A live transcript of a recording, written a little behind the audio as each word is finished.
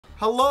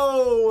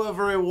Hello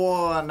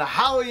everyone,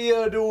 how are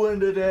you doing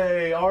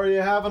today? Are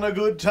you having a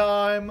good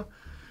time?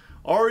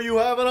 Are you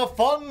having a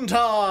fun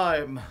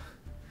time?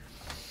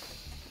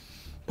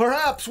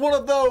 Perhaps one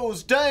of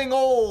those dang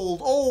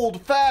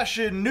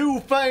old-fashioned,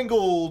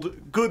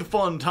 newfangled, good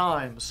fun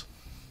times.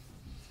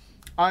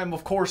 I'm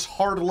of course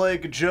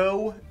Hardleg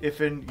Joe, if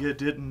you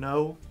didn't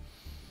know.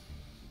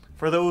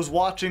 For those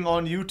watching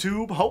on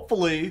YouTube,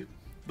 hopefully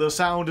the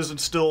sound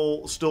isn't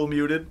still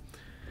muted.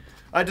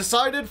 I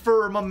decided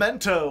for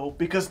Memento,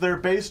 because they're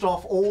based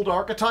off old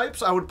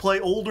archetypes, I would play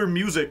older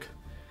music.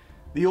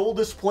 The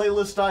oldest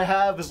playlist I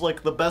have is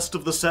like the best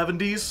of the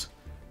 70s.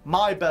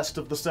 My best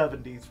of the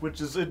 70s, which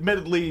is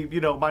admittedly,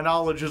 you know, my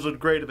knowledge isn't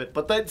great of it,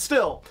 but then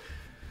still.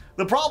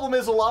 The problem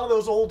is a lot of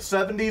those old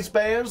 70s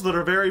bands that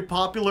are very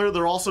popular,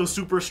 they're also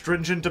super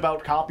stringent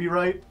about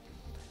copyright.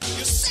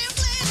 You're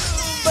simply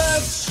the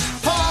best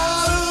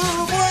part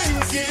of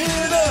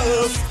waking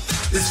up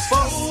is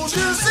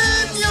Folgers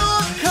in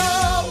your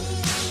cup.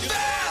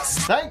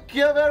 Thank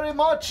you very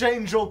much,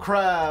 Angel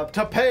Crab,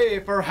 to pay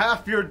for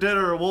half your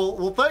dinner.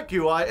 Well, thank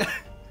you. I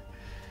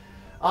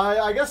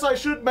guess I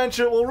should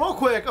mention, well, real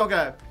quick,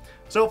 okay.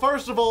 So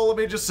first of all, let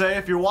me just say,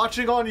 if you're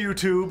watching on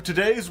YouTube,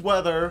 today's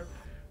weather,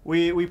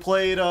 we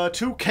played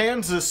 2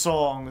 Kansas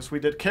songs. We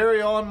did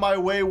Carry On My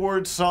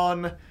Wayward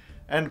Son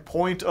and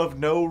Point of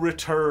No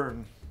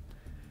Return.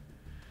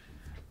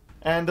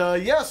 And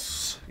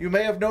yes, you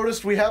may have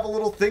noticed we have a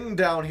little thing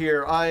down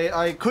here.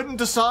 I couldn't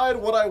decide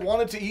what I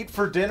wanted to eat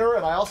for dinner,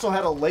 and I also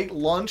had a late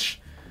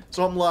lunch.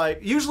 So I'm like,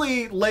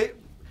 usually the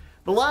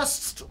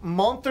last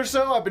month or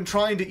so, I've been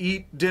trying to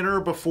eat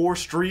dinner before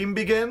stream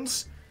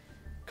begins.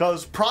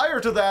 Because prior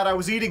to that, I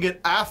was eating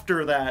it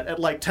after that, at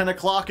like 10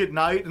 o'clock at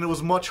night, and it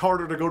was much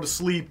harder to go to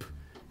sleep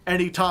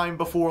any time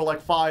before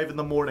like 5 in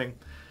the morning.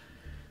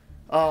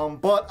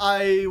 But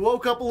I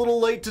woke up a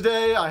little late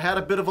today. I had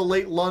a bit of a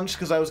late lunch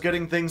because I was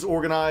getting things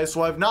organized,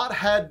 so I've not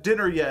had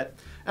dinner yet.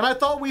 And I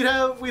thought we'd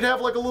have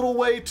like a little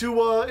way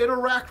to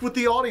interact with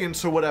the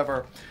audience or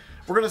whatever.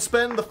 We're gonna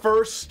spend the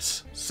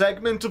first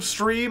segment of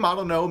stream, I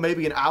don't know,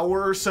 maybe an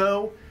hour or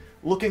so,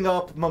 looking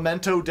up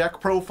Memento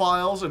deck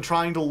profiles and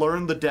trying to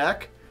learn the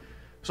deck.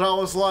 So I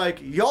was like,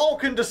 y'all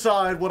can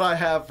decide what I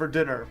have for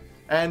dinner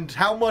and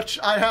how much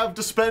I have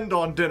to spend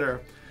on dinner.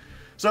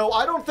 So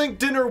I don't think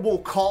dinner will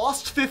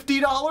cost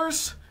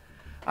 $50.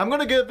 I'm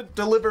gonna get it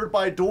delivered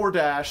by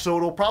DoorDash, so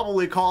it'll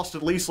probably cost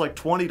at least like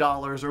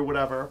 $20 or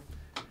whatever.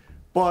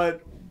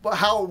 But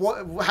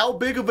how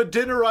big of a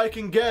dinner I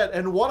can get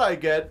and what I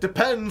get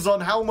depends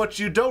on how much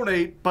you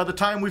donate by the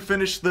time we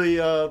finish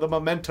the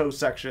Memento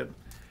section.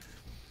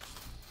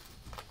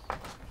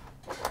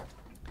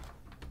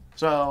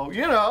 So,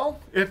 you know,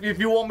 if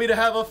you want me to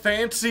have a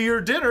fancier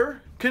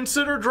dinner,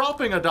 consider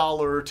dropping $1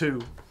 or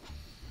 $2.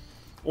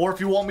 Or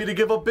if you want me to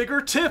give a bigger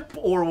tip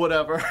or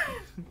whatever.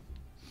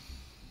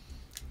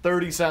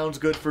 30 sounds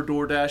good for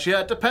DoorDash.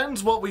 Yeah, it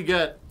depends what we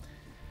get.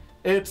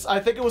 I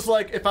think it was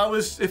like,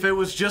 if it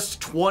was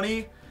just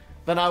 20,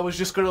 then I was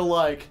just gonna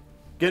like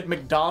get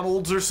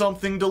McDonald's or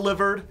something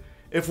delivered.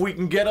 If we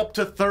can get up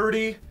to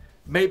 30,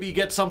 maybe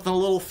get something a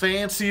little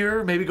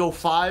fancier, maybe go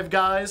Five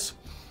Guys.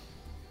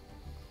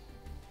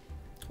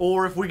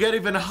 Or if we get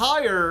even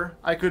higher,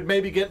 I could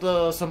maybe get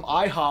some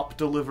IHOP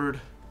delivered.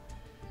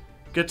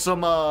 Get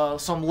some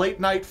late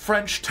night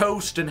French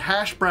toast and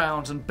hash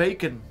browns and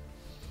bacon.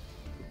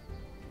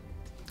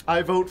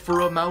 I vote for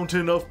a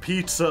mountain of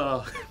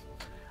pizza.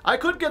 I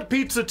could get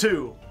pizza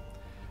too.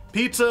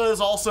 Pizza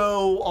is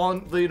also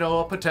on the, you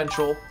know, a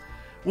potential.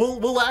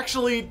 We'll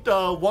actually,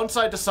 once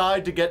I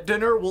decide to get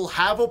dinner, we'll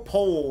have a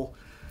poll.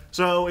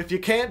 So if you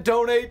can't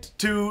donate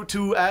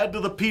to add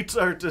to the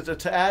pizza, or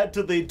to add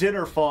to the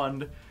dinner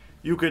fund,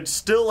 you could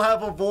still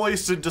have a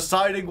voice in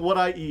deciding what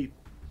I eat.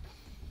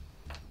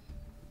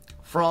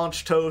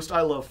 French toast. I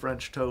love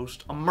French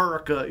toast.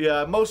 America.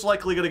 Yeah, I'm most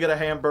likely gonna get a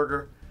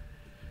hamburger.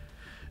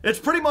 It's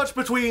pretty much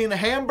between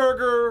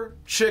hamburger,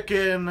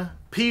 chicken,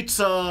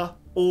 pizza,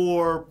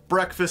 or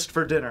breakfast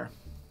for dinner.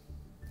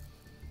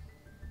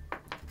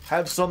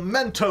 Have some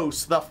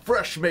Mentos, the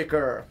fresh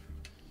maker.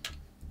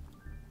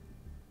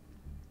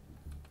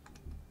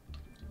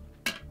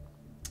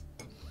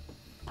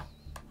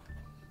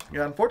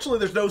 Yeah, unfortunately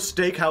there's no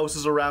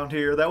steakhouses around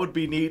here. That would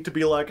be neat to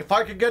be like, if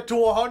I could get to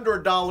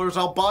 $100,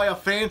 I'll buy a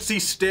fancy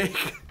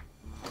steak.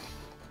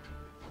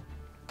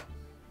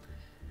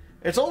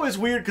 It's always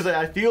weird because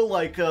I feel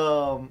like,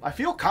 I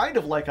feel kind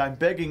of like I'm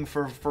begging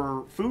for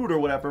food or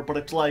whatever, but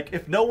it's like,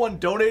 if no one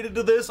donated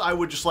to this, I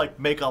would just like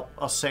make up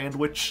a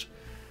sandwich.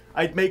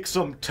 I'd make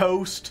some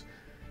toast.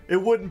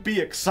 It wouldn't be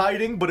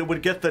exciting, but it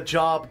would get the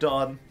job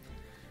done.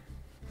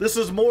 This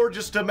is more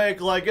just to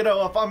make, like, you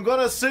know, if I'm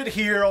gonna sit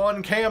here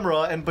on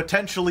camera and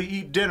potentially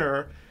eat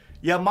dinner,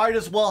 you might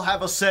as well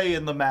have a say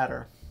in the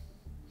matter.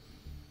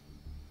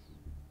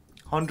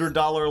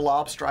 $100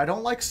 lobster. I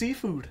don't like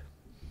seafood.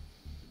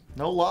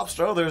 No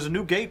lobster. Oh, there's a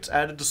new gate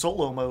added to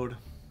solo mode.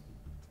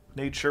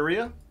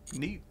 Naturia?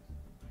 Neat.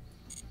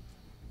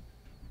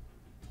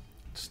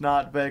 It's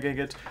not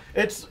begging.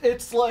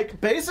 It's like,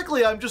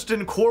 basically I'm just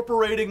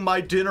incorporating my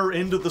dinner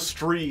into the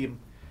stream.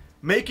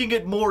 Making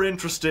it more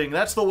interesting.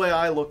 That's the way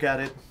I look at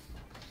it.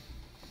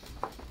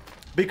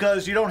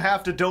 Because you don't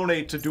have to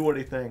donate to do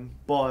anything.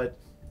 But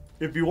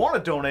if you want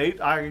to donate,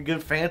 I can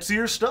get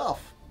fancier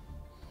stuff.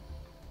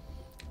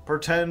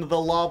 Pretend the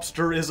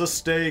lobster is a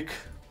steak.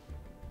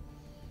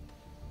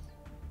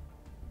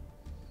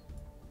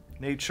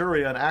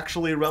 Naturia, an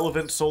actually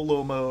relevant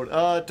solo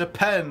mode.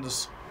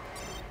 Depends.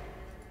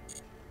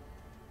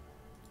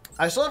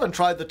 I still haven't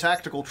tried the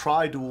tactical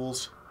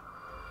tri-duels.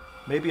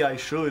 Maybe I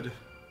should.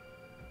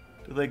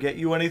 Do they get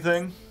you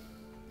anything?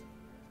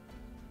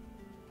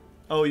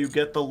 Oh, you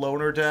get the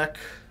loner deck?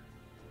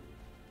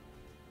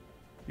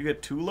 You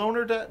get 2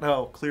 loner deck?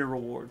 No, clear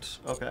rewards.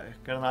 Okay,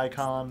 get an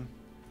icon.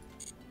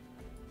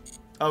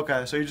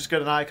 Okay, so you just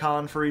get an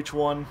icon for each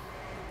one.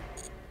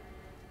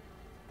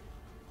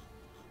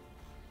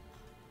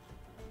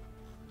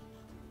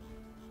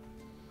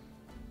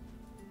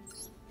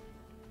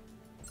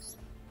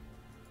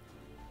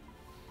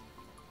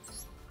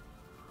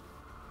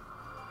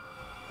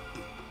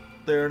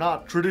 They're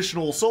not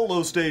traditional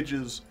solo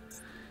stages.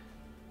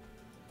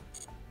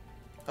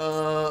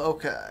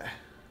 Okay.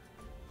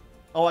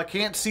 Oh, I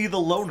can't see the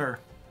loner.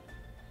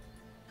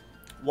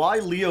 Why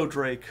Leo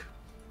Drake?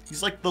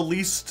 He's like the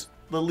least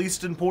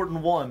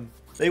important one.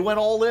 They went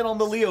all in on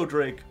the Leo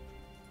Drake.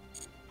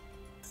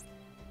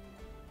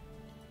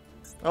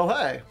 Oh,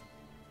 hey.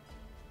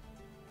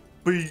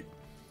 Beat.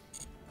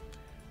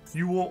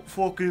 You want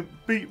fucking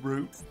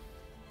beetroot?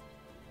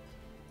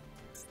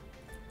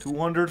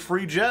 200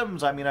 free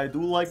gems. I mean, I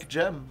do like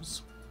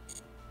gems.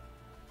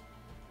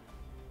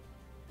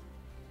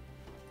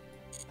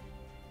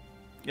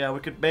 Yeah, we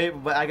could maybe,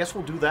 but I guess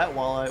we'll do that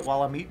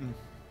while I'm eating.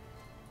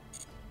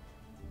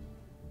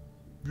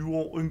 You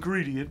want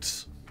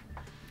ingredients?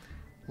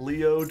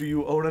 Leo, do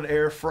you own an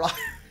air fryer?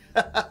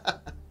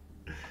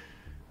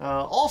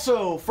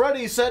 Also,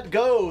 Freddy Set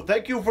Go,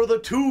 thank you for the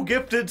 2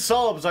 gifted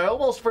subs. I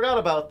almost forgot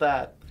about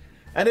that.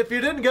 And if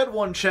you didn't get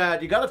one,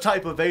 chat, you gotta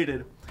type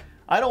evaded.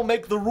 I don't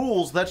make the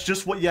rules, that's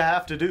just what you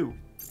have to do.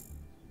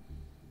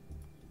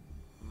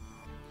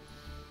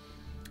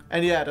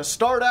 And yeah, to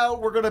start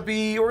out, we're gonna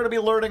be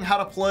learning how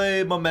to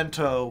play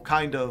Memento,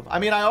 kind of. I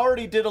mean, I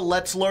already did a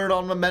Let's Learn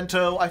on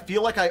Memento. I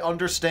feel like I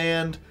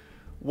understand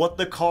what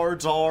the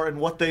cards are and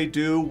what they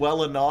do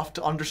well enough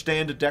to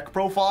understand a deck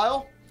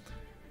profile.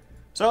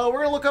 So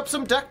we're gonna look up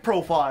some deck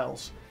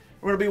profiles.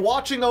 We're gonna be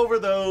watching over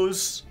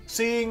those,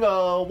 seeing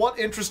what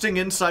interesting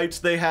insights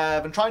they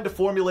have, and trying to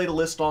formulate a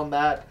list on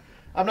that.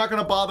 I'm not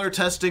going to bother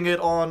testing it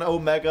on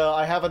Omega.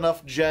 I have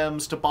enough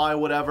gems to buy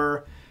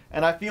whatever.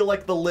 And I feel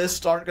like the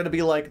lists aren't going to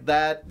be like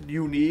that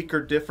unique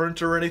or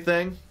different or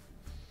anything.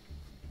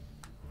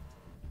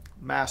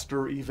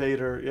 Master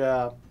Evader,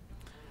 yeah.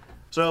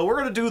 So we're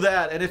going to do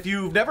that. And if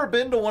you've never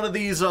been to one of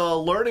these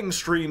learning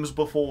streams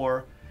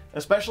before,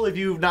 especially if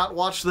you've not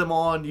watched them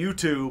on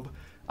YouTube,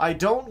 I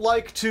don't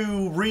like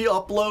to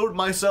re-upload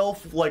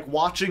myself like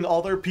watching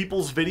other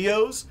people's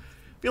videos.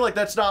 Feel like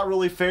that's not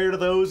really fair to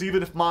those,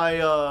 even if my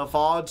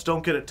VODs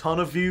don't get a ton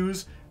of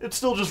views. It's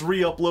still just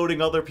re-uploading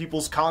other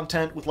people's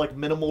content with like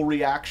minimal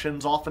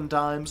reactions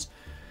oftentimes.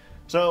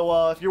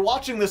 So if you're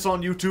watching this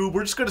on YouTube,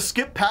 we're just gonna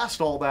skip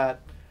past all that.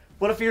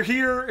 But if you're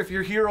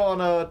here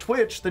on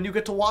Twitch, then you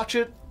get to watch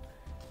it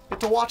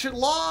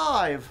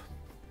live.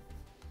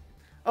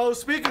 Oh,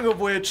 speaking of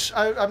which,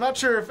 I'm not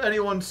sure if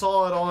anyone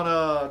saw it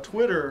on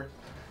Twitter.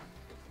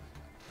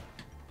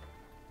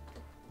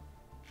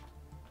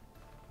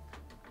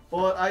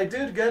 But I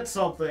did get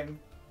something.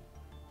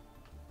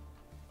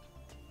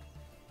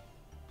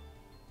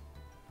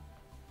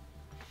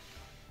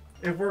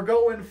 If we're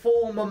going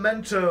full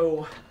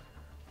Memento,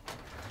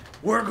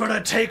 we're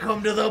gonna take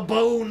them to the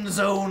bone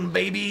zone,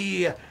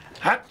 baby!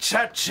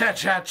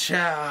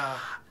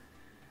 Ha-cha-cha-cha-cha!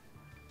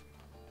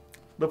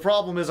 The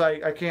problem is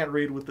I can't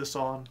read with this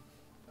on.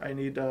 I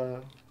need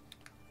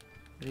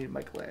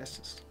my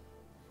glasses.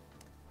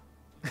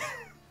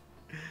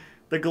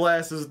 The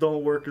glasses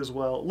don't work as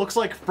well. Looks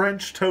like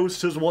French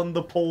Toast has won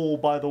the poll,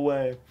 by the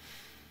way.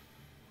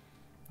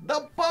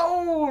 The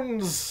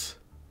Bones!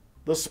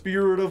 The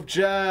Spirit of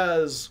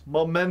Jazz.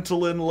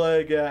 Momentalin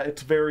leg. Yeah,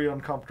 it's very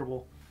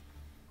uncomfortable.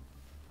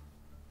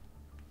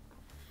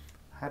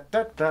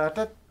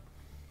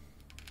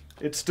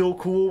 It's still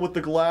cool with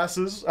the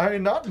glasses. I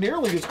mean, not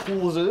nearly as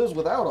cool as it is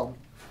without them.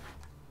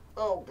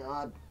 Oh,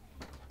 God.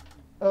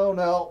 Oh,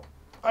 no.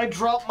 I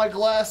dropped my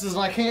glasses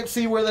and I can't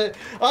see where they...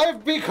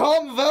 I've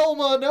become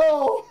Velma,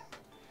 no!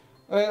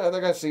 I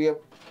think I see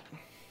it.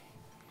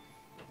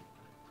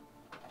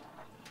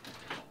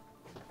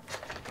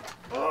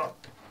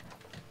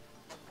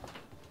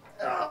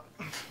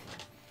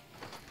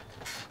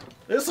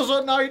 This is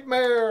a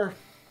nightmare.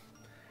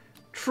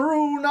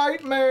 True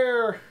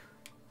nightmare.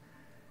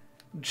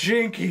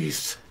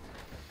 Jinkies.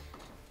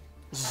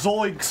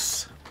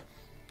 Zoinks.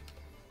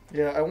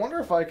 Yeah, I wonder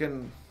if I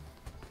can...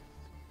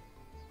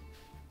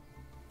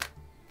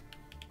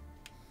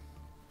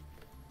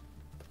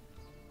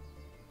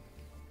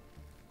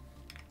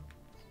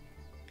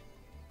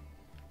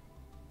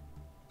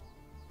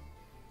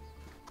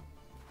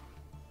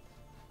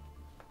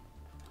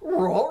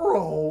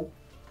 tomorrow.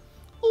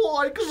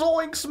 Like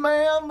zoinks,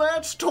 man,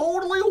 that's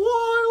totally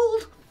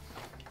wild.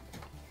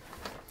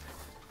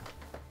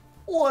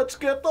 Let's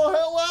get the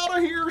hell out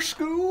of here,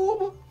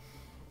 Scoob.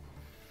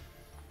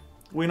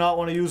 We not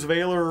want to use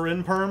Valor or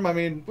Imperm? I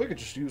mean, we could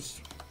just use...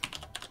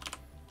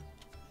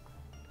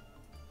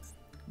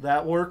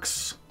 That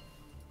works.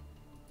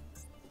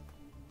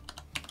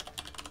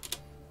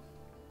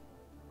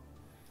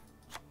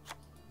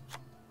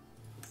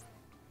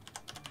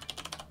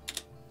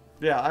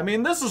 Yeah, I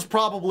mean, this is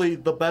probably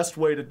the best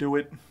way to do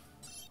it.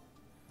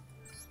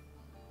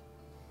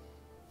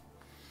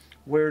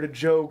 Where did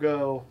Joe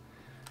go?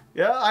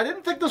 Yeah, I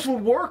didn't think this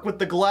would work with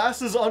the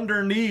glasses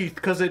underneath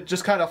because it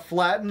just kind of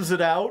flattens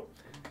it out.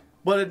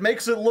 But it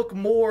makes it look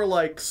more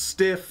like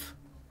stiff.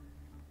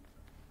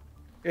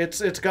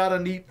 It's got a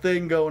neat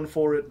thing going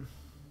for it.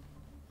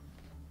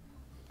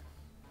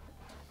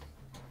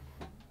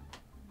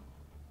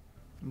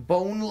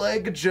 Bone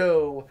Leg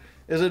Joe.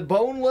 Is it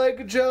Bone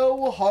Leg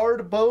Joe?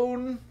 Hard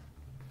Bone?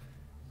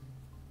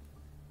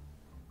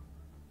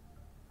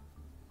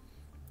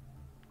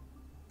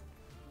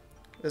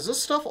 Is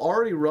this stuff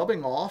already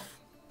rubbing off?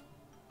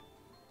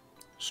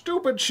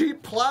 Stupid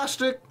cheap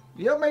plastic.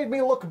 You made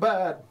me look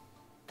bad.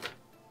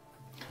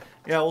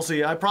 Yeah, we'll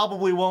see. I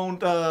probably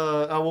won't,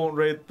 I won't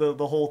rate the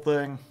whole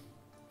thing.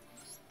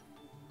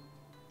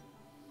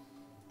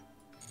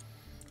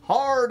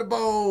 Hard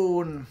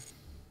Bone.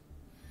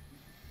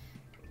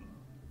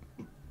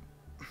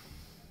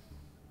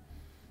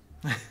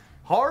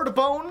 Hard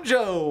Bone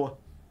Joe.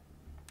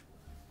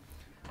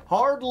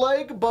 Hard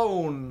Leg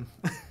Bone.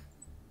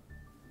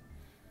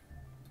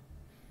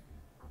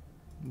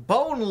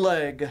 Bone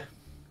Leg.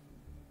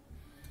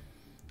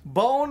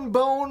 Bone,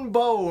 bone,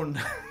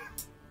 bone.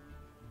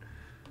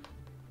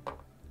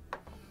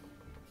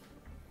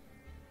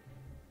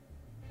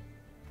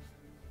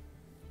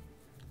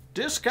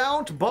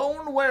 Discount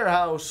Bone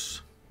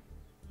Warehouse.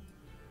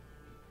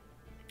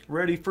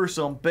 Ready for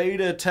some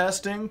beta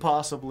testing?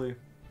 Possibly.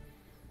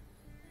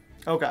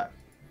 Okay.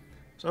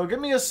 So give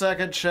me a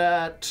second,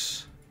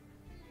 chat.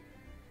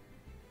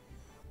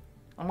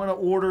 I'm gonna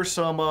order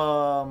some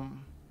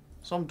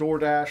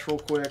DoorDash real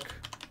quick.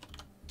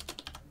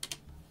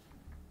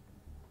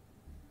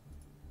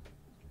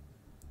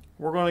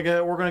 We're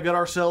gonna get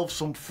ourselves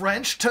some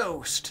French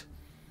toast.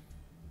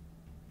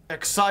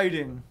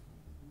 Exciting.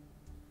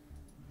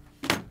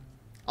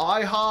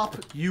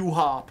 IHOP, you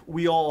hop,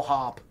 we all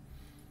hop.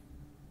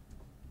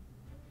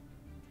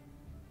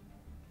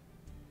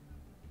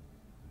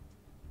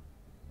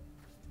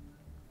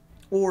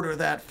 Order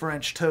that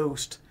French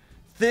toast.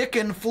 Thick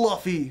and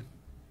fluffy.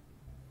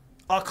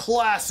 A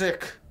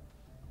classic.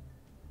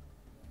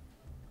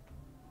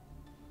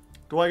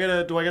 Do I get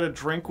a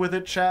drink with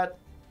it, chat?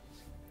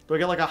 Do I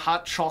get like a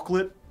hot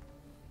chocolate?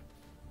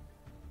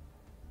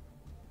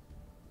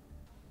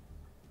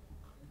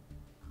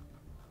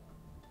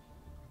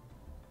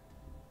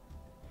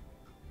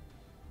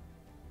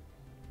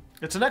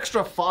 It's an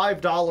extra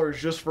 $5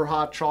 just for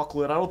hot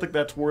chocolate. I don't think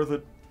that's worth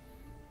it.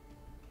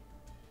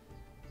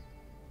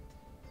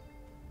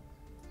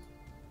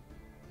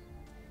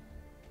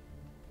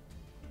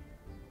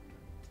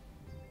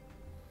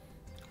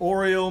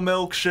 Oreo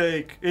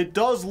milkshake. It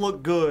does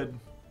look good.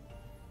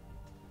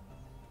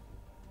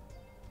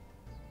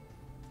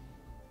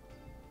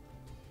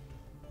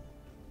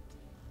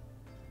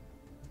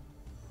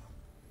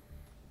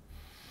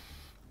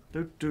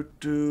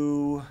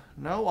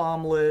 No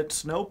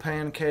omelets, no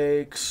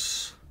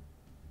pancakes,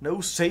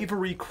 no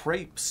savory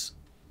crepes.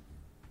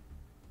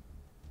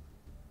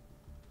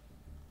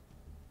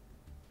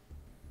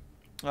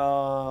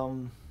 I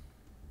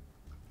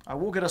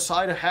will get a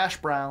side of hash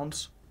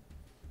browns.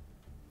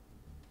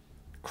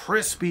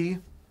 Crispy.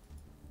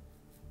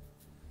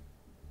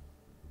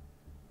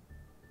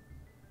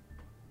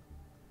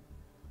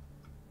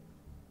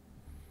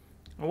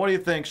 What do you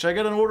think? Should I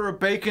get an order of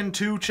bacon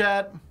too,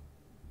 chat?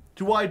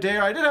 Do I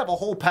dare? I did have a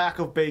whole pack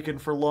of bacon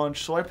for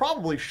lunch, so I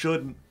probably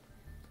shouldn't.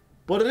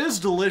 But it is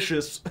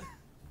delicious.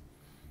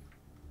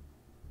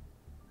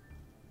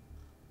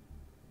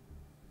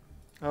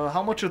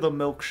 How much are the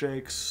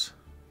milkshakes?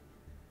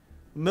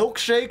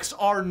 Milkshakes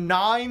are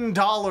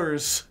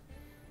 $9.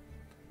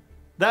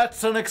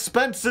 That's an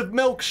expensive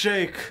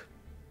milkshake.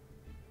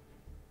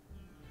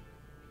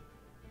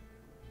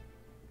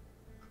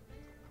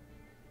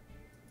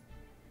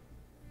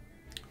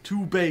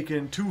 Too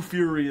bacon, too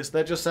furious.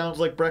 That just sounds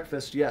like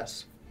breakfast,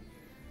 yes.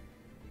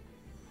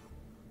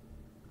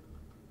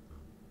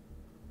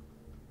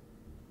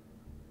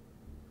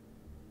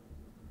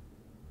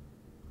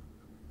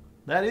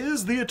 That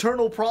is the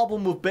eternal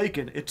problem with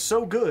bacon. It's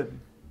so good.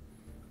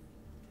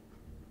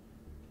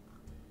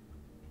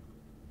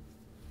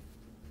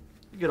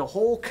 You get a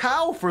whole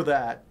cow for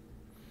that.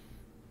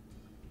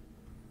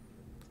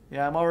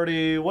 Yeah, I'm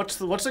already...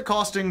 What's it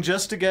costing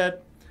just to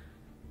get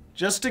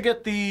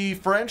the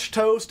French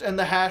toast and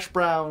the hash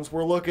browns?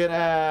 We're looking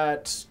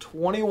at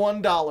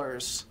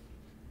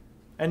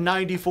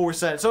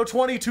 $21.94. So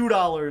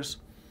 $22.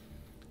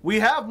 We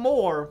have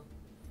more.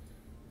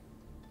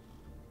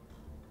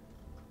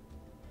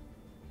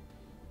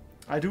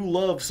 I do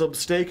love some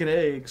steak and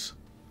eggs.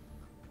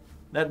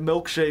 That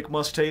milkshake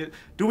must taste...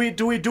 Do we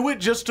do it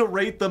just to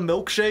rate the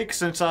milkshake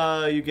since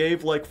you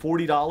gave like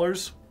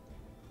 $40?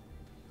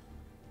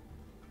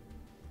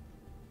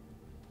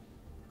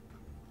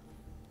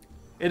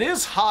 It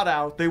is hot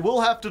out. They will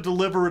have to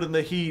deliver it in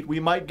the heat. We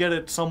might get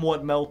it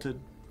somewhat melted.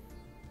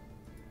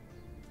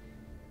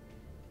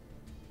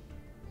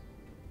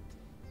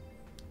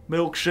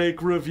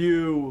 Milkshake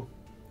review.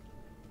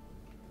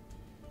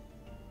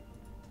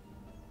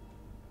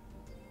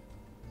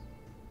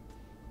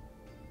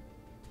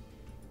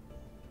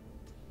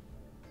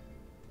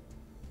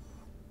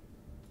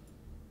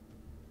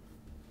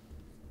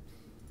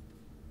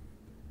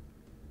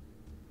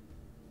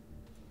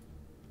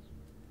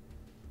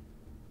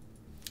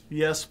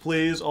 Yes,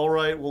 please. All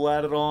right, we'll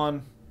add it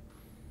on.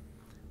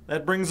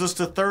 That brings us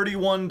to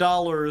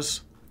 $31.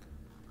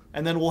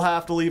 And then we'll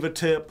have to leave a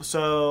tip,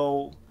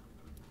 so...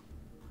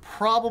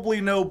 Probably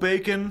no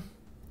bacon.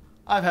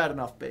 I've had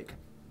enough bacon.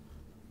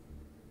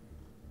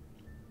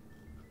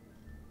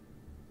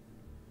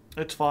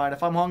 It's fine.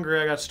 If I'm hungry,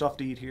 I got stuff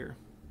to eat here.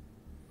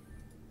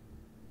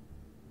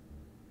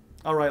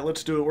 Alright,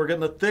 let's do it. We're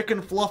getting a thick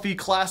and fluffy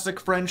classic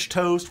French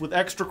toast with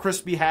extra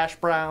crispy hash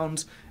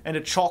browns and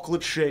a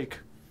chocolate shake.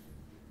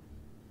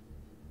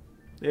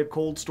 They have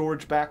cold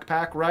storage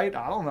backpack, right?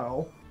 I don't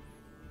know.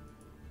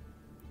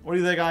 What do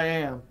you think I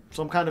am?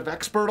 Some kind of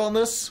expert on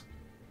this?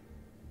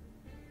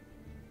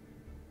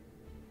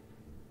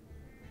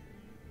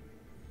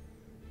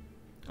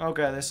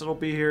 Okay, they said it'll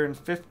be here in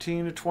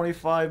 15 to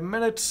 25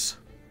 minutes.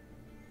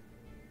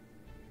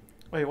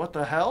 Wait, what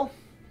the hell?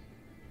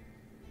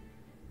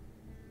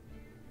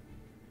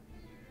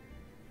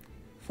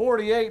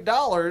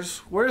 $48?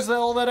 Where's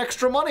all that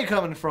extra money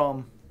coming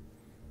from?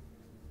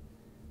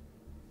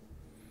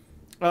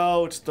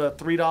 Oh, it's the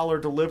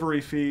 $3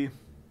 delivery fee.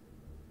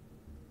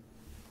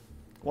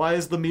 Why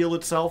is the meal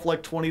itself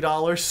like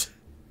 $20?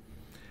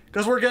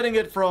 Because we're getting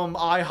it from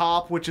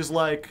IHOP, which is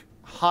like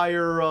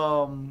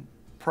higher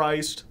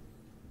priced.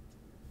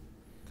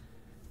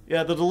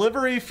 Yeah, the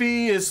delivery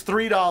fee is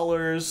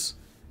 $3.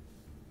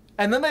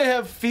 And then they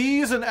have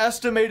fees and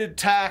estimated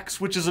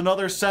tax, which is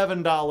another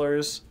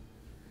 $7.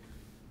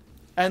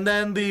 And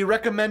then the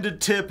recommended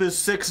tip is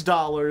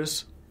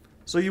 $6.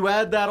 So you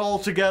add that all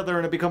together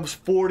and it becomes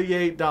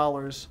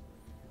 $48.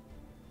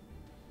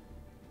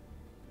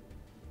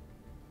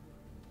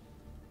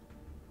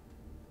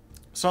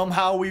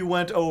 Somehow we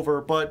went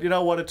over, but you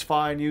know what? It's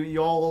fine. You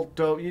all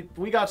don't.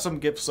 We got some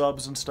gift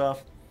subs and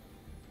stuff.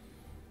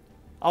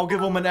 I'll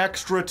give them an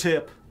extra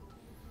tip.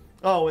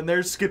 Oh, and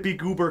there's Skippy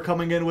Goober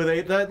coming in with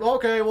 8.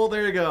 Okay, well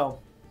there you go.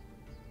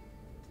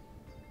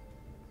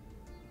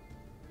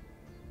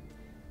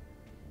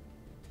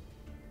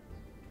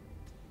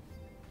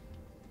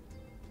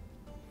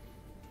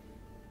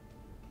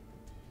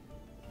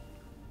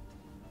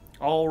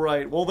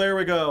 Alright, well there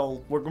we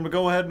go. We're going to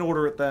go ahead and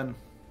order it then.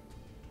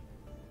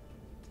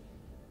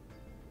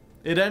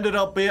 It ended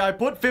up being... I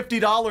put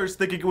 $50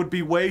 thinking it would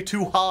be way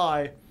too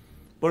high.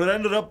 But it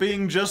ended up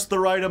being just the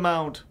right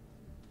amount.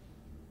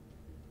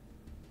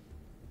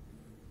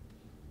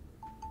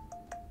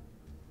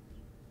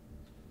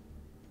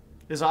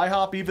 Is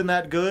IHOP even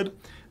that good?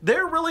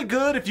 They're really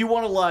good if you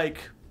want to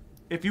like...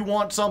 If you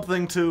want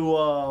something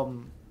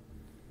to...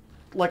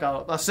 like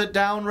a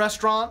sit-down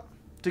restaurant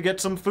to get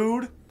some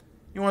food.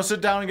 You want to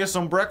sit down and get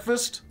some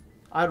breakfast?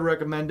 I'd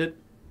recommend it.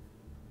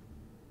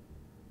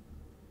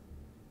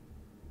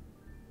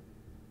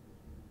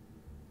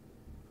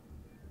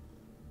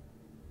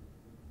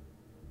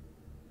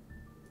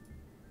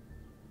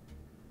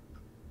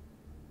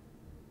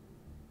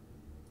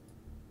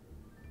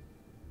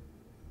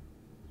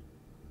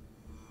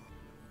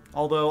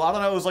 Although, I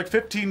don't know, it was like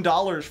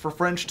 $15 for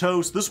French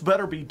toast. This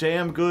better be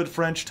damn good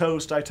French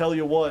toast, I tell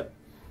you what.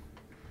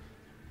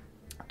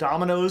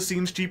 Domino's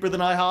seems cheaper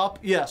than IHOP.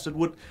 Yes, it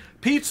would.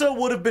 Pizza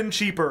would have been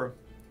cheaper.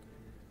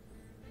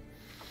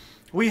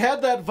 We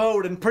had that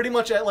vote, and pretty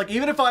much, like,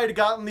 even if I had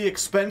gotten the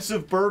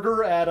expensive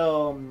burger at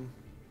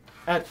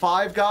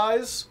Five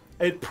Guys,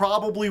 it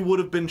probably would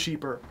have been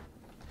cheaper.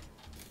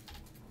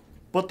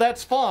 But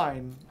that's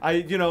fine.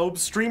 You know,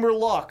 streamer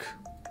luck.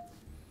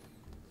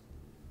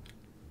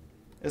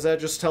 Is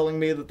that just telling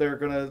me that they're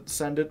gonna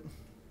send it?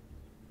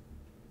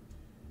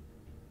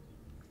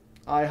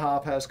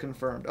 IHOP has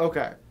confirmed.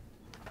 Okay.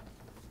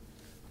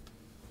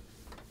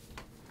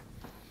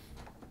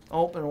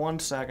 Oh, in 1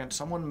 second.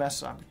 Someone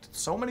messed up.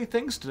 So many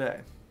things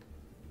today.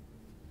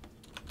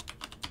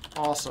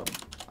 Awesome.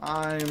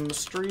 I'm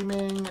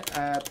streaming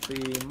at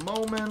the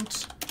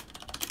moment,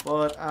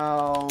 but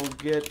I'll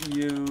get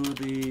you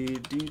the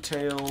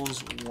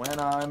details when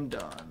I'm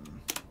done.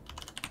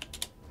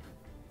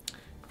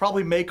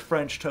 Probably make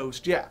French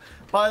toast, yeah.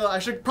 By the way, I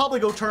should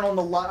probably go turn on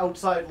the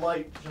outside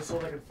light just so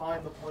I can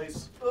find the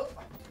place. Ugh.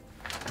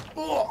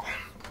 Ugh.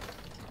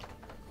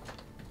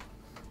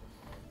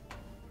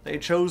 They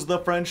chose the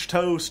French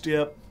toast,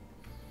 yep.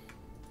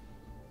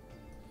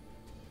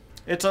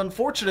 It's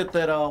unfortunate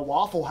that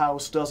Waffle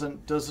House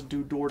doesn't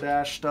do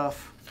DoorDash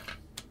stuff.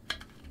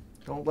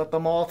 Don't let the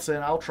moths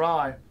in, I'll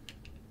try.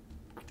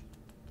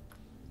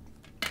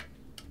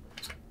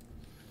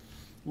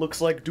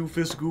 Looks like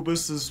Doofus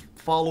Goobus is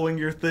following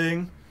your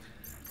thing.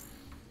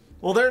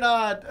 Well, they're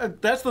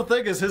not. That's the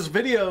thing, is his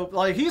video,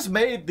 like, he's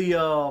made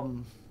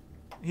the,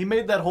 he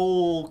made that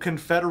whole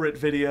Confederate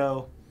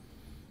video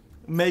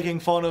making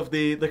fun of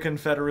the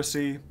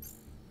Confederacy.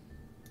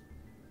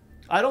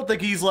 I don't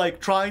think he's, like,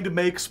 trying to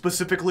make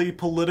specifically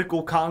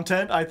political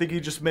content. I think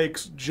he just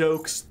makes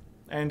jokes,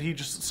 and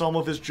some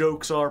of his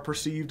jokes are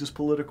perceived as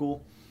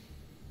political.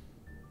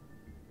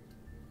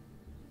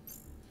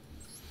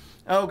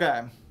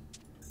 Okay.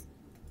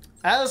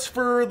 As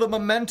for the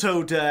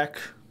Memento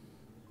deck,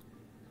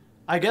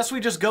 I guess we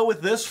just go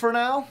with this for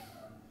now.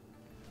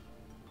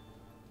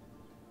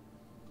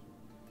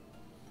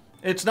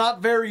 It's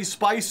not very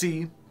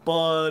spicy,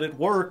 but it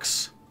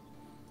works.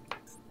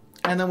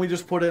 And then we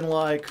just put in,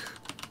 like...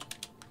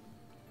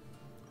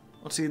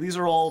 Let's see, these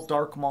are all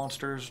dark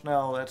monsters.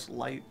 No, that's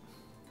light.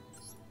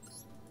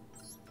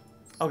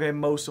 Okay,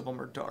 most of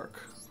them are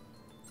dark.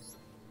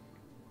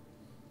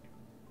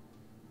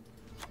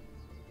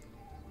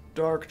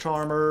 Dark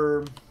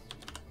Charmer.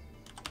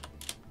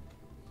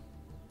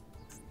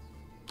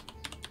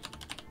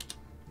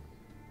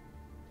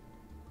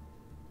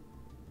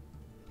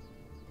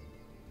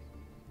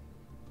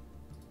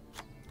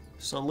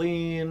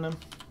 Celine.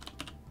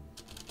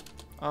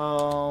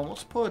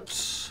 Let's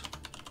put...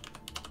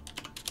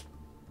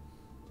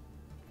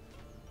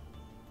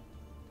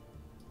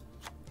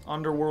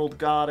 Underworld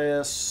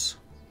Goddess.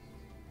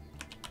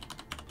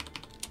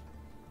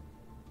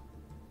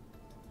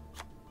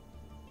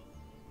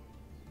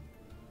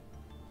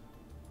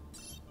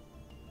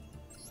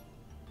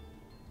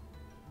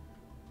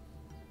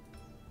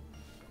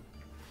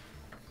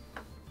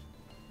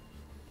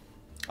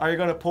 Are you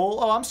gonna pull?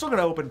 Oh, I'm still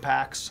gonna open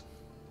packs.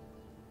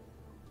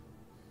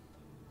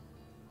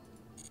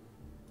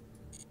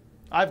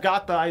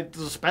 I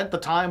spent the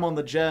time on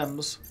the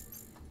gems.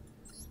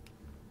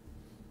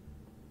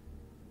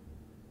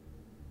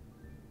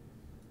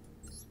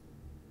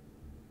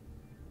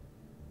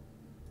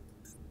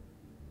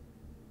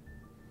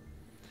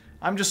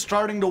 I'm just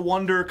starting to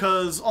wonder,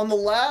 because on the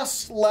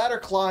last ladder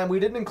climb,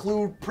 we didn't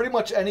include pretty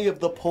much any of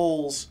the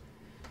pulls.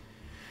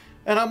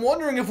 And I'm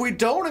wondering, if we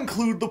don't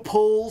include the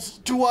pulls,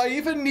 do I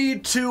even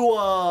need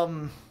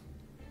to,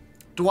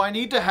 do I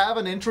need to have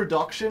an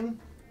introduction?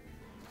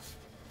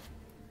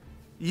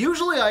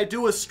 Usually I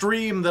do a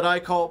stream that I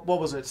call, what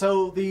was it?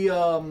 So the,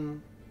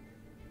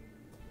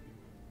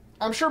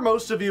 I'm sure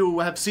most of you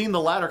have seen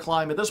the ladder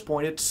climb at this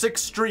point. It's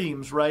 6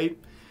 streams, right?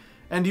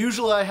 And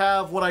usually I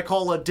have what I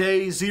call a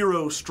day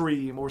 0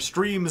 stream, or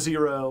stream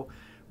 0,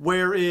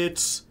 where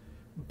it's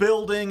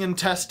building and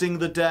testing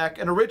the deck.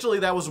 And originally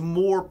that was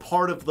more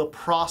part of the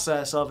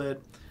process of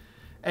it.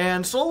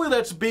 And slowly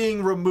that's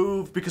being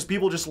removed because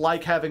people just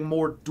like having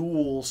more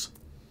duels.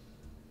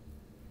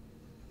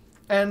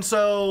 And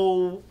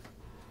so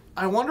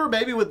I wonder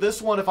maybe with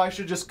this one if I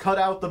should just cut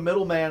out the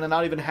middleman and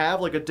not even have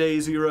like a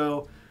day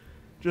 0.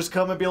 Just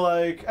come and be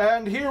like,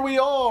 and here we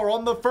are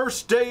on the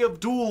first day of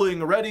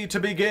dueling, ready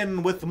to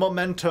begin with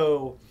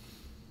Memento.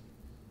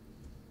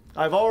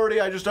 I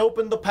just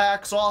opened the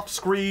packs off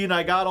screen,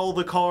 I got all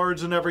the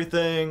cards and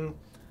everything,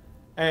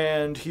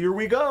 and here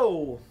we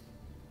go.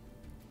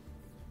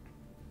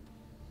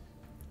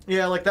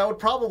 Yeah, like that would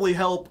probably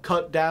help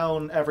cut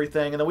down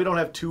everything, and then we don't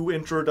have 2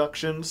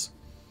 introductions.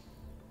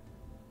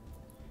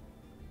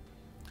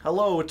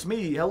 Hello, it's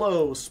me.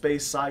 Hello,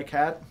 Space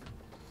Psycat.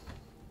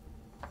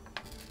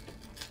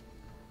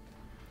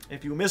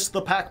 If you missed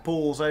the pack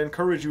pulls, I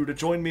encourage you to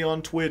join me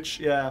on Twitch.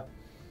 Yeah.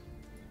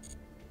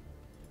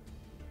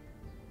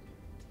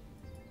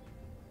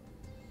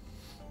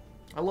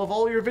 I love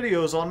all your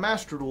videos on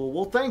Master Duel.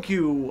 Well, thank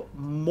you,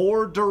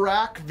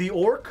 Mordarak the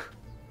Orc.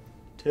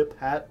 Tip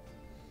hat.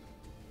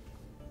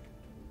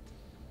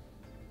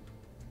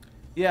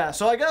 Yeah,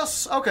 so I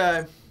guess,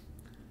 okay.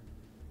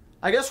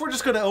 I guess we're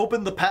just going to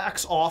open the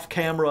packs off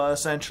camera,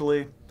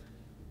 essentially.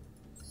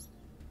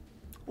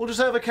 We'll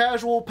just have a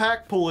casual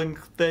pack pulling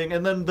thing,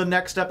 and then the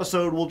next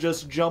episode we'll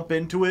just jump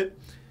into it.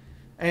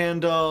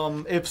 And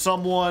if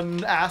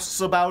someone asks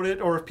about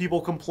it, or if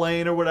people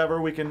complain or whatever,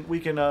 we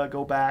can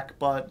go back.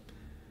 But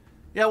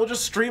yeah, we'll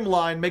just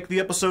streamline, make the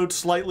episode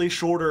slightly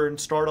shorter, and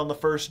start on the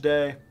first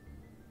day.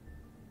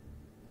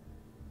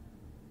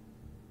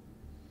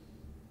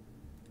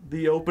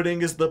 The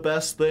opening is the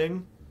best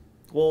thing.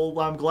 Well,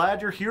 I'm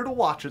glad you're here to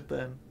watch it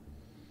then.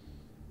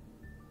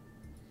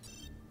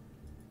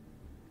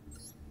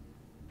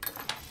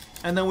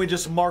 And then we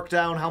just mark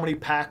down how many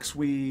packs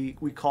we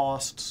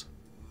cost.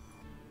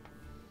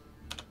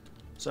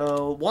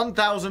 So,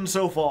 1,000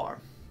 so far.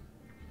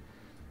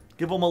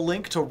 Give them a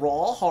link to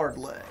Raw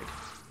Hardleg.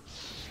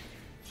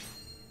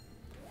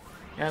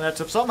 And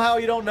that's if somehow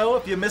you don't know,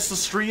 if you missed a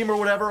stream or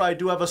whatever, I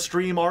do have a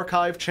stream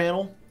archive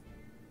channel.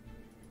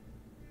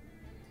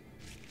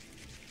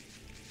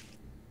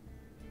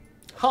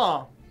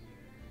 Huh.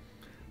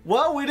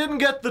 Well, we didn't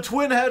get the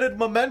twin-headed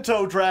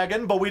Memento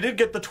Dragon, but we did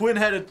get the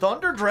twin-headed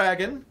Thunder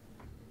Dragon.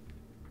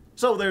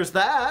 So there's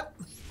that.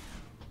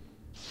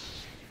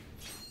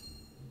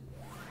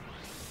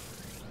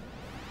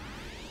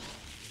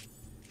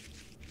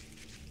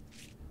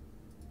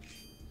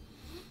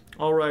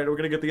 Alright, we're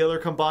gonna get the other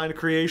combined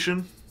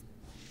creation.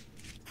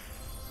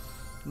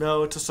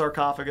 No, it's a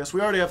sarcophagus.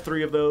 We already have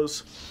 3 of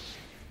those.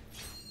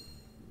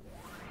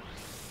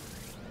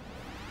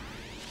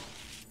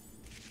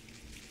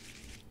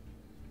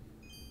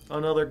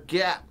 Another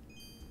gap.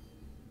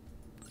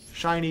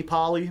 Shiny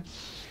Poly.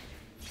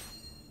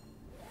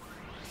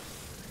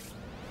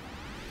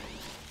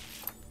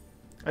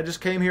 I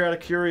just came here out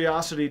of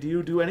curiosity. Do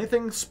you do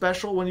anything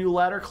special when you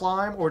ladder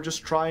climb, or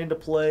just trying to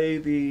play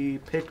the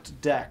picked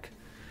deck?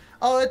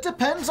 It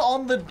depends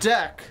on the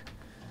deck.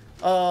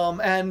 What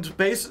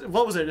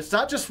was it? It's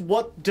not just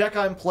what deck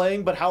I'm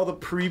playing, but how the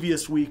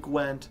previous week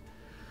went.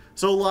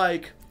 So,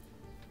 like,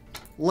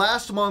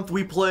 last month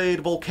we played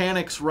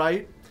Volcanics,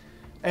 right?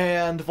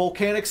 And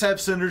Volcanics have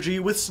synergy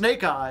with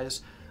Snake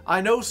Eyes. I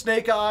know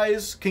Snake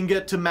Eyes can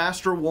get to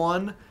Master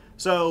 1,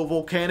 so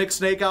Volcanic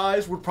Snake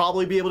Eyes would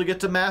probably be able to get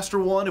to Master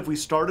 1 if we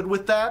started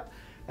with that.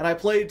 And I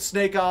played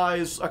Snake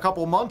Eyes a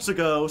couple months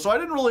ago, so I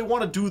didn't really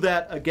want to do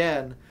that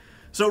again.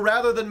 So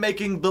rather than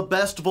making the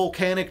best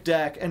Volcanic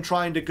deck and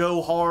trying to go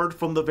hard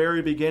from the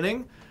very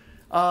beginning,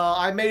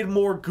 I made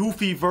more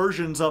goofy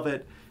versions of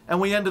it.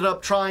 And we ended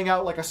up trying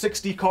out like a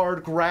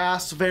 60-card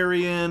Grass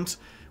variant.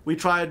 We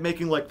tried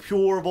making like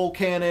pure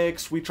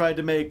Volcanics. We tried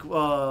to make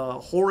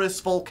Horus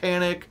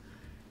Volcanic.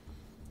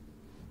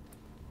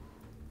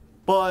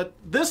 But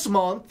this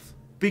month,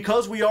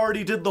 because we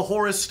already did the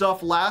Horus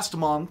stuff last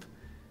month,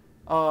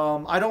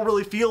 I don't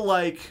really feel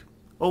like...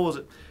 What was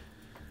it?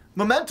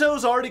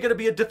 Memento's already going to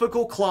be a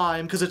difficult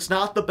climb because it's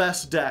not the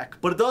best deck,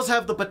 but it does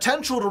have the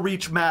potential to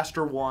reach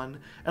Master 1,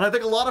 and I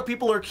think a lot of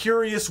people are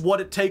curious what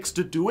it takes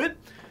to do it.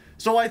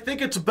 So I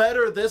think it's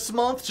better this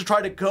month to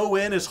try to go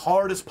in as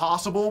hard as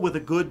possible with a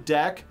good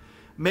deck.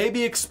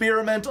 Maybe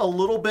experiment a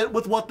little bit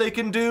with what they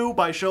can do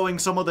by showing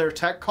some of their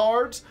tech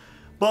cards,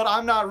 but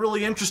I'm not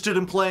really interested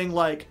in playing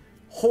like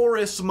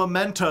Horus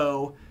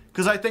Memento,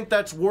 because I think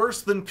that's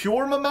worse than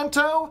pure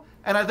Memento,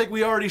 and I think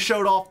we already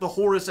showed off the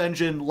Horus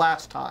engine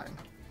last time.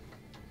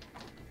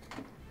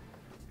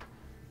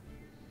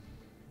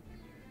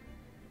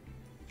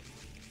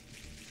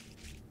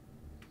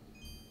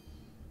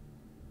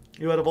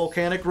 You had a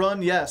Volcanic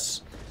run?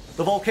 Yes.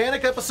 The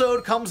Volcanic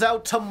episode comes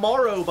out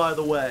tomorrow, by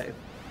the way.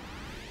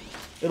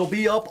 It'll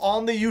be up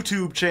on the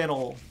YouTube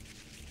channel.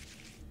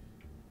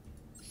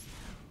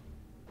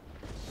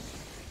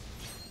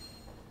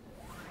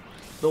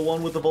 The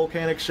one with the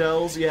volcanic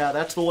shells? Yeah,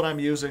 that's the one I'm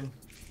using.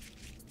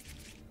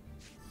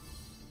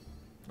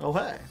 Oh,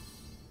 hey.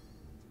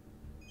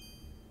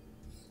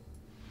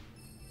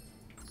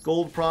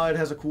 Gold Pride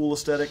has a cool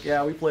aesthetic.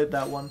 Yeah, we played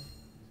that one.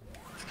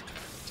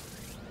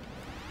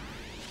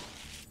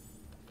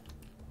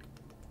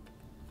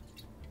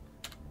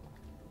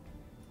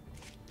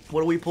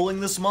 What are we pulling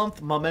this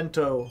month?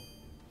 Memento.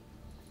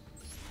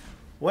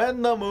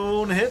 When the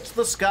moon hits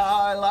the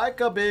sky like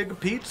a big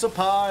pizza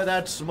pie,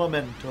 that's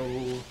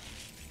Memento.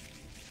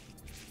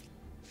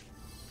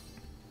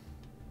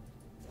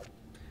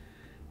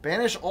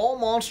 Banish all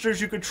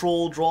monsters you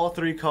control, draw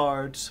 3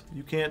 cards.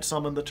 You can't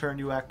summon the turn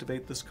you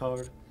activate this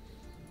card.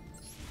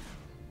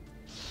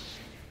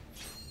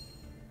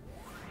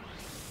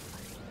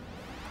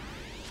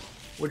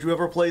 Would you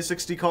ever play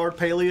 60-card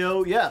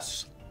Paleo?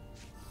 Yes.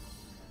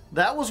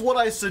 That was what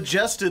I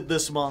suggested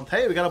this month.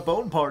 Hey, we got a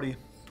bone party.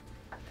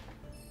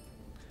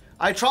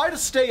 I try to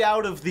stay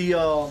out of the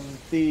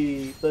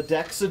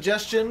deck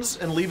suggestions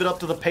and leave it up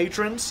to the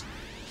patrons,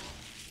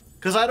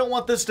 because I don't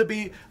want this to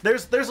be...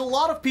 There's a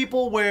lot of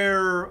people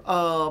where...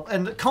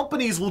 and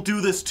companies will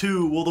do this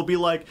too, where they'll be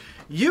like,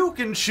 you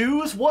can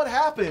choose what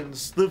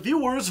happens. The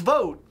viewers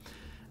vote.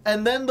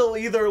 And then they'll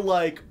either,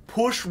 like,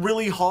 push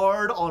really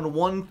hard on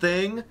one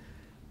thing,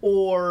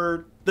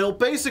 or they'll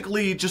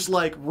basically just,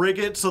 like, rig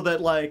it so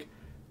that, like,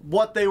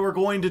 what they were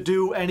going to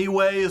do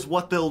anyway is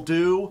what they'll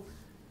do.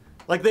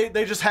 Like,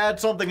 they just had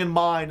something in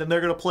mind, and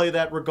they're going to play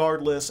that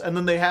regardless, and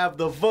then they have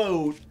the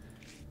vote,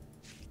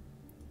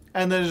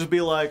 and then just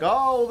be like,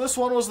 oh, this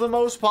one was the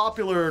most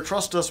popular,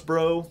 trust us,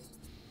 bro.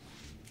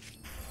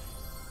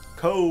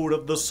 Code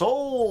of the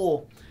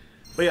Soul.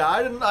 But yeah,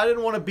 I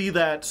didn't want to be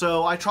that,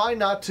 so I try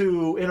not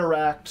to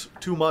interact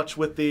too much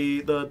with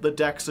the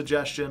deck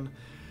suggestion.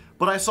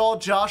 But I saw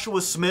Joshua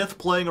Smith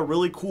playing a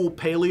really cool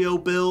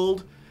Paleo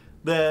build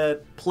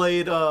that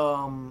played,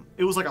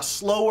 it was like a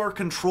slower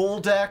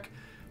control deck,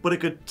 but it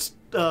could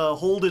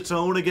hold its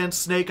own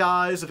against Snake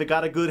Eyes if it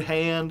got a good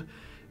hand,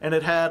 and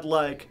it had,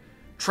 like,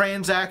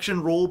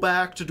 transaction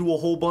rollback to do a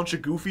whole bunch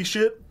of goofy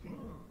shit.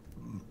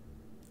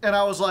 And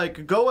I was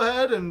like, go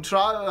ahead and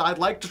try, I'd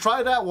like to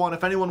try that one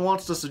if anyone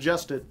wants to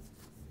suggest it.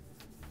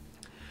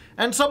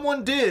 And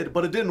someone did,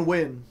 but it didn't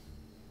win.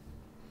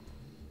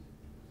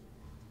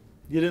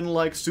 You didn't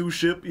like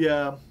Suship?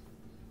 Yeah.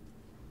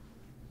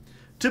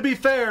 To be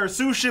fair,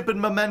 Suship and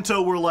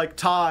Memento were, like,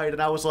 tied,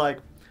 and I was like,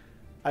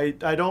 I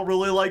don't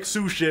really like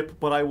Suship,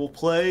 but I will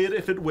play it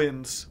if it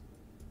wins.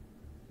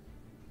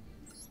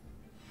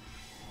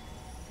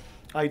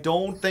 I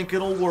don't think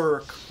it'll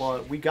work,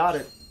 but we got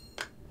it.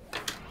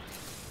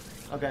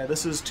 Okay,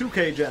 this is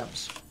 2K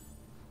gems.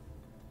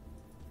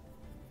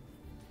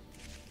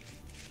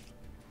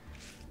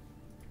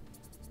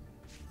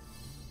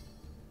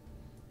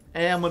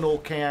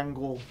 Aminal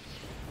Kangle.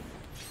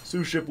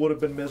 Suship would have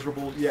been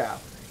miserable, yeah.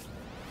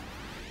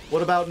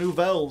 What about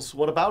Nouvelles?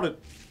 What about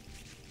it?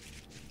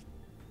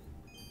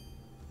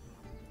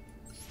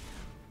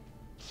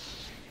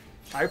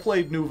 I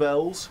played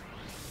Nouvelles.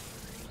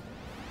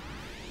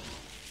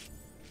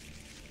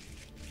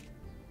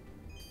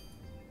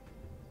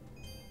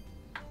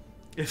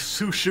 If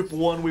Suship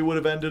won, we would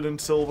have ended in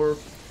silver.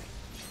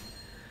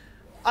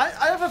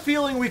 I have a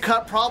feeling we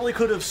probably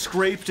could have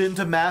scraped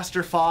into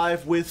Master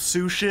 5 with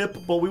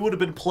Suship, but we would have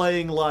been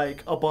playing,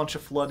 like, a bunch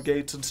of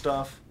floodgates and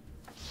stuff.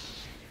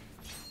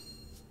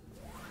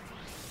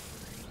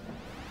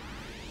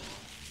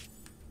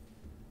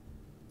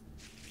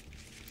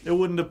 It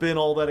wouldn't have been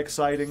all that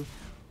exciting.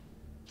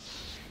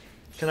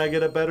 Can I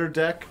get a better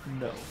deck?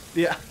 No.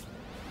 Yeah.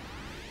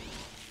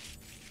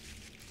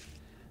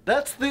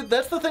 That's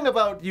the thing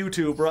about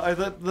YouTube, right?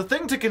 The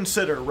thing to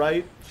consider,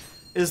 right,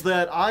 is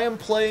that I am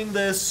playing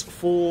this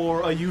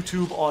for a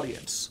YouTube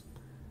audience.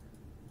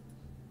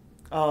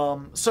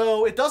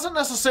 So it doesn't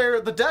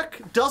necessarily, the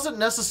deck doesn't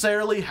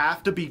necessarily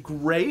have to be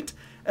great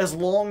as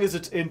long as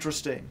it's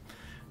interesting.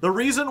 The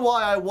reason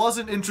why I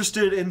wasn't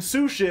interested in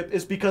Suship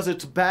is because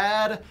it's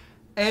bad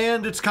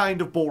and it's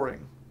kind of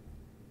boring.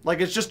 Like,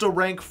 it's just a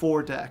rank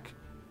 4 deck.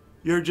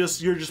 You're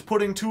just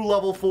putting 2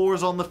 level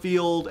 4s on the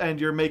field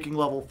and you're making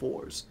level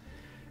 4s.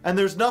 And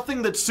there's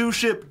nothing that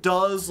Suship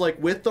does, like,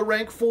 with the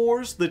rank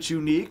 4s that's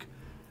unique.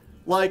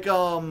 Like,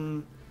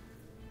 Teller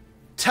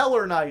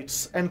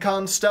Knights and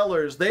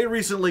Constellars, they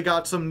recently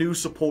got some new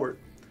support.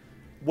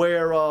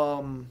 Where,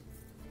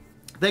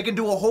 they can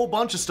do a whole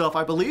bunch of stuff.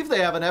 I believe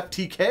they have an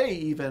FTK,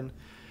 even.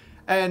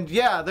 And,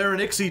 yeah, they're an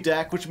Ixie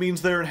deck, which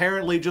means they're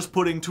inherently just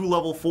putting 2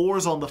 level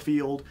 4s on the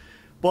field.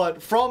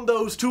 But from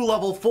those 2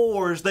 level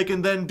 4s, they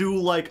can then do,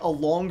 like, a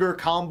longer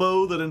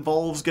combo that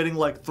involves getting,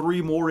 like,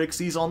 3 more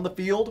Ixies on the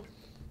field.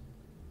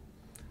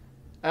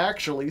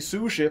 Actually,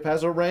 Suship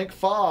has a rank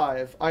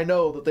 5. I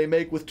know that they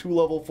make with 2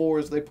 level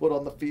 4s they put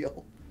on the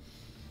field.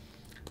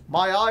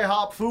 My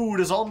IHOP food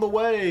is on the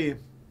way.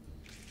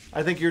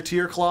 I think your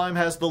tier climb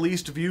has the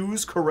least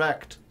views.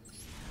 Correct.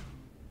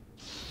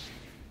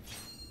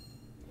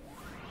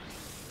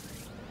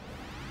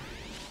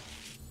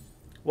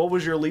 What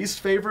was your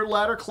least favorite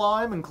ladder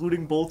climb,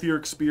 including both your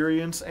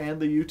experience and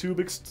the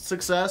YouTube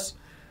success?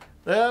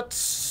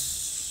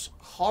 That's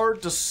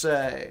hard to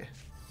say.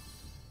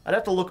 I'd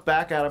have to look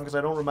back at them because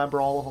I don't remember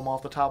all of them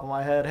off the top of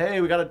my head.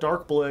 Hey, we got a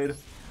Dark Blade.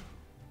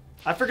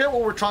 I forget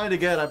what we're trying to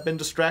get. I've been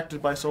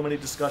distracted by so many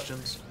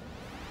discussions.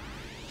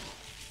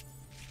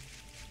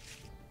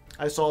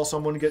 I saw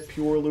someone get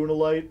Pure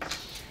Lunalite.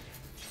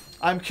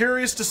 I'm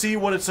curious to see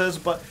what it says,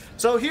 but...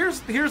 So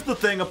here's the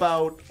thing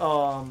about,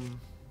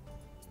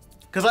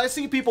 because I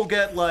see people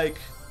get, like,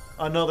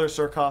 another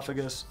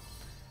sarcophagus.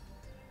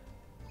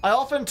 I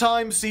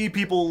oftentimes see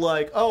people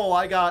like, oh,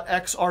 I got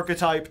X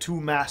archetype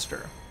to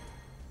master.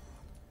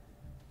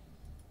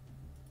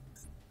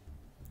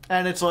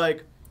 And it's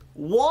like,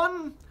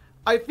 one,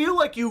 I feel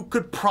like you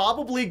could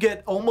probably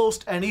get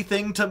almost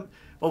anything to...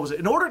 What was it?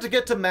 In order to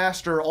get to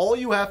master, all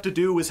you have to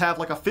do is have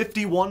like a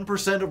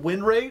 51%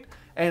 win rate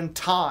and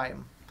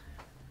time.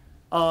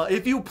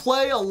 If you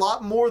play a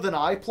lot more than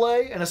I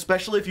play, and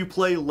especially if you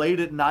play late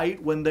at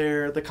night when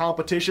the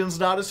competition's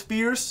not as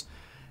fierce,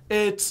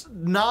 it's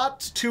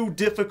not too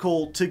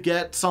difficult to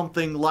get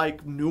something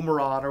like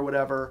Numeron or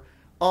whatever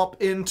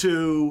up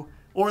into...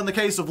 Or in the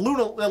case of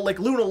Luna, like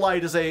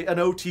Lunalite is an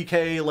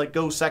OTK, like,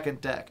 go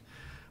second deck.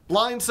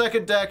 Blind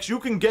second decks, you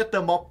can get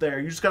them up there.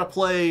 You just gotta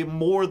play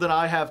more than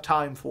I have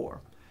time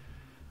for.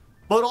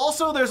 But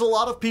also, there's a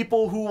lot of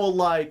people who will,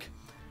 like,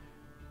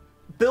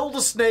 build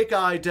a Snake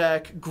Eye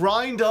deck,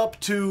 grind up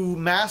to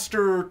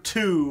Master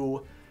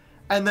 2,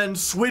 and then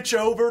switch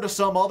over to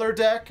some other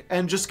deck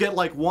and just get,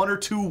 like, 1 or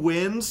 2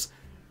 wins.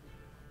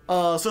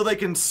 So they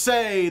can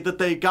say that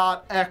they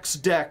got X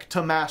deck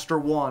to Master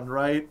 1,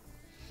 right?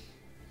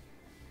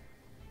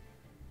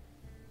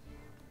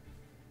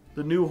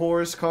 The new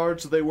Horus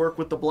cards, do they work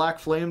with the Black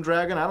Flame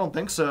Dragon? I don't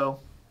think so.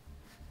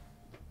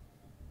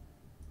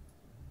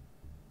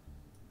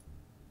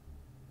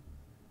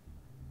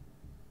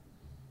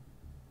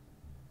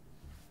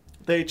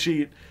 They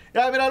cheat.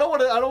 Yeah, I mean, I don't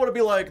want to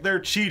be like they're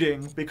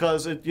cheating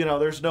because it, you know,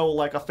 there's no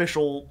like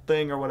official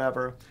thing or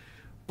whatever.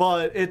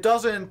 But it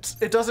doesn't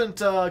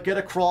get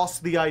across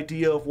the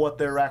idea of what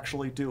they're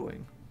actually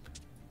doing.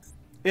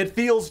 It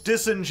feels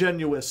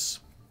disingenuous.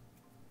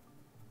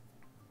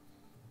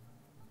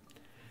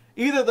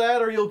 Either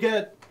that or you'll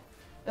get,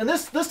 and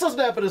this doesn't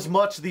happen as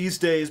much these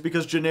days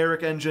because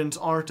generic engines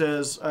aren't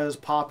as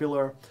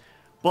popular,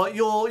 but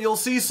you'll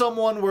see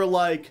someone where,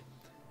 like,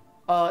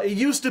 it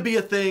used to be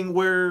a thing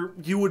where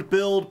you would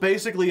build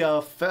basically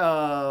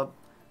a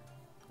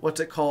what's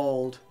it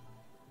called,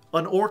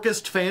 an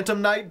Orcust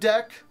Phantom Knight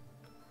deck,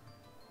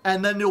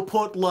 and then you'll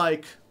put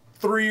like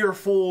 3 or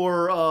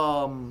 4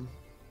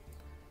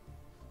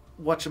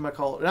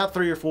 whatchamacallit, not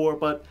 3 or 4,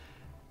 but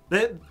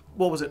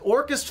what was it?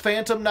 Orcust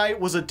Phantom Knight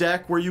was a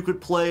deck where you could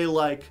play,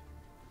 like,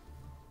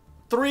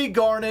 3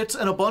 Garnets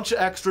and a bunch of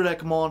extra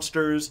deck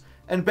monsters,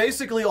 And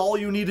basically all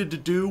you needed to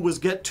do was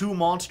get 2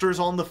 monsters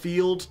on the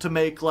field to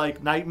make,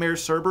 like, Nightmare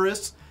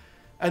Cerberus.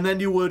 And then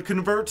you would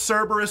convert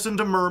Cerberus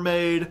into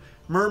Mermaid.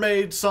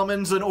 Mermaid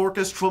summons an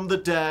Orcust from the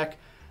deck.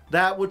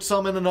 That would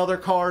summon another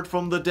card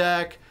from the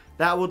deck.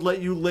 That would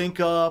let you link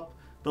up.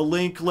 The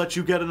link lets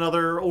you get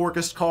another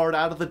Orcust card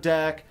out of the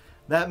deck.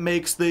 That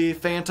makes the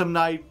Phantom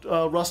Knight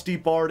Rusty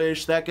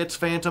Bardish. That gets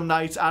Phantom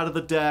Knights out of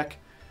the deck.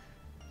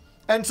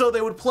 And so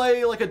they would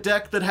play, like, a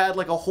deck that had,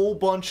 like, a whole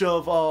bunch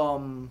of,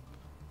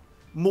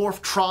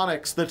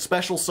 Morphtronics that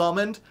special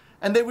summoned,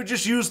 and they would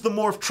just use the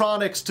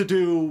Morphtronics to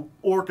do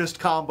Orcust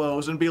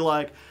combos and be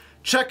like,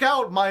 check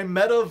out my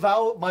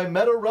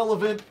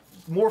meta-relevant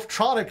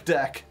Morphtronic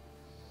deck.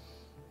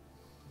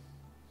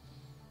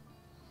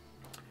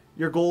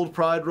 Your Gold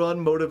Pride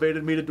run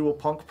motivated me to do a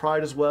Punk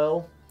Pride as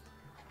well.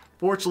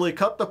 Fortunately,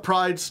 cut the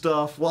Pride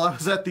stuff while I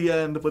was at the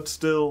end, but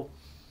still.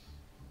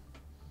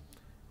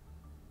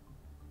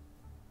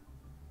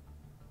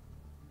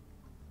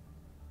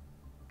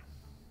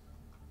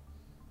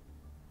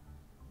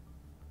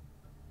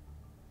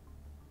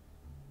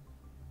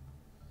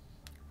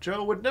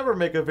 Joe would never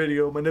make a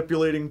video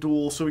manipulating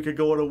duels so we could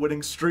go on a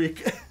winning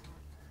streak.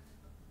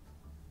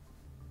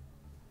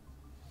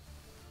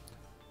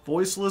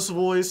 Voiceless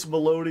Voice,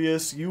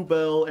 Melodious,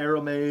 Ubel,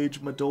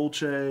 Aramage,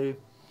 Madolce.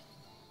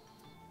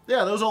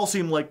 Yeah, those all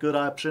seem like good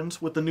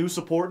options. With the new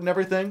support and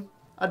everything,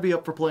 I'd be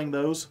up for playing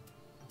those.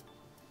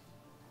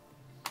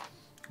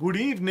 Good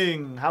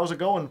evening. How's it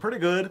going? Pretty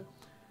good.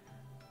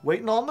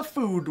 Waiting on the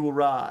food to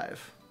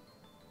arrive.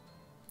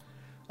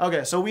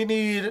 Okay, so we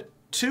need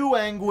 2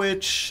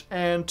 Anguish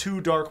and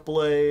 2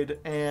 Darkblade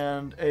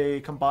and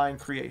a combined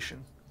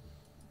creation.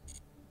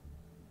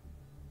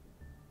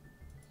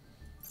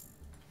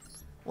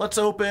 Let's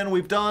open.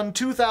 We've done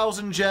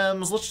 2,000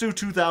 gems. Let's do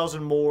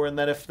 2,000 more, and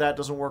then if that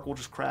doesn't work, we'll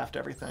just craft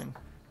everything.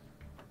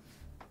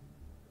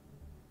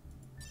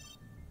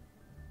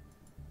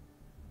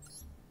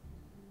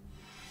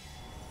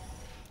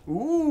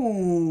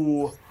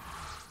 Ooh.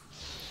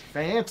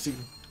 Fancy.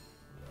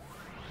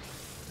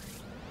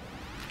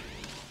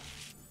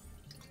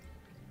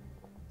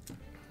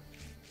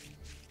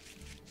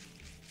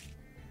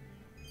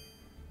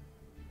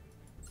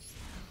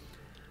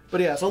 But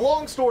yeah, so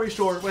long story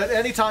short,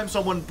 anytime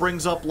someone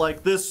brings up,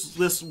 like,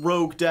 this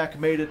rogue deck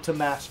made it to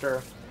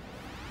Master,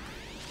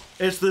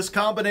 it's this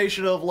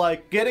combination of,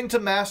 like, getting to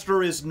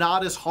Master is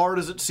not as hard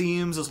as it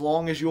seems as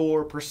long as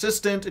you're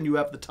persistent and you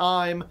have the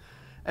time,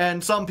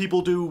 and some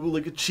people do,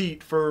 like,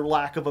 cheat, for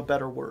lack of a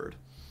better word.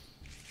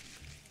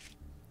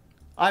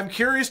 I'm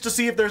curious to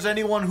see if there's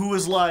anyone who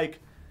is, like,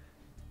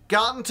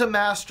 gotten to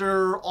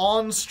Master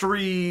on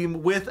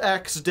stream with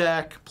X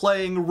deck,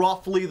 playing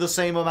roughly the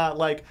same amount,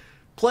 like,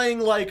 playing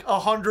like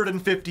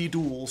 150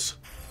 duels.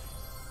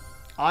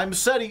 I'm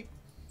SETI.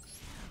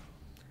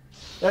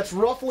 That's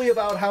roughly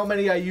about how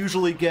many I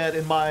usually get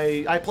in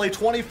my... I play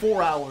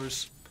 24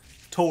 hours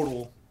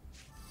total.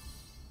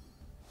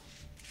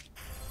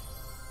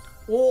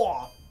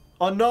 Oh,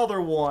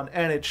 another one,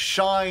 and it's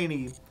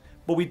shiny.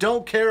 But we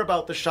don't care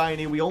about the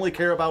shiny, we only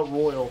care about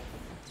royal.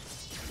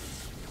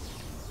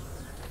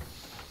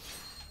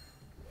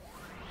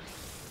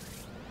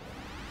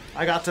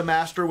 I got to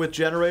Master with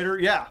Generator,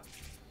 yeah.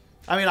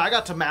 I mean, I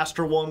got to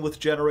Master 1 with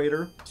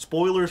Generator.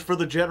 Spoilers for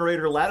the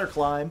Generator ladder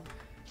climb.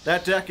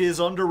 That deck is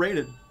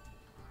underrated.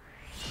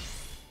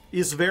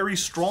 Is very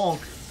strong.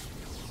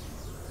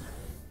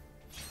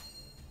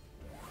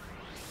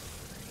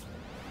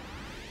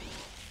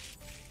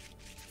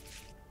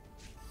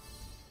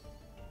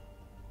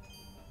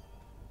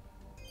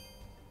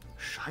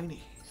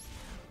 Shiny.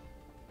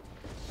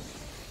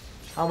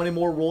 How many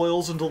more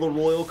Royals until the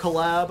Royal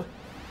collab?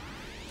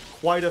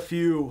 Quite a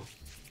few.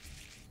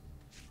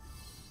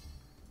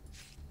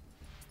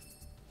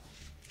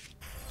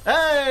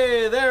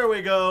 Hey, there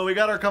we go. We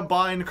got our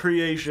combined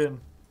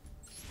creation.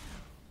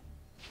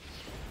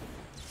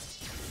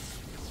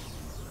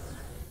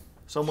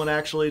 Someone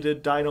actually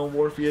did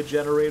Dinomorphia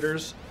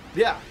generators.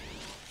 Yeah.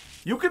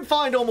 You can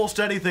find almost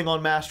anything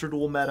on Master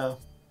Duel meta.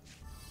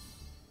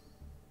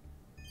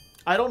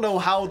 I don't know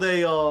how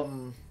they,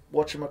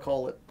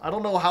 whatchamacallit. I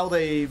don't know how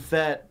they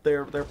vet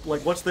their,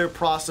 like, what's their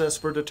process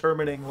for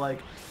determining, like,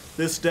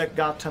 this deck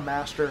got to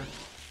Master.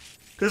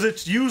 Because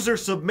it's user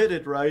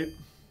submitted, right?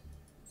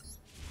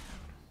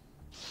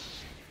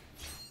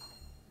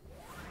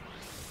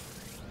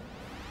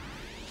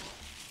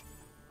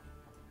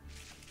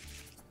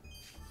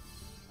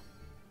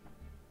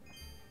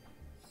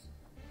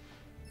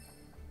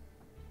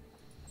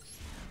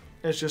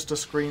 It's just a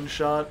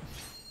screenshot.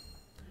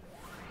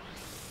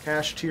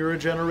 Kashtira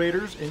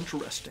generators,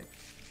 interesting.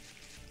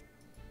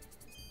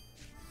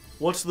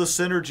 What's the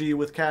synergy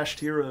with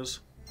Kashtiras?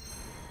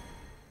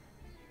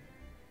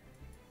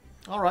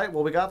 Alright,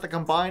 well we got the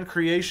combined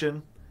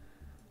creation.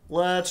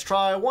 Let's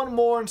try one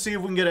more and see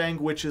if we can get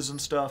Anguishes and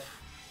stuff.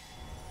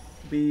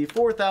 Be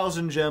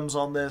 4,000 gems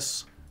on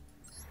this.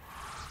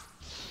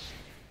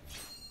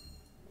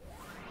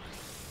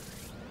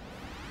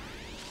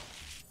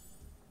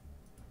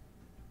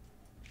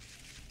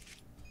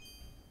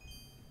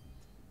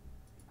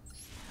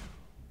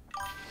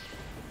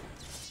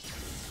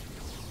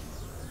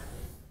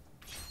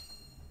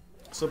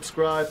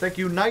 subscribe. Thank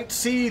you, Knight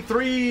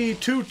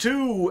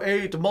C322,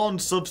 8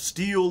 months of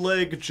Steel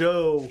Leg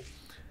Joe.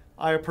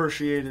 I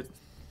appreciate it.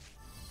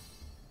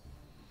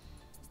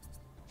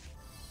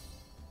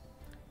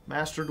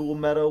 Master Duel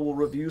Meta will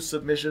review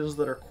submissions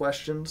that are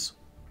questions.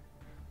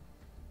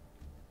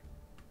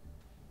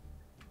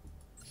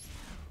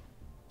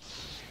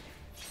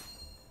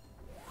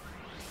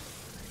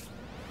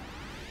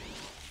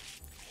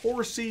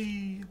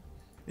 Horsey.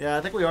 Yeah,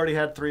 I think we already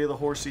had 3 of the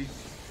Horsey.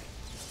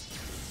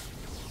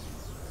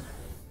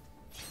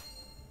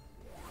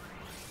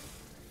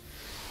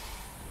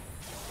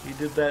 He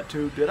did that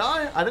too. Did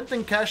I? I didn't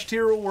think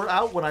Kashtira were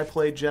out when I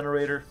played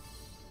Generator.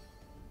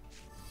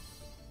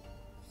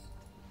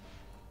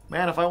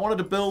 Man, if I wanted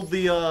to build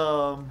the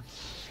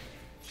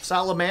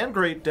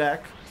Salamangrate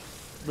deck,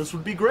 this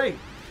would be great.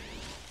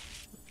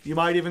 You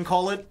might even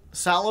call it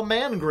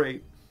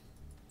Salamangrate.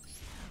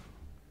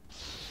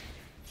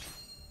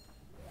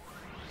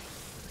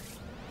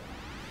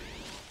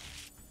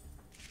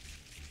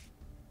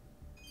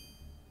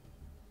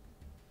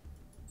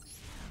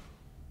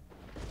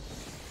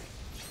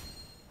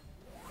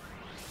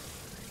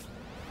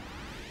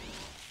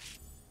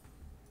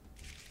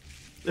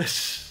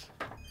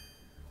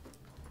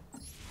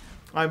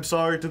 I'm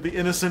sorry to the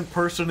innocent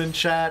person in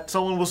chat.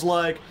 Someone was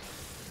like,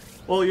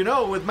 well, you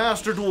know, with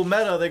Master Duel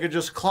Meta, they could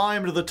just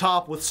climb to the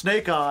top with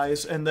Snake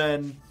Eyes and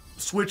then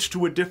switch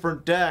to a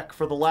different deck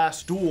for the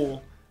last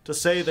duel to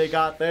say they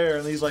got there.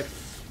 And he's like,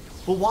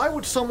 well, why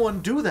would someone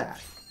do that?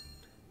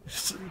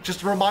 It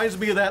just reminds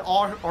me of that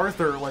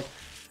Arthur. Like,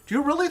 do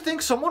you really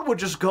think someone would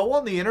just go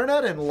on the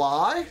internet and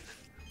lie?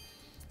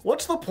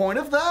 What's the point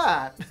of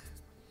that?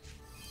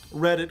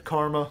 Reddit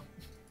karma.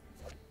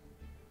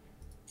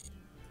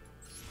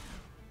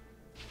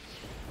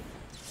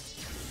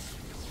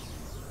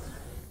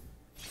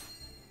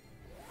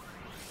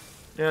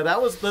 Yeah,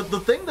 that was the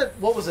thing that,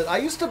 what was it? I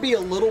used to be a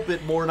little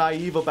bit more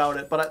naive about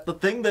it, but the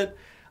thing that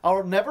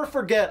I'll never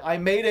forget, I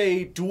made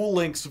a Duel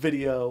Links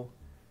video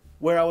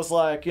where I was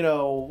like, you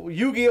know,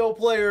 Yu-Gi-Oh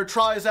player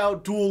tries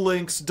out Duel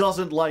Links,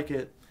 doesn't like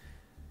it.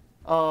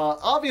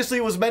 Obviously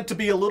it was meant to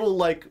be a little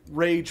like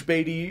rage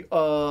baity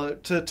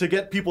to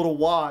get people to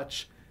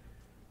watch,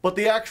 but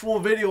the actual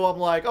video I'm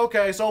like,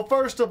 okay, so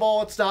first of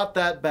all, it's not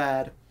that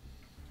bad.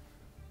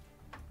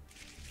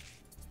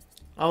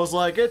 I was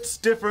like, it's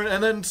different,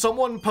 and then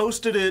someone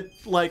posted it,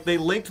 like, they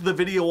linked the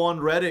video on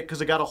Reddit,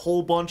 because it got a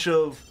whole bunch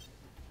of...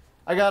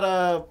 I got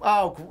a...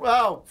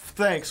 Oh,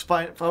 thanks,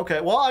 fine, okay,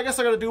 well, I guess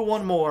I gotta do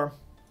one more.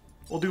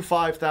 We'll do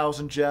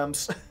 5,000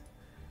 gems.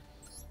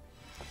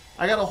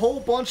 I got a whole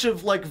bunch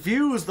of, like,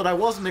 views that I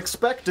wasn't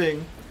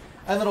expecting,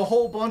 and then a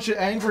whole bunch of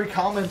angry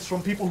comments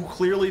from people who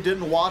clearly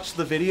didn't watch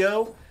the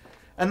video,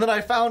 and then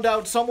I found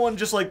out someone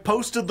just, like,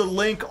 posted the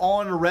link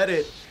on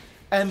Reddit,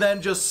 and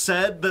then just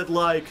said that,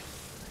 like,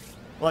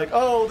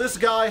 oh, this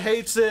guy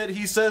hates it,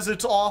 he says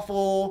it's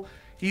awful,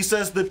 he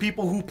says that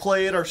people who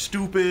play it are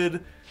stupid.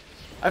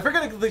 I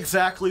forget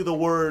exactly the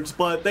words,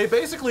 but they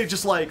basically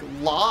just, like,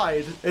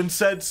 lied and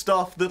said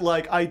stuff that,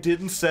 like, I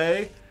didn't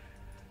say.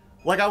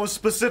 Like, I was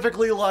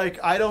specifically like,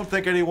 I don't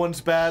think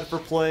anyone's bad for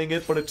playing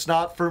it, but it's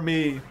not for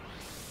me.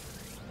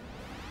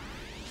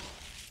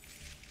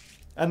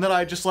 And then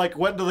I just, like,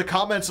 went into the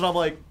comments and I'm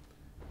like,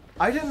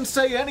 I didn't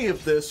say any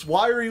of this,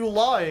 why are you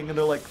lying? And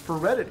they're like, for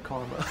Reddit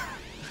karma.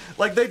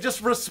 Like, they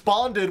just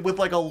responded with,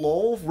 like, a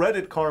lol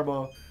Reddit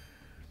karma.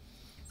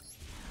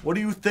 What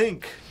do you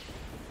think?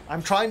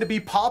 I'm trying to be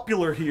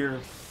popular here.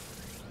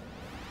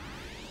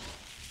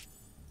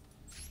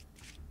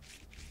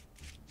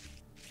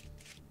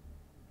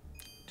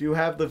 Do you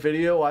have the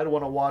video? I'd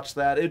want to watch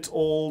that. It's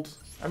old.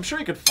 I'm sure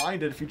you could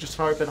find it if you just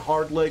type in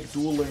Hardleg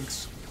Duel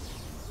Links.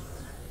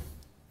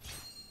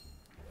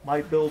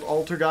 Might build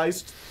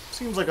Altergeist.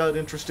 Seems like an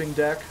interesting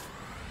deck.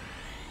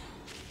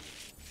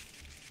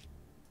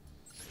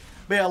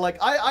 But yeah, like,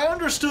 I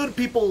understood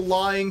people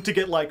lying to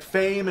get, like,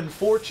 fame and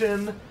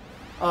fortune.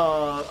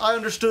 I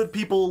understood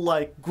people,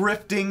 like,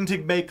 grifting to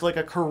make, like,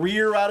 a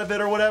career out of it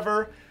or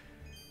whatever.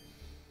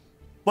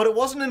 But it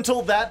wasn't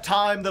until that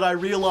time that I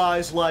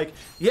realized, like,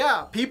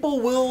 yeah, people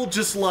will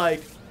just,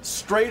 like,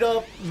 straight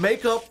up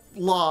make up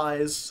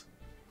lies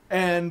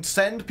and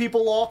send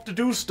people off to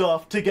do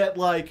stuff to get,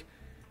 like,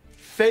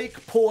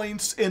 fake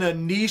points in a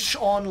niche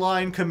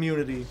online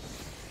community.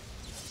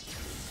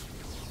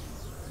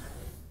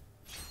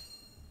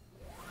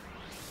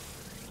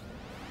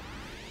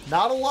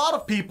 Not a lot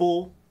of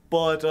people,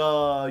 but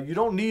you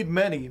don't need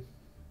many.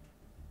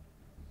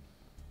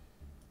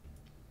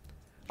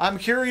 I'm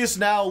curious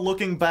now,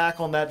 looking back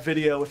on that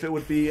video, if it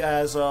would be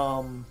as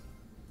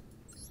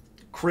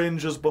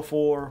cringe as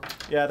before.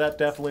 Yeah, that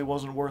definitely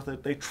wasn't worth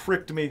it. They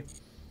tricked me.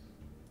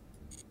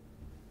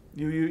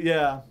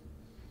 Yeah.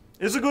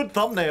 It's a good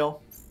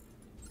thumbnail.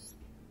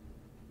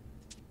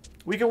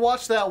 We can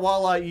watch that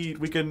while I eat.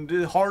 We can...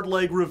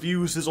 Hardleg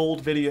reviews his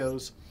old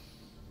videos.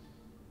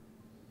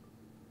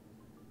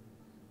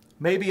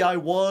 Maybe I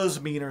was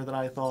meaner than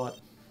I thought.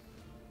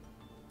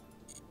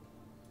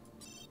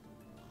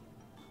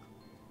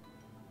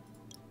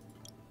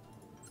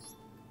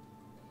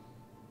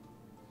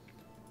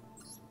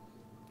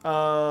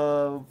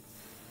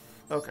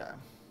 Okay.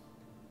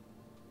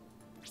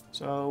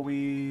 So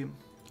we...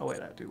 Oh,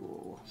 wait, I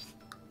do...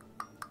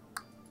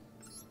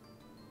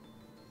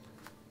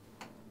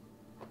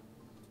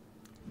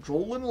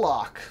 Droll and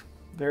Lock.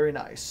 Very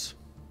nice.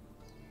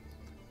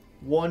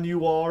 1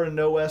 UR and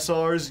no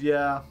SRs?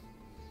 Yeah.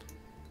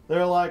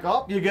 They're like,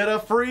 oh, you get a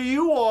free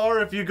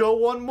UR if you go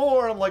 1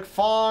 more. I'm like,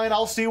 fine,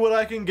 I'll see what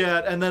I can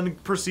get. And then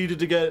proceeded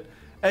to get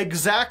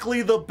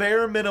exactly the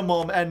bare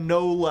minimum and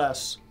no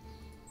less.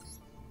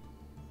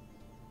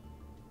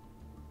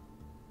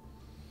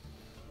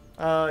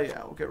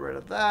 Yeah, we'll get rid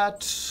of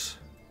that.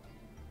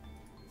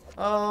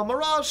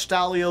 Mirage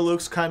Stallia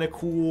looks kind of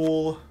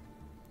cool.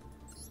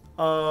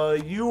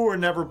 You are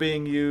never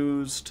being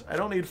used. I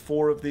don't need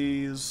 4 of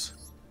these.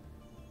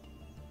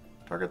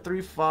 Target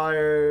 3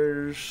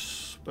 fires.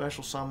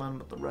 Special summon,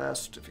 but the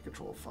rest, if you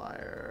control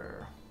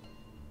fire.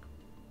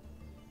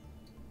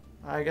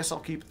 I guess I'll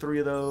keep 3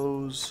 of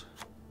those.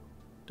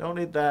 Don't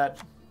need that.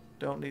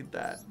 Don't need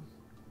that.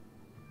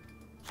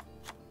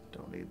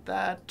 Don't need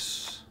that.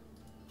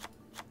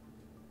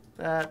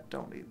 That.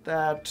 Don't need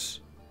that.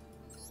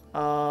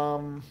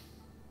 I'll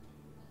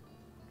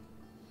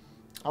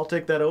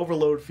take that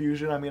Overload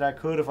Fusion. I mean, I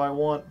could if I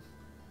want.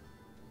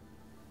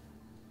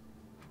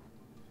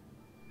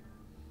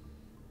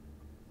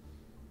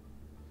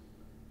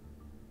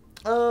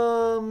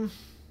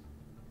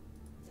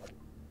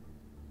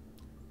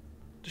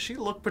 Does she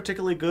look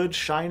particularly good?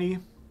 Shiny?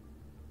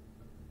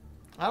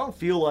 I don't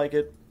feel like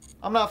it.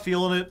 I'm not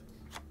feeling it.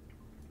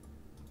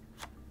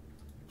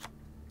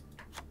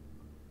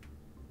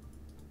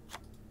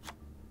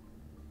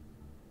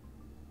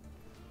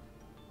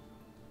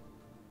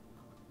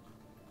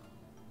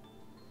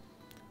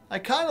 I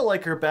kind of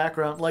like her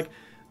background. Like,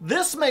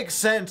 this makes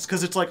sense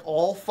because it's like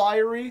all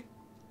fiery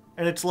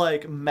and it's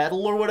like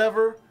metal or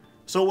whatever.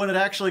 So when it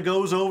actually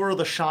goes over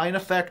the shine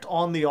effect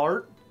on the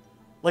art,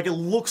 like it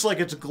looks like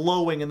it's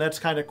glowing, and that's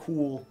kind of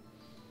cool.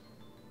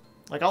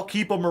 Like, I'll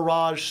keep a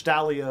Mirage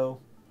Stalio.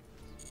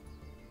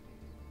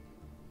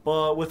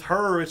 But with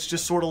her, it's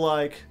just sort of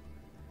like,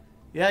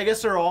 yeah, I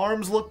guess her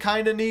arms look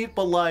kind of neat,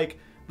 but like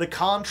the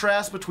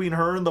contrast between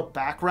her and the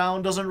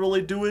background doesn't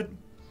really do it.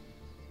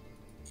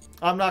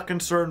 I'm not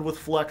concerned with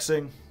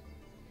flexing.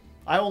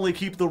 I only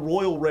keep the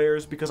Royal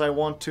Rares because I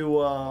want to,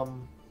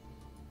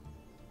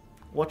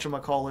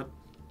 whatchamacallit.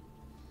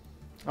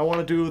 I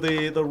want to do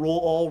the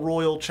all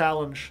Royal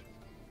Challenge.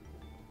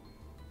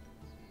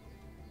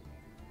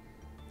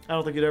 I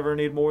don't think you'd ever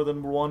need more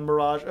than 1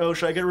 Mirage. Oh,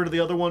 should I get rid of the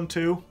other one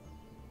too?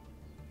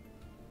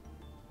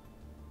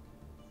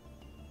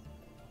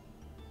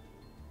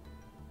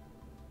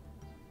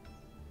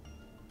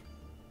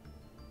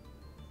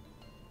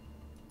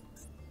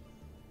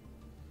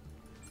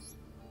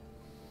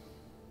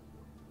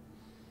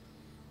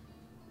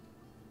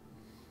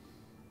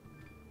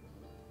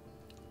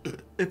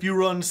 If you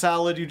run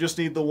Salad, you just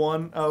need the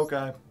 1? Oh,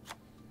 okay.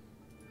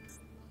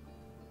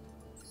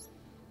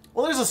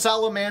 Well, there's a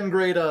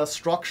Salamangreat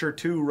structure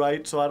too,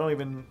 right? So I don't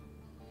even...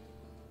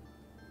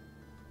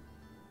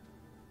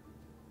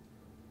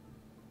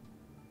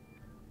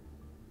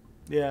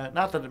 Yeah,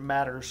 not that it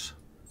matters.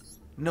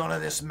 None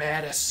of this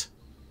matters.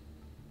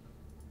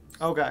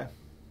 Okay.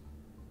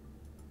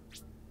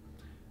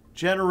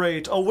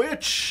 Generate a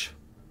witch.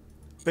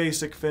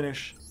 Basic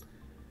finish.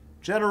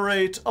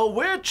 Generate a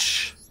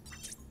witch.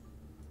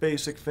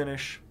 Basic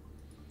finish.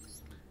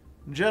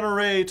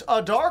 Generate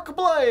a Dark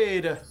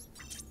Blade.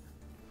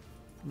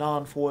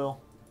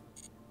 Non-foil.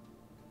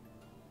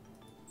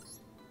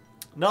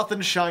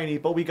 Nothing shiny,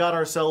 but we got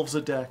ourselves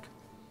a deck.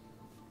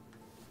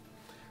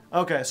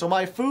 Okay, so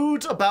my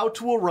food's about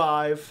to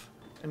arrive.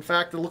 In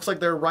fact, it looks like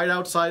they're right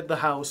outside the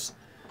house.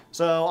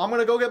 So I'm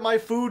gonna go get my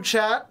food,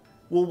 chat.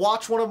 We'll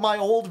watch one of my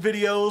old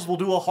videos. We'll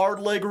do a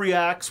Hardleg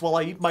reacts while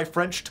I eat my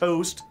French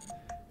toast.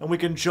 And we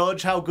can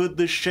judge how good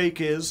this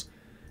shake is.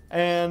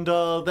 And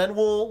then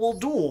we'll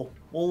duel.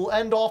 We'll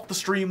end off the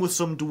stream with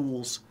some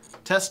duels.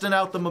 Testing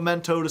out the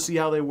Memento to see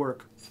how they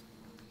work.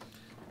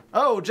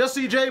 Oh,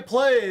 Jesse J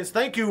Plays.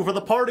 Thank you for the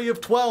party of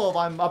 12.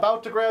 I'm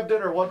about to grab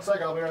dinner. 1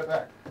 second, I'll be right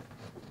back.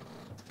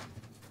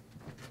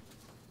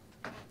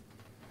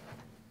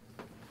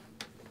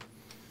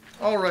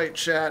 Alright,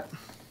 chat.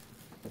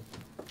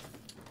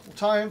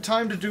 Time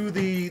to do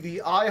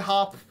the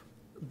IHOP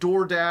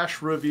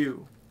DoorDash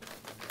review.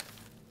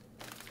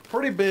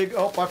 Pretty big.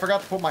 Oh, I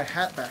forgot to put my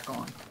hat back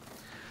on.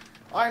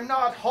 I'm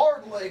not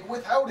Hardleg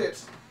without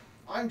it.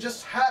 I'm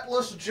just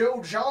hatless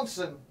Joe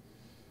Johnson.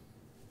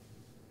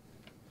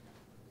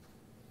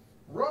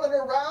 Running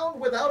around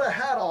without a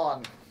hat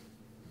on.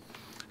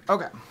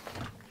 Okay.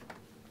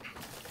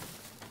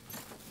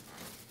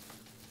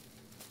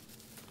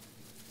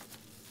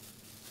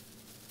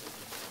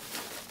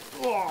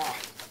 Ugh.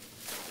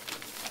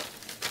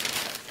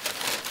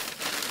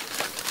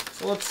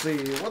 So let's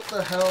see, what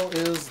the hell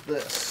is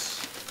this?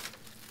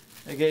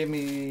 They gave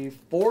me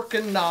fork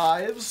and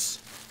knives.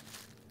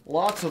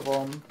 Lots of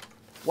them.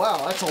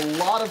 Wow, that's a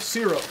lot of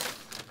syrup.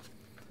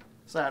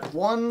 Is that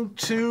 1,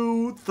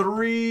 2,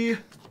 3...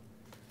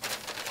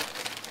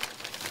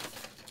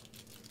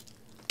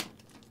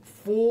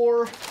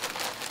 4...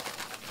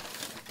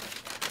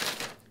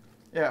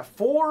 Yeah,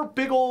 4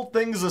 big old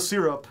things of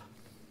syrup.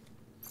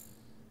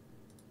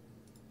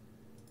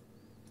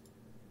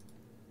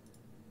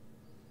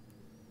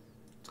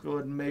 Let's go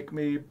ahead and make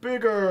me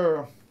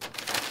bigger.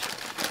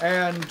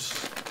 And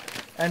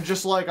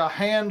just like a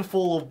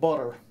handful of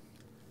butter.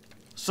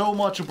 So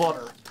much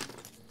butter.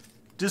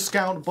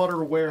 Discount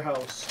Butter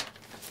Warehouse.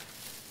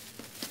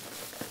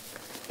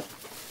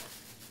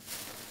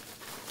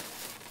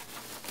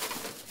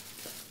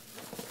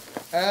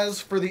 As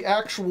for the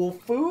actual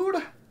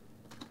food,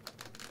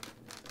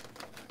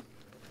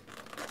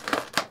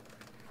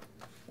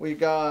 we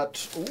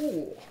got,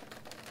 ooh.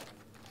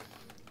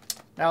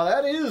 Now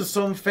that is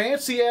some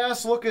fancy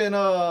ass looking,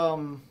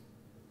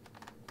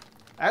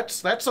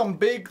 that's some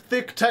big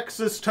thick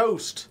Texas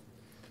toast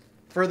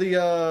for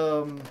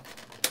the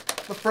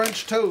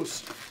French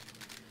toast.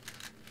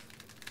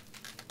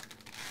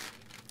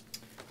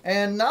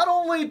 And not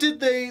only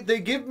did they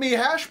give me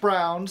hash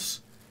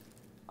browns,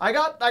 I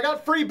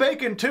got free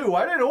bacon too.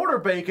 I didn't order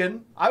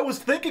bacon. I was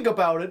thinking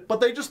about it, but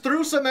they just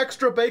threw some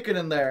extra bacon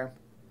in there.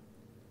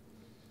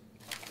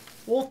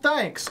 Well,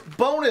 thanks.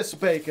 Bonus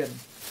bacon.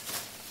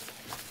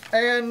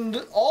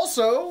 And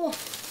also,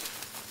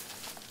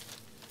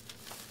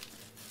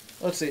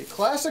 let's see.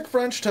 Classic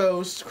French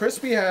toast,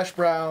 crispy hash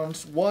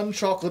browns, 1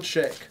 chocolate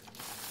shake.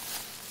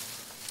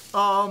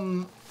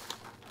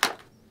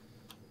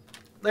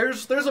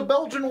 There's a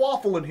Belgian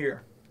waffle in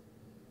here.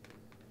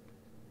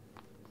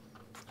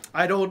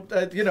 I don't,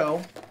 you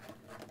know,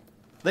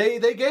 they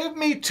gave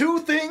me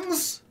 2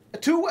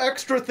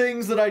 extra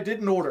things that I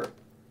didn't order.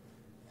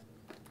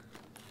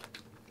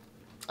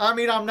 I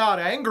mean, I'm not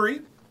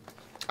angry.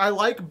 I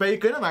like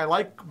bacon and I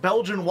like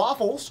Belgian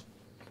waffles.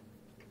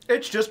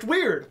 It's just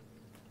weird.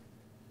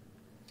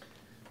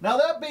 Now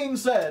that being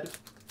said,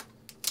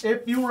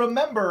 if you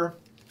remember,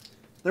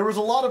 there was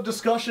a lot of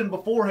discussion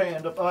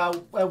beforehand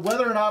about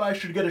whether or not I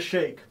should get a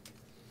shake.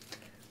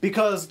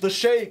 Because the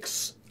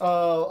shakes,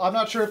 I'm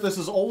not sure if this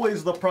is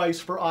always the price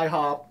for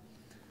IHOP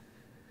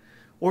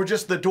or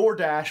just the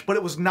DoorDash, but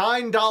it was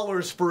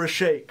 $9 for a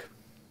shake.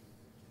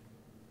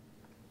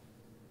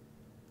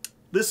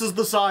 This is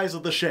the size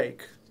of the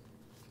shake.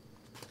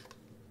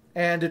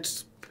 And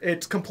it's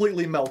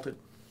completely melted.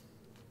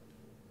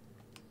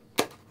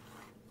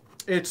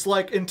 It's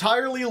like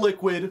entirely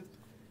liquid.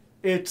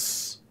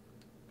 It's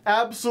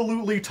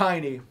absolutely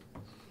tiny.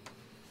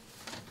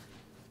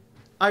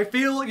 I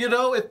feel, you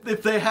know,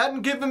 if they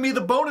hadn't given me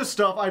the bonus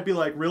stuff, I'd be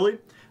like, really?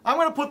 I'm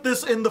going to put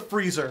this in the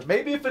freezer.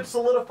 Maybe if it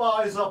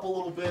solidifies up a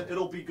little bit,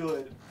 it'll be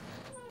good.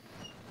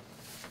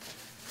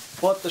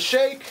 But the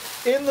shake,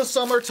 in the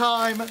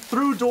summertime,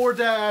 through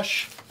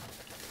DoorDash,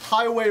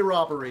 highway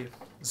robbery.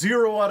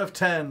 0 out of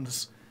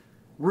 10s.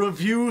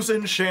 Reviews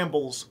in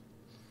shambles.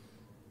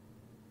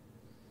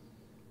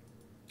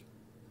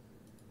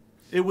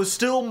 It was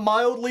still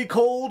mildly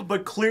cold,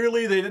 but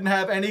clearly they didn't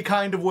have any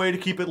kind of way to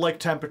keep it like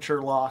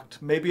temperature locked.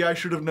 Maybe I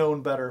should have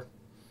known better.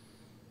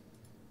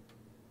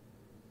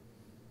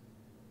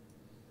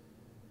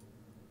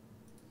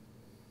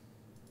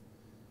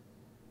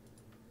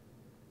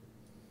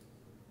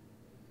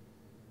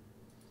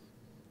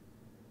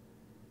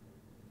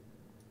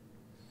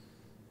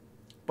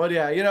 But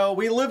yeah, you know,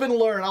 we live and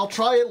learn. I'll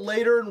try it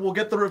later and we'll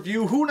get the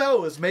review. Who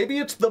knows? Maybe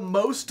it's the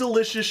most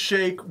delicious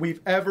shake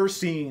we've ever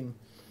seen.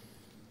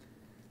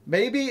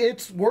 Maybe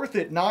it's worth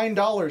it,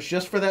 $9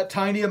 just for that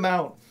tiny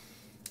amount.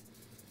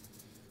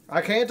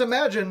 I can't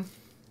imagine.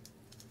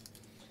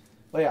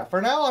 But yeah,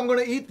 for now I'm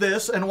going to eat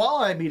this, and while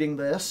I'm eating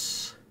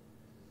this,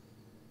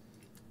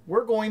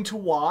 we're going to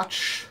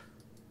watch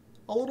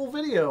a little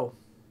video.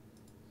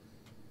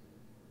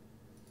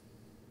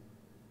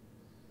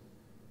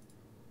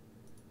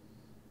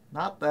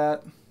 Not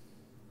that.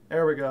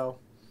 There we go.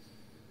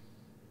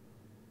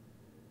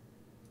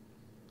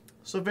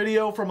 It's a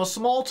video from a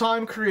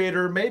small-time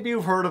creator. Maybe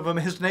you've heard of him.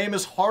 His name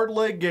is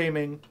Hardleg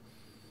Gaming.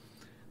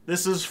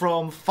 This is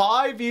from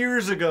 5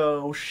 years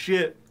ago.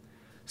 Shit.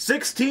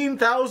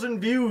 16,000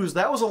 views.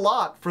 That was a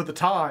lot for the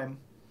time.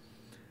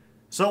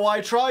 So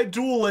I tried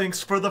Duel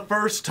Links for the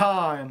first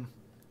time.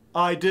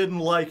 I didn't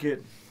like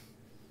it.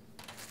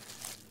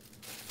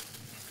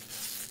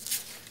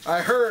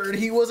 I heard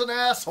he was an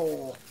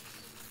asshole.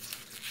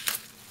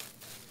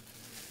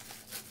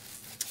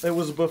 It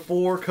was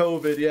before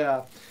COVID,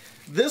 yeah.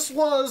 This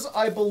was,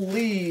 I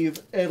believe,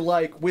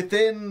 like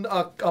within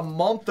a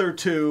month or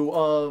 2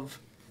 of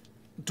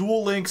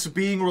Duel Links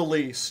being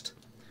released.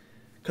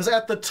 Because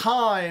at the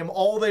time,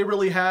 all they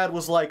really had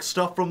was like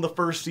stuff from the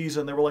first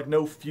season. There were like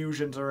no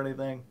fusions or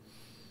anything.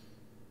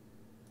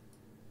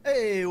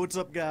 Hey, what's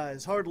up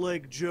guys?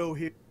 Hardleg Joe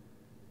here.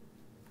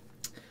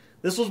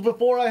 This was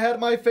before I had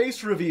my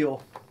face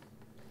reveal.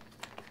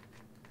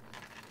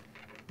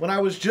 When I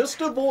was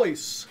just a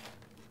voice.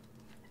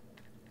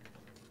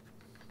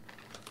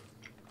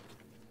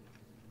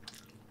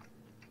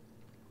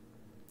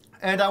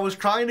 And I was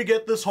trying to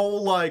get this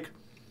whole, like,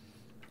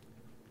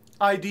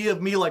 idea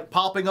of me, like,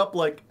 popping up,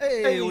 like,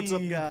 hey, what's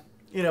up, guy?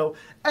 You know,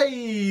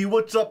 hey,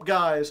 what's up,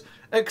 guys?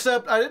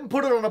 Except I didn't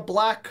put it on a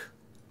black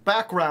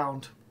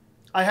background.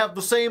 I have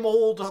the same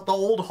old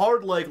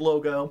Hardleg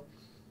logo.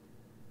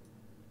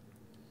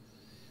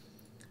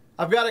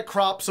 I've got it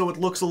cropped so it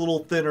looks a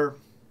little thinner.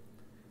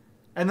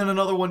 And then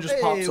another one just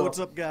pops up. Hey, what's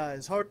up,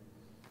 guys?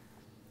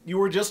 You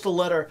were just a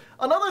letter.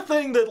 Another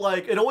thing that,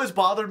 like, it always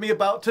bothered me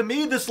about, to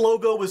me, this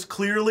logo was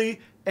clearly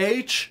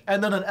H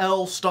and then an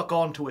L stuck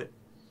onto it.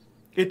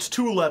 It's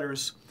 2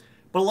 letters.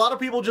 But a lot of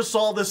people just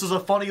saw this as a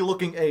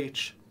funny-looking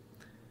H.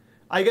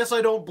 I guess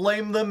I don't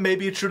blame them.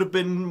 Maybe it should have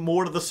been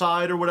more to the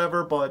side or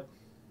whatever, but...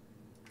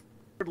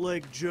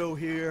 Hardleg Joe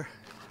here.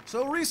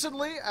 So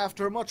recently,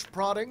 after much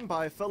prodding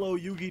by fellow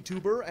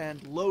Yugi-tuber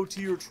and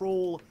low-tier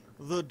troll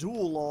The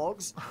Dual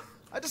Logs,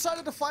 I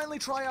decided to finally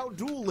try out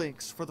Duel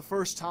Links for the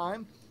first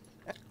time.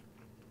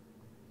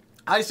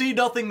 I see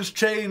nothing's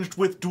changed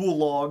with Dual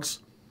Logs.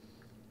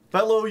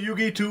 Fellow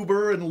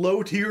Yugi-tuber and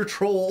low-tier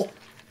troll.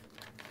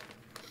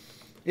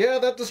 Yeah,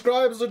 that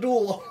describes the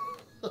duel.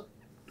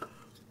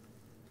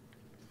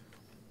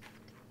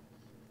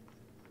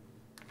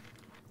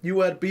 You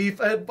had beef?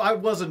 I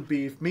wasn't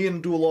beef. Me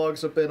and Dual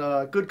Logs have been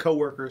good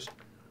co-workers.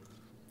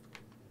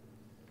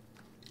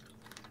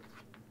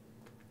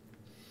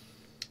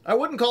 I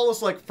wouldn't call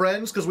us, like,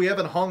 friends, because we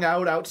haven't hung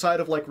out outside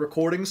of, like,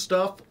 recording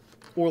stuff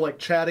or, like,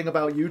 chatting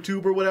about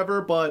YouTube or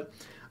whatever, but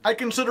I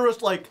consider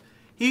us, like,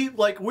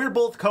 we're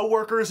both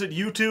co-workers at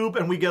YouTube,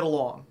 and we get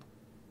along.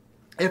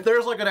 If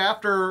there's,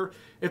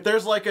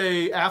 like,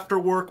 a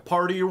after-work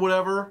party or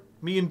whatever,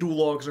 me and Dual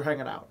Logs are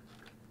hanging out.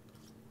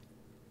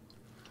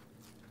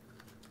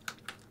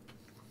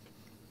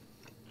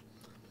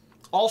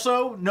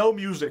 Also, no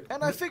music.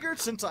 And I figured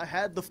since I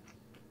had the...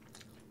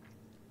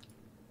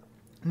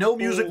 No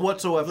music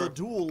whatsoever. The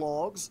Dual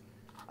Logs,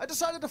 I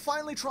decided to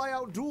finally try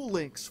out Duel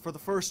Links for the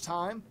first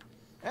time.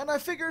 And I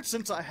figured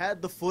since I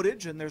had the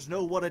footage and there's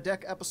no What a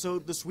Deck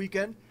episode this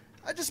weekend,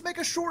 I'd just make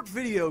a short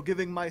video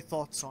giving my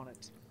thoughts on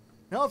it.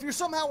 Now, if you're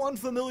somehow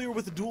unfamiliar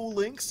with Duel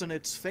Links and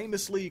its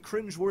famously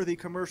cringeworthy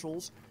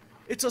commercials,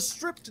 it's a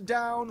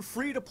stripped-down,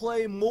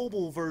 free-to-play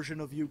mobile version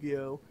of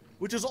Yu-Gi-Oh!,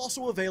 which is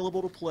also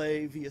available to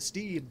play via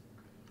Steam.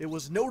 It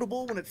was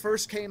notable when it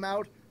first came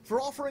out for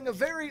offering a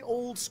very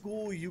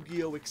old-school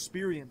Yu-Gi-Oh!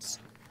 Experience.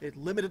 It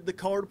limited the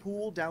card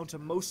pool down to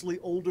mostly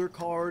older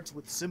cards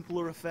with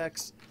simpler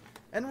effects,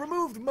 and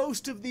removed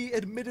most of the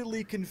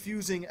admittedly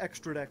confusing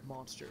extra deck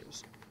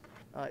monsters.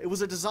 It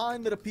was a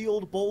design that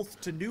appealed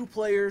both to new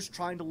players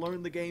trying to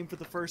learn the game for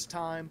the first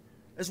time,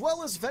 as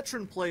well as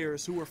veteran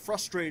players who were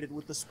frustrated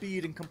with the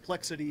speed and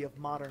complexity of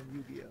modern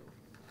Yu-Gi-Oh!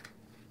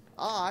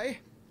 I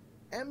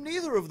am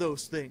neither of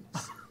those things.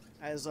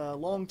 As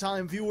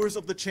longtime viewers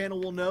of the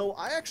channel will know,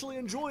 I actually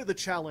enjoy the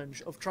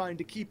challenge of trying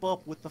to keep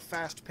up with the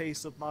fast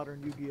pace of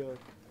modern Yu-Gi-Oh!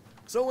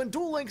 So when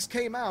Duel Links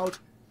came out,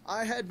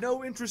 I had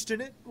no interest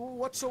in it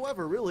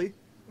whatsoever, really.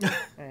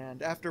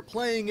 And after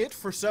playing it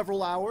for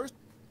several hours...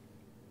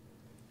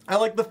 I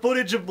like the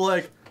footage of,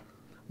 like...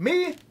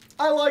 Me?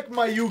 I like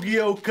my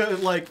Yu-Gi-Oh!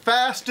 Like,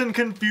 fast and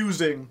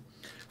confusing.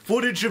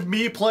 Footage of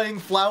me playing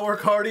Flower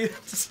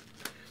Guardians.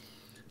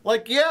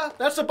 Like, yeah,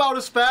 that's about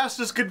as fast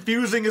as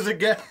confusing as it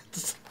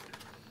gets.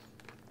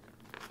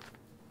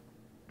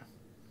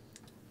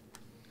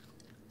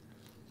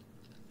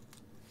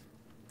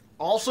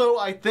 Also,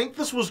 I think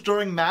this was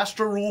during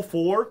Master Rule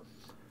 4.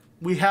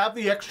 We have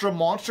the extra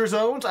monster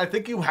zones. I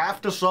think you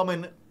have to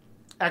summon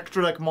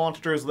extra deck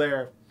monsters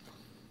there.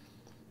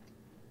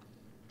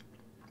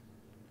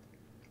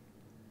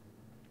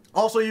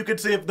 Also, you can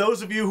see, if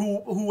those of you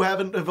who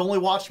have only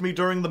watched me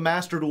during the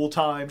Master Duel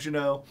times, you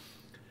know,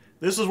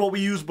 this is what we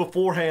used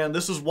beforehand.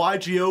 This is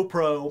YGO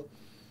Pro.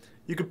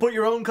 You could put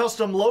your own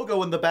custom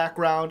logo in the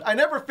background. I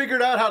never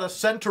figured out how to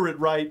center it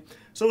right,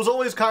 so it was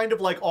always kind of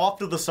like off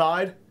to the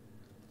side.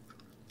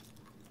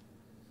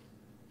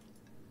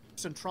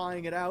 And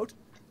trying it out,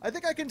 I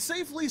think I can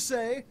safely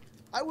say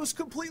I was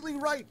completely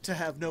right to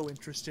have no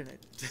interest in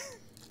it.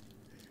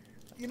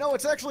 You know,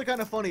 it's actually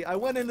kind of funny. I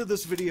went into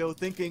this video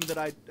thinking that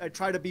I'd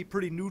try to be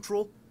pretty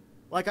neutral.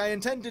 Like, I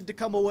intended to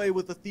come away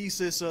with the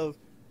thesis of,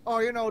 oh,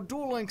 you know,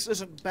 Duel Links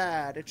isn't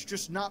bad, it's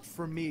just not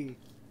for me.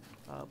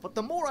 But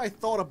the more I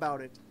thought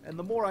about it, and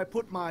the more I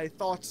put my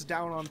thoughts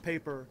down on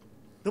paper,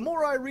 the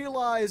more I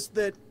realized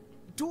that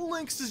Duel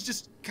Links is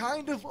just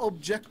kind of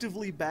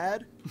objectively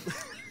bad.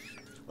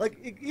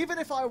 Like, even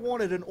if I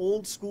wanted an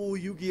old-school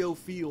Yu-Gi-Oh!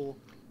 Feel,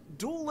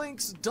 Duel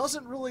Links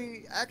doesn't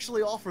really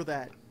actually offer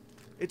that.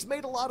 It's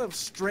made a lot of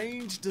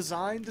strange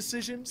design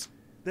decisions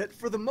that,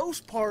 for the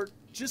most part,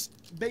 just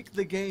make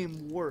the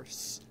game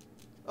worse.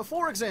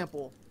 For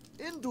example,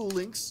 in Duel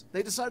Links,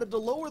 they decided to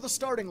lower the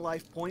starting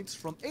life points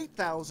from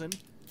 8,000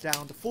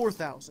 down to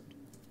 4,000.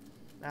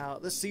 Now,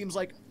 this seems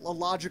like a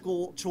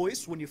logical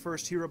choice when you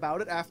first hear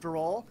about it. After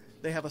all,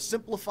 they have a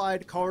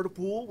simplified card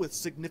pool with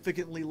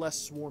significantly less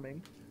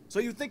swarming, so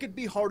you'd think it'd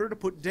be harder to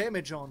put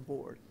damage on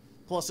board.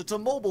 Plus, it's a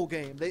mobile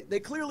game. They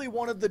clearly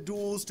wanted the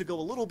duels to go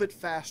a little bit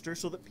faster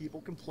so that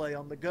people can play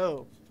on the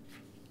go.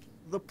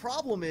 The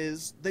problem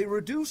is, they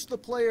reduced the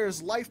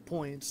player's life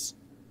points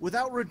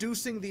without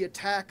reducing the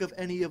attack of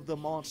any of the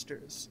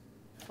monsters.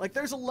 Like,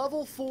 there's a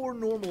level 4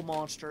 normal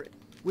monster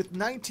with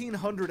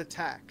 1900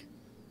 attack.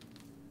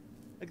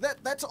 Like,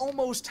 that's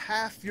almost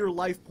half your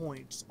life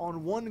points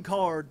on one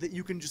card that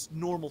you can just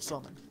normal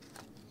summon.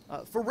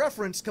 For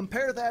reference,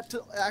 compare that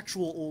to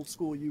actual old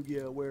school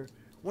Yu-Gi-Oh! Where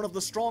one of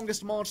the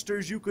strongest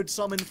monsters you could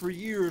summon for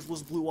years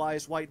was Blue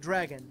Eyes White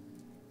Dragon.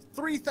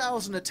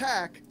 3000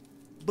 attack,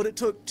 but it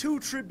took 2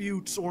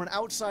 tributes or an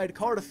outside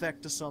card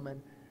effect to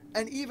summon,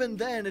 and even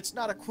then it's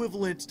not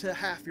equivalent to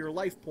half your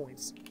life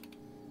points.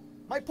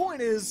 My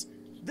point is,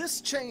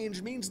 this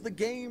change means the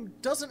game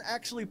doesn't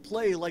actually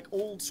play like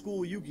old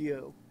school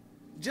Yu-Gi-Oh!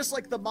 Just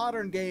like the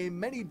modern game,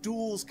 many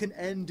duels can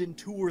end in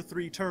 2 or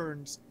 3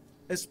 turns,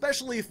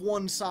 especially if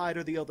one side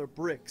or the other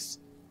bricks.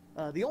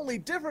 The only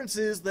difference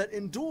is that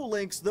in Duel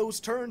Links, those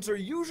turns are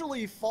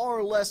usually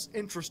far less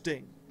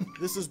interesting.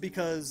 This is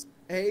because,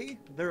 A,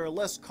 there are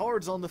less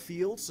cards on the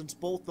field since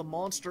both the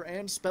monster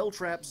and spell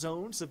trap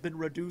zones have been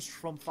reduced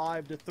from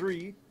 5 to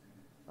 3.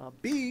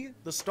 B,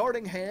 the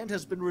starting hand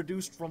has been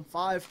reduced from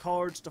 5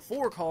 cards to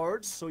 4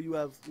 cards, so you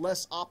have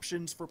less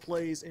options for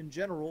plays in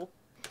general.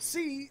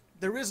 C,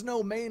 there is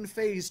no main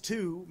phase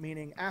 2,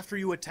 meaning after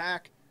you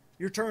attack,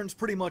 your turn's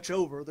pretty much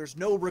over. There's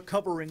no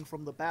recovering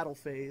from the battle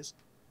phase.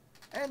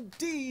 And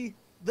D,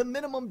 the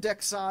minimum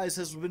deck size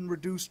has been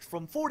reduced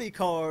from 40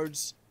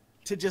 cards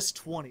to just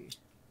 20.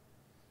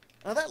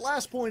 Now that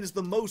last point is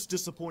the most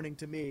disappointing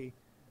to me,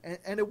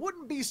 and it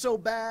wouldn't be so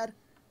bad,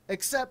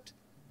 except,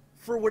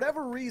 for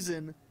whatever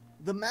reason,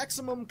 the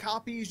maximum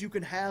copies you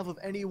can have of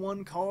any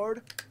one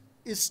card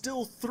is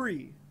still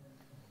 3.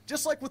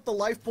 Just like with the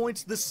life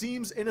points, this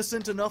seems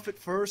innocent enough at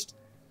first,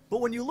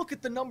 but when you look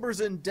at the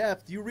numbers in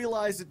depth, you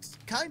realize it's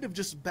kind of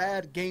just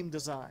bad game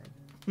design.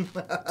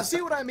 To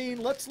see what I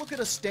mean, let's look at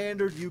a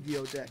standard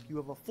Yu-Gi-Oh deck. You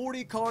have a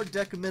 40-card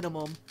deck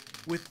minimum,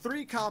 with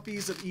 3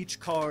 copies of each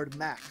card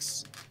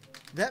max.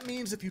 That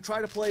means if you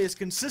try to play as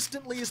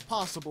consistently as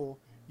possible,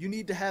 you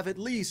need to have at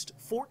least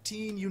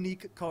 14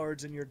 unique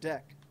cards in your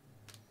deck.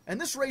 And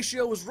this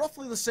ratio is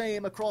roughly the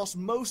same across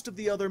most of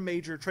the other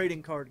major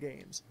trading card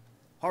games.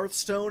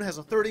 Hearthstone has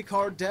a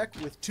 30-card deck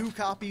with 2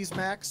 copies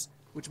max,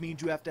 which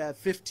means you have to have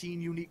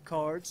 15 unique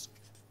cards.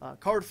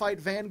 Cardfight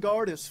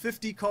Vanguard is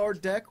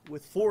 50-card deck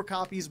with 4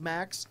 copies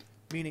max,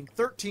 meaning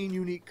 13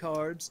 unique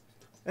cards.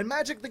 And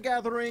Magic the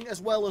Gathering, as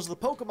well as the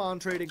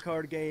Pokemon trading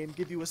card game,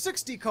 give you a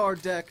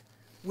 60-card deck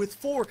with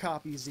 4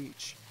 copies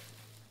each,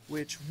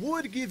 which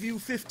would give you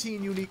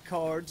 15 unique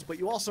cards, but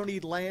you also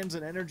need lands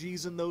and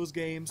energies in those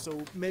games,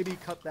 so maybe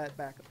cut that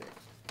back a bit.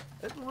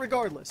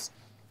 Regardless,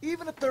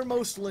 even at their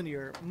most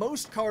linear,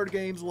 most card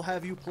games will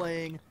have you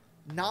playing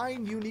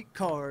 9 unique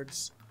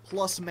cards,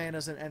 plus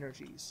manas and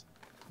energies.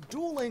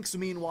 Duel Links,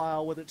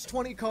 meanwhile, with its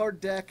 20-card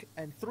deck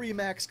and 3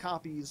 max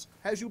copies,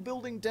 has you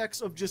building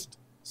decks of just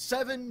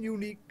 7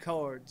 unique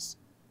cards,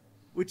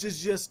 which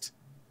is just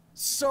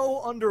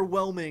so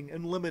underwhelming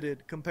and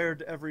limited compared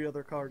to every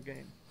other card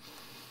game.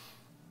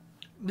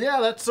 Yeah,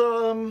 that's,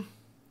 I'm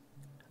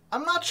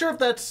not sure if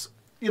that's,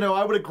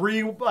 I would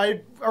agree.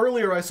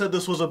 Earlier I said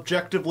this was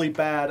objectively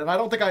bad, and I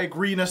don't think I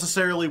agree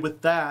necessarily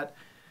with that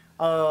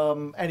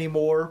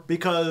anymore,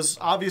 because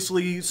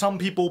obviously some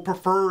people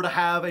prefer to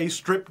have a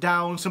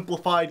stripped-down,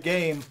 simplified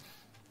game.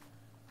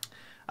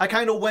 I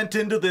kind of went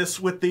into this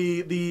with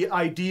the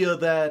idea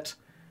that,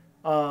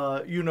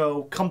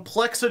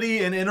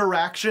 complexity and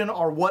interaction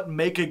are what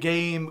make a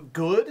game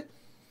good,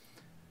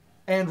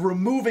 and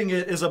removing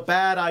it is a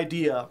bad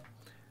idea.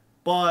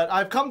 But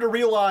I've come to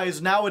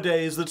realize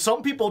nowadays that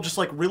some people just,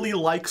 really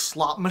like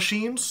slot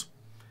machines.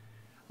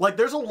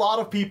 There's a lot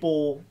of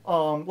people,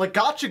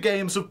 gacha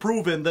games have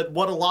proven that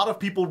what a lot of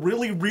people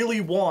really,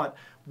 really want,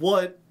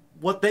 what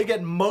they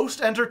get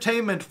most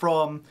entertainment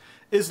from,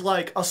 is,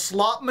 a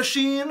slot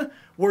machine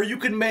where you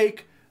can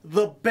make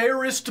the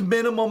barest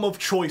minimum of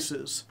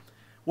choices.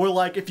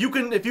 Where, if you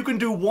can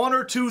do 1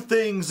 or 2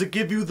 things that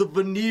give you the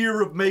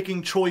veneer of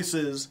making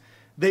choices,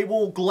 they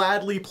will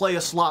gladly play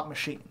a slot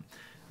machine.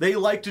 They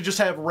like to just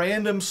have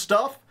random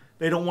stuff.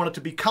 They don't want it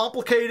to be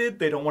complicated.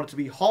 They don't want it to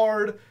be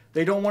hard.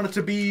 They don't want it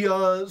to be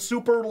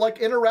super,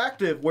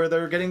 interactive, where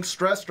they're getting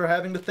stressed or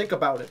having to think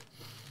about it.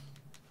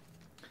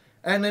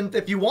 And then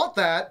if you want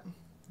that,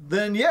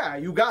 then yeah,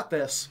 you got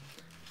this.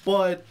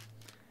 But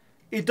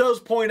it does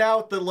point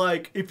out that,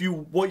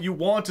 what you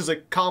want is a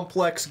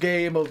complex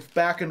game of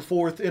back and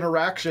forth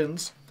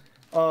interactions,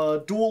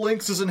 Duel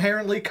Links is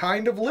inherently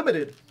kind of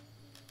limited.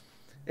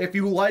 If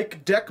you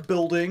like deck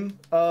building,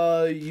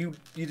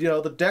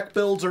 the deck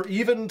builds are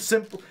even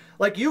simple.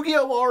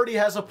 Yu-Gi-Oh! Already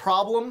has a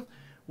problem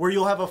where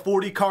you'll have a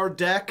 40-card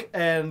deck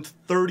and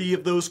 30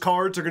 of those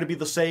cards are going to be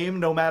the same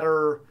no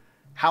matter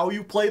how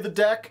you play the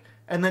deck,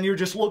 and then you're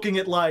just looking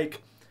at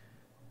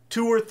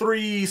 2 or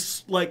 3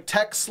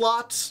 tech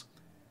slots,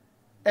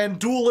 and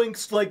Duel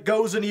Links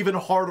goes in even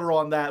harder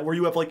on that, where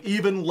you have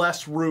even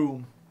less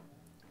room.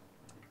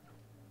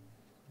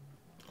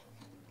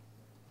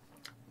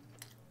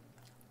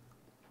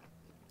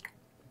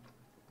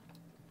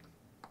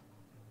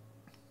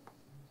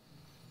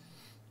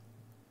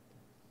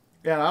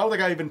 Yeah, I don't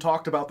think I even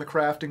talked about the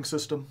crafting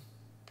system.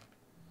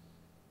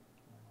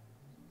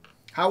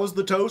 How is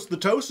the toast? The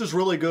toast is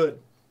really good.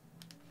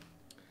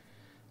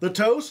 The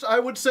toast, I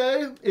would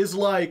say, is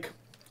like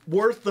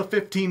worth the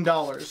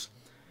 $15.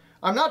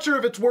 I'm not sure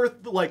if it's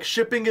worth like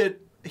shipping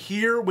it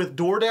here with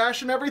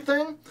DoorDash and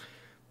everything,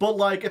 but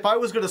like if I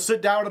was going to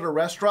sit down at a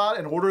restaurant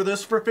and order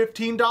this for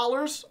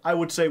 $15, I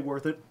would say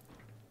worth it.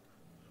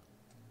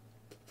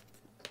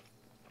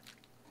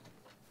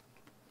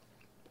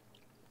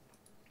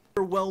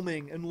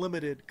 Overwhelming and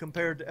limited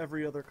compared to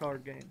every other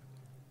card game.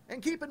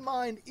 And keep in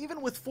mind,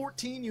 even with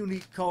 14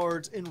 unique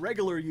cards in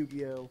regular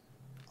Yu-Gi-Oh!,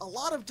 a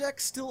lot of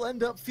decks still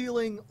end up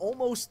feeling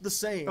almost the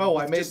same. Oh,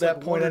 I made just that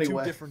like point one or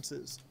anyway. two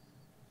differences.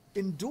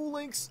 In Duel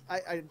Links,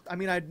 I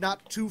mean, I'm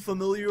not too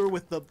familiar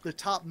with the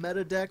top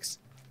meta decks,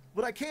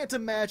 but I can't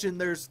imagine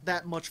there's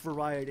that much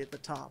variety at the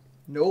top.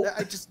 Nope.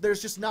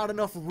 There's just not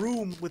enough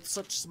room with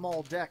such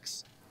small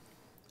decks.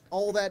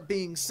 All that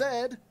being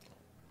said,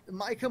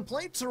 my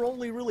complaints are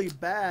only really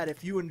bad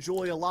if you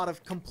enjoy a lot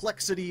of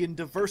complexity and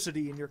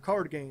diversity in your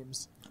card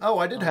games. Oh,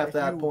 I did have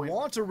that point. If you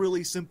want a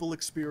really simple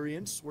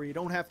experience where you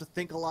don't have to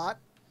think a lot,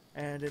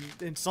 and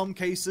in some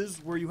cases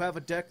where you have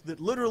a deck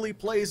that literally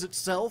plays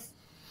itself,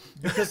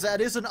 because that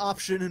is an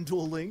option in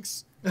Duel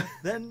Links,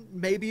 then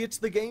maybe it's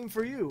the game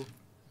for you.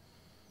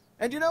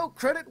 And you know,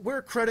 credit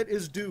where credit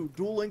is due.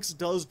 Duel Links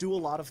does do a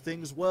lot of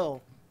things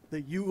well.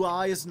 The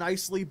UI is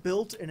nicely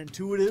built and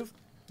intuitive.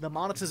 The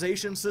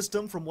monetization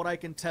system, from what I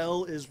can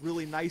tell, is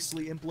really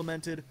nicely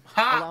implemented,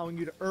 allowing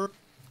you to earn.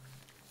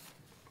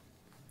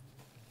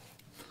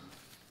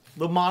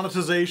 The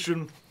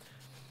monetization.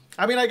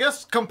 I mean, I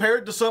guess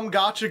compared to some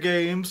gacha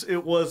games,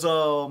 it was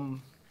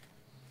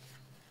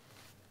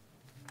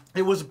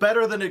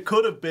better than it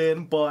could have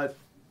been, but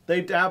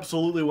they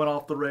absolutely went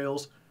off the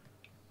rails.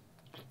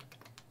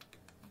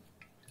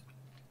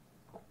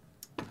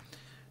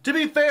 To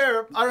be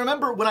fair, I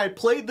remember when I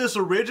played this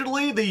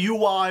originally, the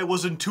UI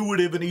was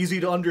intuitive and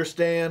easy to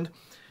understand.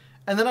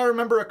 And then I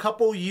remember a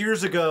couple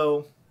years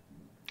ago,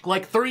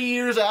 like 3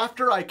 years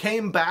after, I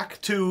came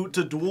back to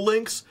Duel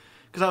Links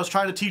because I was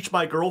trying to teach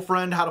my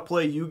girlfriend how to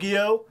play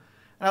Yu-Gi-Oh!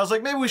 And I was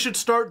like, maybe we should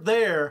start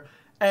there.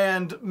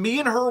 And me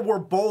and her were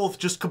both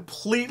just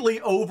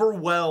completely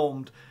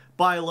overwhelmed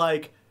by,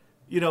 like,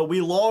 you know, we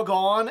log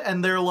on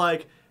and they're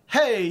like,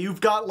 hey,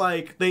 you've got,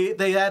 like,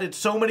 they added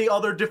so many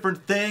other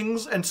different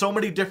things and so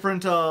many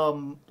different,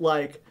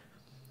 like,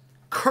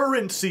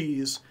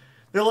 currencies.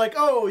 They're like,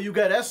 oh, you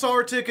got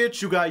SR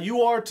tickets, you got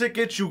UR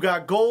tickets, you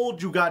got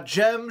gold, you got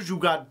gems, you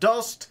got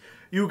dust,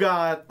 you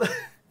got...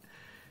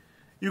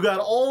 you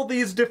got all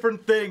these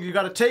different things. You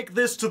got to take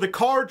this to the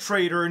card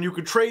trader and you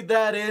can trade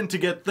that in to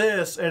get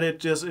this, and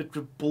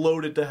it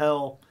bloated to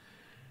hell.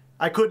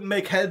 I couldn't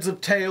make heads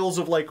of tails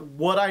of, like,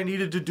 what I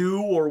needed to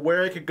do or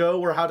where I could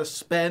go or how to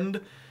spend.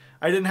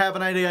 I didn't have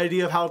any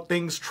idea of how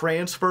things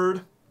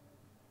transferred.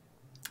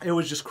 It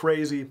was just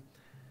crazy.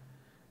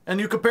 And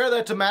you compare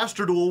that to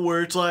Master Duel,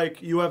 where it's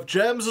like, you have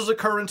gems as a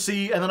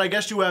currency, and then I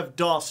guess you have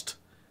dust.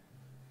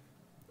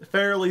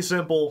 Fairly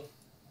simple.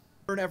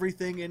 Earn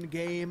everything in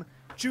game,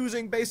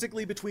 choosing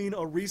basically between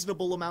a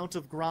reasonable amount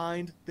of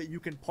grind that you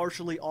can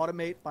partially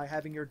automate by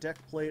having your deck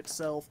play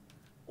itself,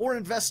 or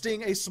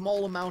investing a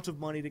small amount of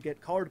money to get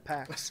card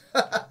packs.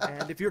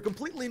 And if you're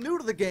completely new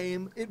to the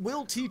game, it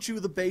will teach you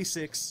the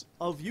basics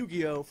of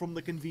Yu-Gi-Oh! From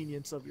the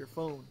convenience of your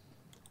phone.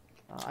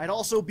 I'd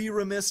also be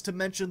remiss to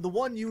mention the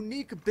one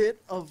unique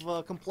bit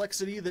of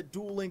complexity that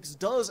Duel Links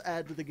does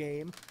add to the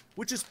game,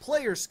 which is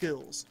player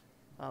skills.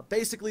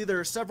 Basically, there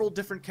are several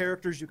different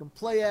characters you can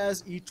play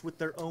as, each with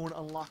their own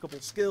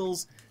unlockable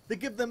skills that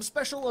give them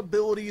special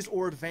abilities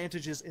or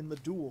advantages in the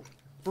duel.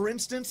 For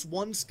instance,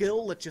 one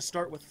skill lets you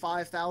start with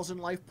 5,000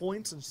 life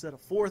points instead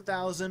of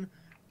 4,000.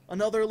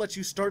 Another lets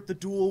you start the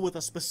duel with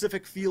a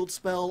specific field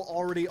spell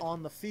already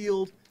on the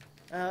field.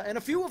 And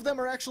a few of them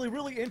are actually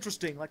really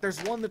interesting. Like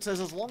there's one that says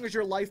as long as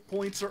your life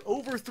points are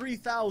over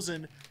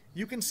 3,000,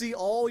 you can see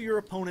all your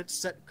opponent's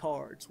set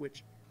cards,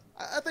 which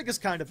I think is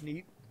kind of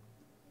neat.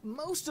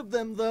 Most of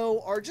them,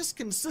 though, are just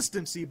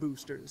consistency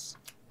boosters.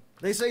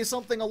 They say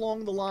something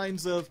along the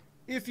lines of,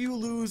 if you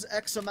lose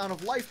X amount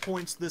of life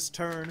points this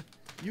turn,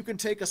 you can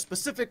take a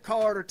specific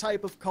card or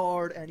type of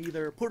card and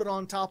either put it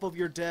on top of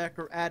your deck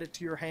or add it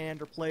to your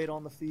hand or play it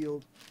on the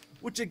field,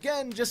 which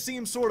again just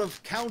seems sort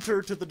of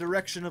counter to the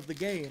direction of the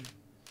game.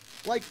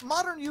 Like,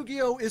 modern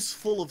Yu-Gi-Oh! Is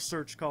full of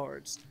search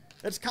cards.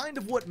 That's kind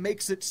of what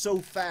makes it so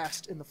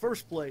fast in the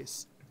first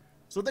place.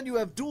 So then you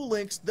have Duel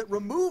Links that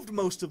removed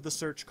most of the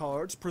search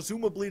cards,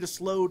 presumably to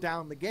slow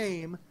down the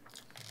game,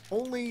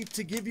 only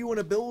to give you an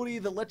ability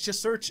that lets you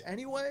search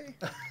anyway?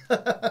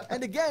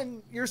 And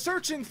again, you're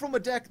searching from a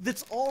deck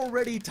that's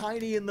already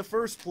tiny in the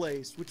first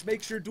place, which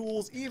makes your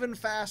duels even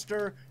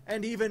faster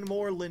and even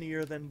more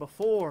linear than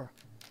before.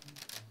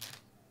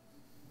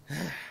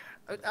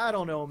 I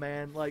don't know,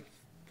 man. Like,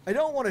 I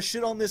don't want to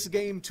shit on this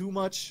game too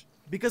much,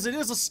 because it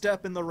is a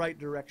step in the right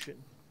direction.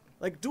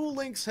 Like, Duel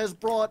Links has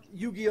brought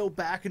Yu-Gi-Oh!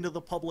 Back into the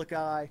public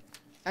eye,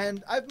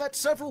 and I've met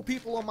several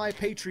people on my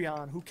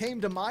Patreon who came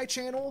to my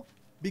channel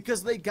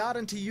because they got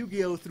into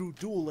Yu-Gi-Oh! Through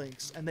Duel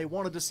Links, and they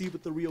wanted to see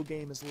what the real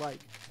game is like.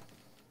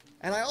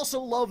 And I also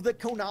love that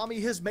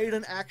Konami has made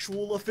an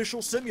actual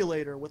official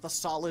simulator with a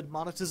solid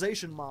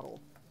monetization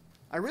model.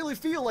 I really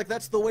feel like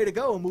that's the way to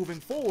go moving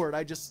forward.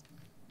 I just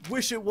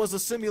wish it was a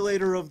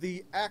simulator of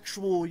the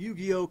actual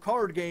Yu-Gi-Oh!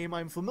 Card game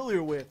I'm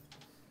familiar with,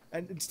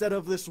 and instead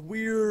of this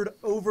weird,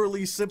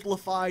 overly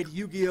simplified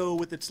Yu-Gi-Oh!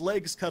 With its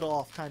legs cut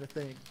off kind of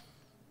thing.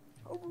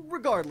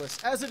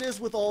 Regardless, as it is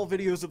with all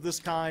videos of this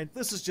kind,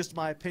 this is just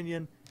my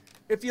opinion.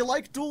 If you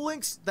like Duel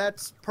Links,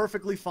 that's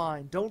perfectly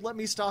fine. Don't let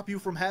me stop you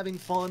from having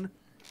fun.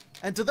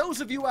 And to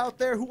those of you out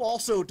there who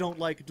also don't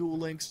like Duel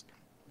Links,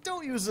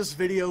 don't use this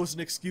video as an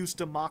excuse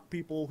to mock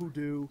people who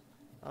do.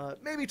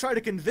 Maybe try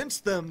to convince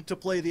them to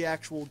play the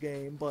actual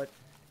game, but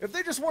if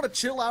they just want to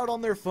chill out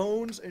on their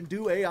phones and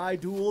do AI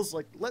duels,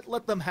 like,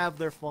 let them have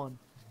their fun.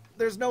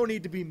 There's no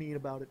need to be mean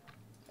about it.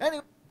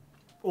 Anyway.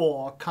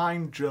 Aw,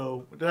 kind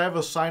Joe. Did I have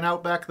a sign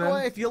out back then?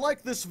 Anyway, if you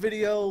like this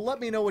video,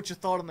 let me know what you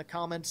thought in the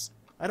comments.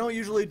 I don't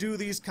usually do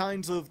these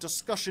kinds of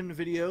discussion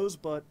videos,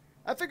 but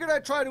I figured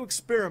I'd try to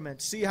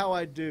experiment, see how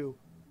I do.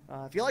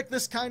 If you like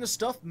this kind of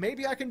stuff,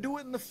 maybe I can do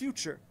it in the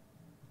future.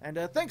 And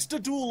thanks to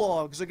Duel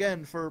Logs,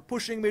 again, for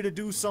pushing me to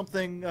do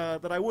something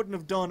that I wouldn't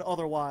have done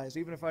otherwise,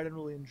 even if I didn't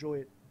really enjoy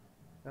it.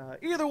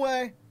 Either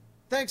way,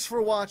 thanks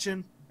for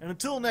watching, and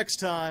until next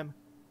time,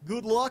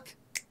 good luck,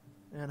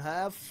 and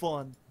have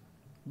fun.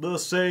 The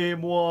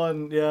same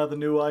one. Yeah, the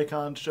new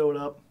icon showed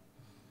up.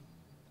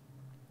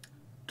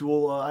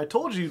 I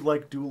told you you'd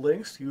like Duel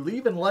Links. You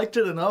even liked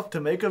it enough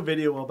to make a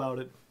video about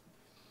it.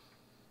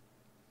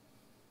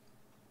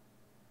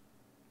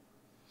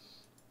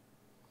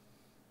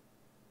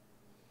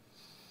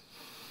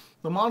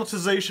 The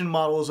monetization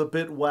model is a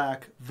bit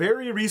whack.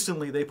 Very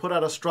recently, they put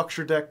out a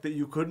structure deck that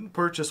you couldn't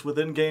purchase with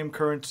in-game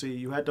currency.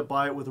 You had to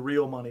buy it with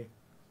real money.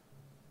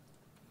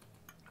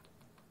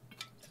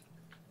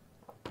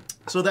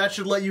 So that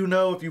should let you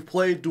know if you've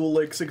played Duel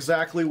Links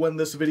exactly when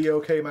this video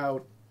came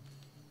out.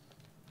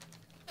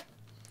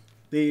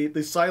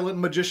 The Silent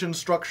Magician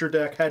structure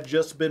deck had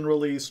just been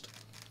released.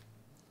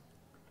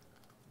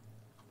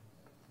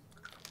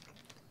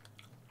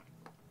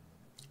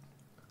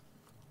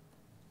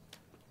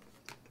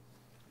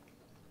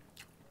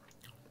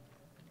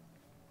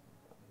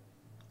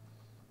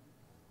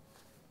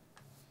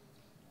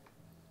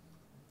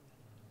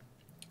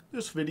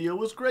 This video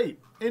was great.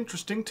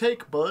 Interesting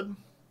take, bud.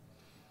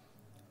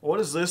 What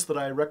is this that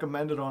I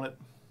recommended on it?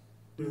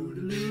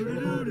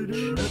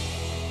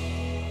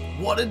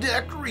 What a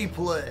deck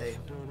replay!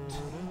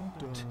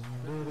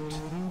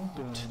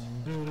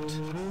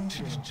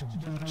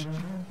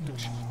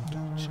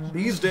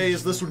 These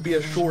days, this would be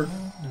a short.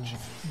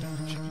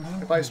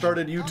 If I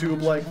started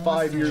YouTube like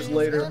 5 years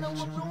later.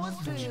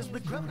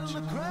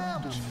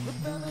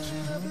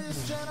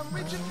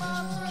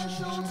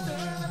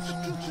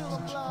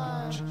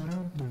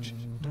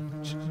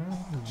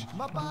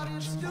 My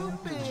body's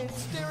stupid,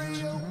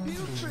 stereo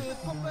putrid,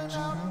 pumping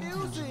out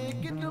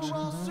music into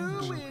raw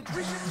sewage,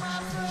 reaching my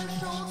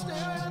threshold,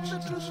 staring at the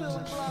truth till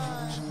I'm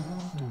blind.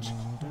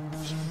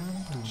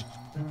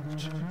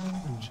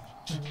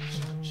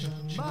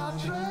 My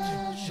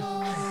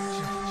threshold,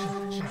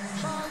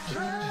 reaching my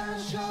threshold.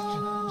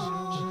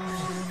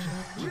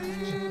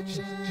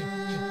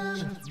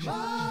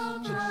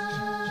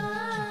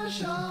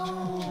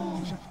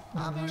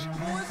 I'm hearing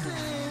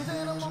voices,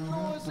 animal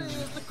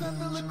noises, the creme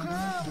de la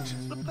creme,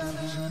 the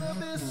planet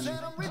abyss,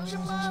 and I'm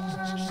reaching my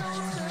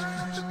threshold, staring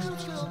at the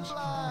truth till I'm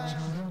blind.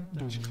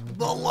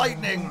 The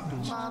lightning!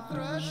 My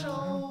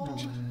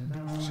threshold,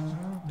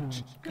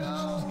 go,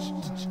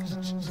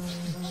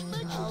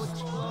 I'll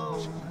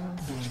explode.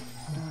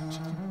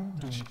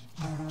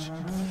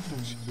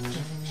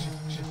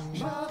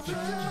 My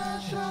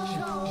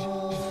threshold,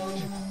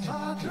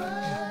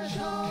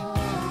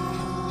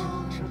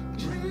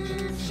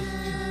 reaching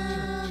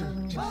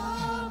my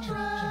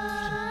threshold.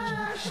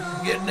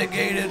 Get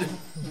negated.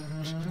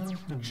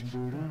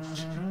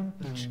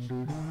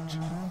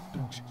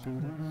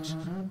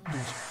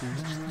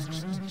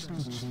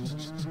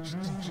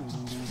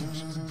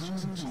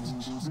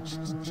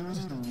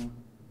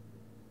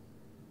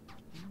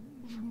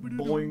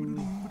 Boing.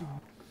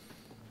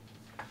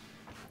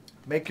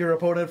 Make your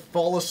opponent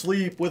fall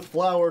asleep with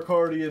flower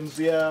cardians.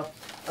 Yeah,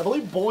 I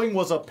believe Boing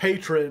was a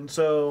patron,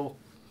 so...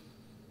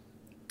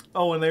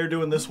 Oh, and they're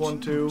doing this one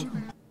too.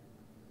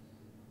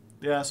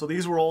 Yeah, so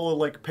these were all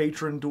like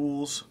patron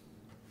duels.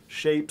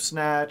 Shape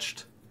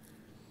snatched.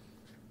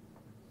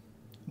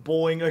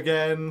 Boing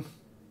again.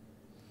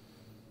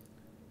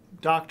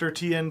 Dr.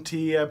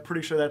 TNT, I'm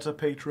pretty sure that's a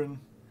patron.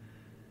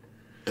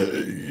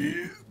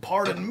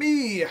 Pardon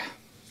me!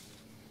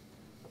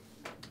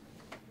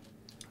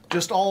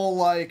 Just all,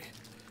 like,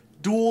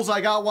 duels I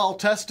got while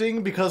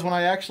testing, because when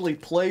I actually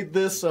played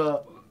this,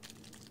 no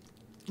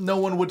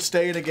one would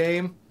stay in a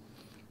game.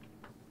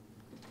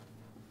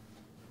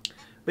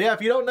 But yeah,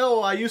 if you don't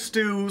know,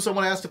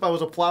 someone asked if I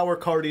was a Flower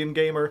Cardian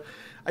gamer.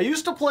 I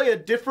used to play a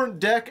different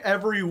deck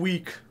every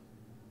week.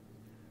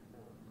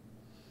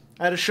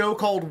 I had a show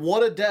called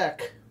What a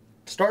Deck.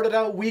 Started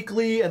out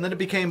weekly, and then it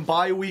became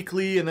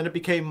bi-weekly, and then it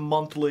became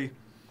monthly.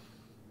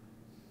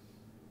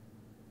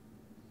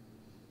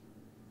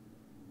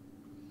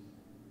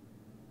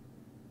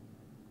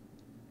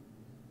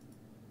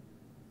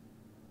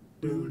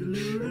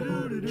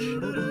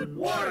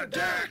 What a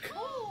deck!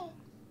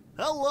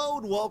 Hello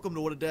and welcome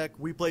to What a Deck.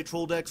 We play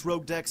troll decks,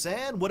 rogue decks,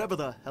 and whatever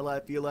the hell I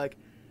feel like.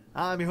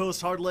 I'm your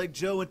host, Hardleg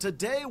Joe, and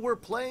today we're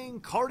playing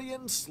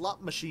Cardian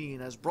Slot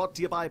Machine, as brought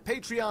to you by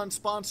Patreon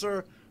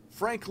sponsor,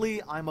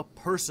 Frankly, I'm a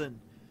Person,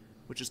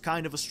 which is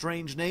kind of a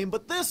strange name,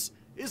 but this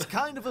is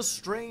kind of a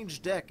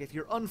strange deck. If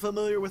you're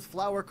unfamiliar with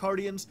Flower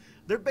Cardians,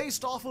 they're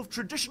based off of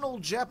traditional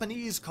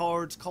Japanese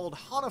cards called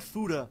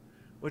Hanafuda,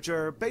 which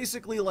are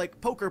basically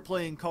like poker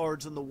playing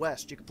cards in the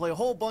West. You can play a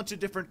whole bunch of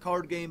different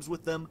card games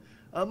with them,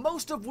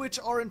 most of which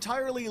are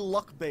entirely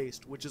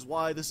luck-based, which is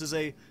why this is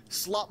a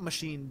slot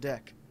machine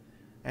deck.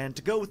 And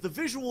to go with the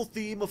visual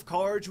theme of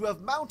cards, you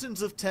have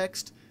mountains of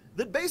text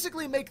that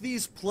basically make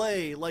these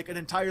play like an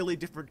entirely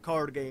different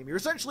card game. You're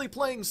essentially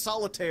playing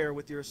solitaire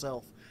with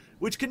yourself,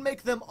 which can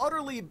make them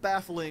utterly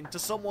baffling to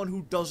someone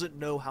who doesn't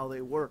know how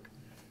they work.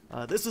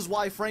 This is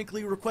why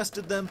Frankly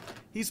requested them.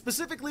 He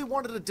specifically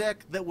wanted a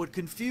deck that would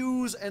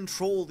confuse and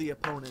troll the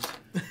opponent.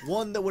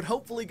 One that would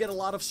hopefully get a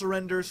lot of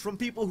surrenders from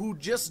people who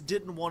just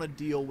didn't want to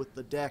deal with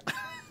the deck.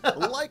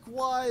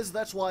 Likewise,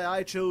 that's why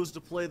I chose to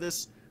play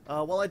this.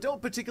 While I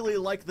don't particularly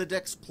like the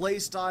deck's play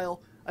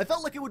style, I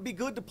felt like it would be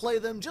good to play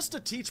them just to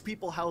teach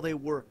people how they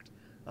worked.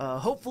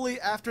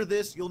 Hopefully after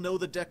this you'll know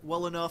the deck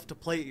well enough to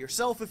play it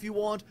yourself if you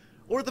want,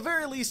 or at the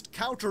very least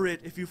counter it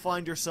if you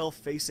find yourself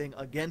facing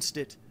against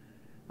it.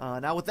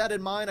 Now with that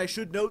in mind, I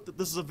should note that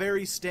this is a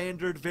very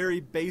standard, very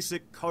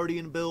basic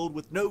Cardian build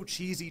with no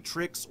cheesy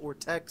tricks or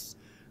techs.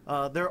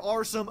 There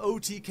are some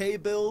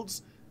OTK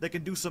builds that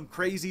can do some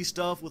crazy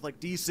stuff with like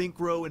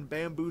desynchro and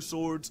bamboo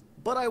swords,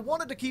 but I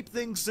wanted to keep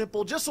things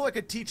simple just so I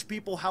could teach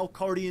people how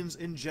Cardians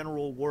in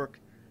general work.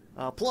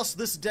 Plus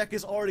this deck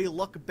is already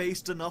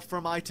luck-based enough for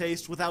my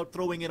taste without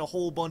throwing in a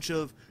whole bunch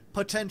of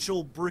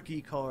potential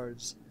bricky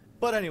cards.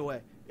 But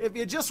anyway, if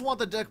you just want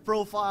the deck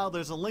profile,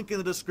 there's a link in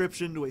the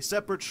description to a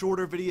separate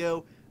shorter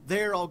video.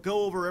 There I'll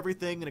go over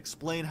everything and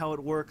explain how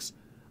it works.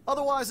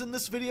 Otherwise, in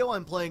this video,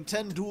 I'm playing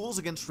 10 duels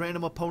against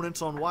random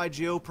opponents on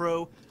YGO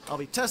Pro. I'll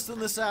be testing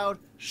this out,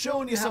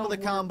 showing you some of the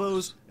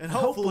combos, and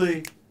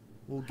hopefully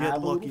we'll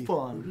get lucky. Have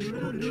a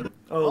little fun.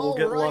 Oh, we'll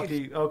get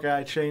lucky. Okay,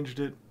 I changed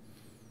it.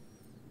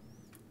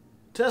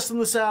 Testing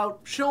this out,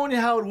 showing you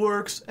how it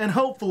works, and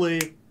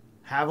hopefully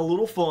have a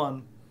little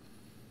fun.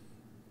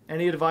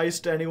 Any advice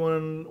to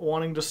anyone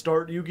wanting to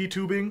start Yugi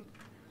tubing?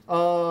 I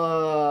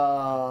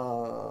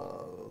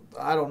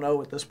don't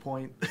know at this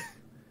point.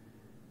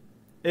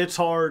 It's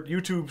hard.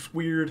 YouTube's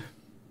weird.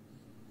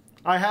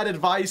 I had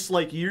advice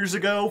like years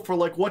ago for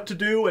like what to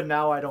do, and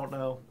now I don't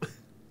know.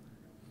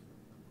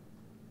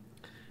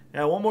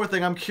 Yeah, one more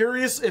thing. I'm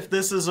curious if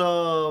this is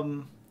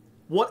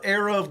what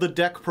era of the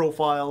deck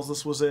profiles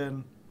this was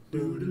in.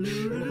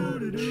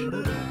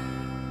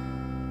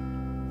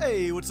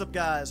 Hey, what's up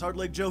guys?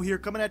 Hardleg Joe here,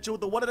 coming at you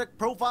with the What a Deck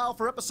profile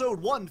for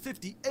episode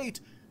 158,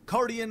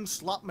 Cardian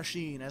Slot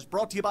Machine, as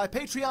brought to you by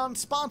Patreon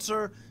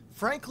sponsor,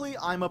 Frankly,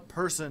 I'm a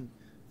Person.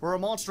 For our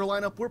monster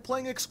lineup, we're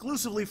playing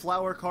exclusively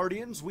Flower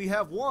Cardians. We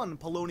have 1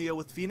 Paulownia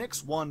with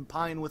Phoenix, 1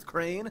 Pine with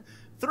Crane,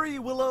 3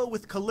 Willow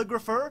with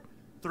Calligrapher,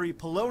 3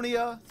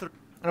 Paulownia,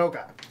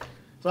 Okay.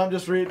 So I'm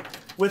just reading.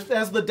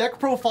 As the deck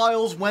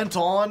profiles went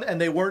on and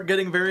they weren't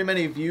getting very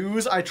many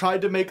views, I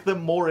tried to make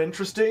them more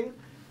interesting.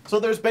 So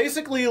there's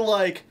basically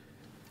like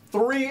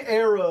 3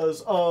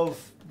 eras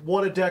of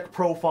What a Deck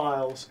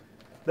profiles.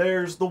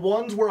 There's the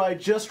ones where I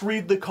just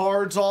read the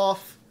cards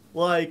off,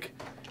 like,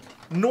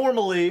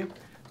 normally.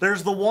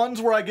 There's the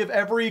ones where I give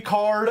every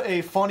card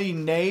a funny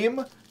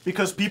name,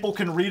 because people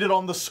can read it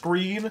on the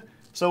screen.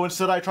 So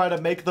instead I try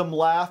to make them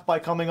laugh by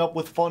coming up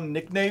with fun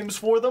nicknames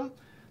for them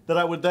that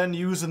I would then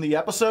use in the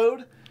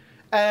episode.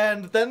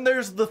 And then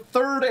there's the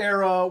 3rd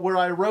era where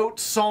I wrote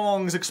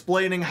songs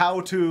explaining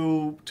how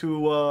to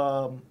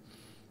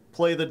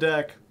play the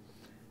deck.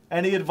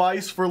 Any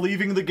advice for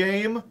leaving the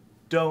game?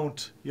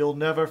 Don't. You'll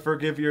never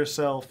forgive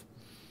yourself.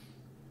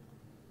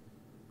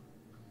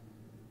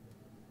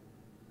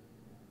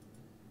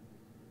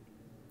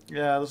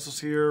 Yeah, this is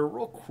here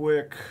real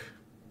quick.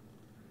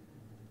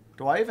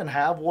 Do I even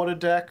have What a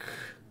Deck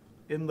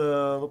in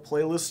the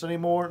playlist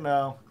anymore?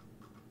 No.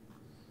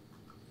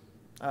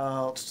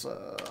 It's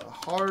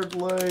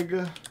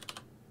Hardleg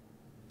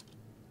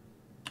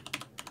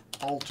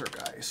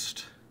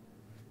Altergeist.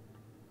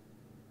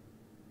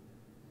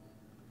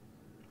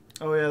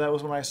 Oh yeah, that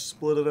was when I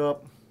split it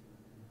up.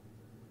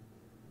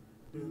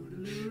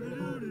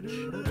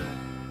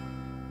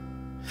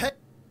 Hey,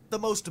 the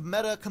most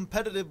meta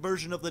competitive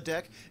version of the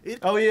deck.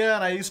 Oh yeah,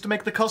 and I used to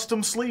make the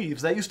custom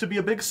sleeves. That used to be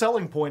a big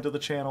selling point of the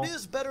channel. It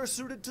is better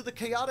suited to the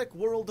chaotic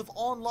world of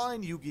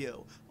online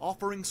Yu-Gi-Oh!,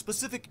 offering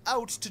specific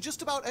outs to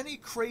just about any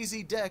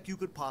crazy deck you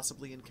could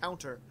possibly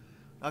encounter.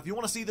 Now, if you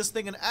want to see this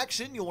thing in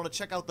action, you'll want to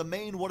check out the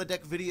main What a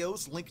Deck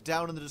videos, linked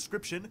down in the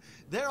description.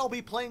 There I'll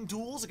be playing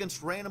duels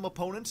against random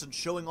opponents and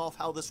showing off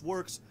how this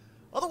works.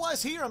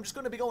 Otherwise here, I'm just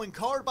going to be going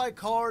card by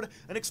card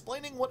and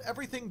explaining what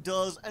everything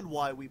does and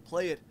why we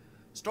play it.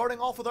 Starting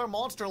off with our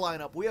monster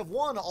lineup, we have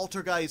 1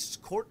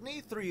 Altergeist Courtney,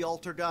 3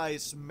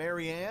 Altergeist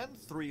Marianne,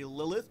 3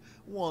 Lilith,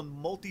 1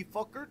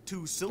 Multifucker,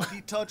 2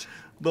 Silky Touch.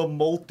 The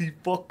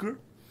Multifucker?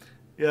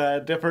 Yeah,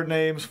 different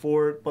names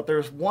for it, but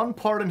there's one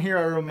part in here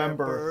I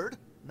remember. Bird,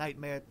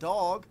 Nightmare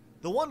Dog,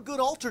 the 1 good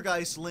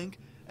Altergeist Link,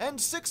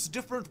 and 6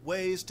 different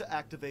ways to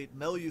activate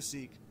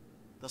Meluseek.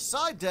 The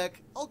side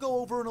deck, I'll go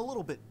over in a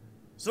little bit.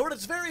 So at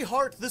its very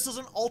heart, this is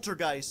an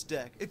Altergeist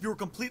deck. If you're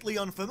completely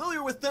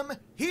unfamiliar with them,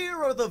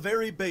 here are the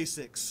very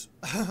basics.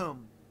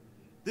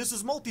 This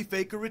is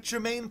Multifaker, it's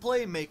your main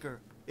playmaker.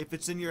 If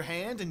it's in your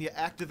hand and you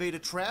activate a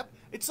trap,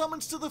 it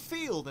summons to the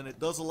field and it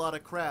does a lot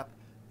of crap.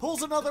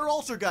 Pulls another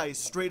Altergeist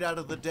straight out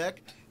of the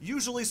deck,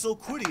 usually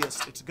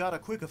Sulquidius, it's got a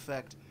quick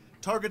effect.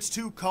 Targets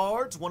 2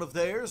 cards, 1 of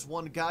theirs,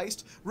 1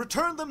 Geist,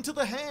 return them to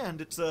the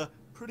hand, it's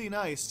pretty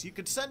nice. You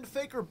could send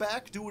Faker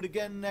back, do it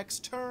again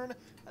next turn,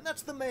 and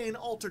that's the main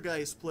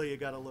Altergeist play you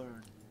gotta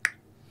learn.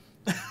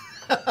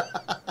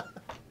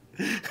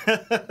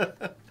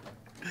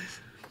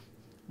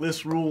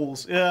 This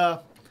rules, yeah.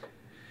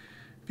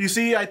 You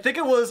see, I think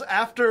it was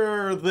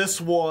after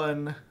this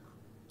one,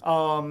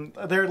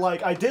 they're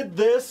like, I did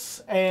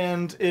this,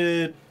 and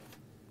then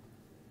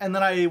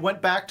I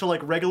went back to like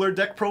regular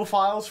deck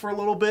profiles for a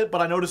little bit, but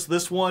I noticed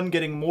this one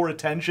getting more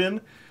attention.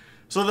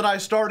 So then I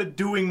started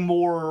doing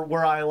more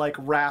where I like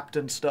rapped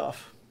and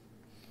stuff.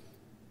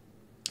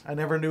 I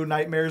never knew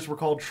nightmares were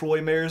called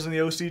Troy mares in the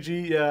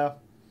OCG. Yeah.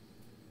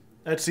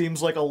 That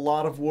seems like a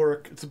lot of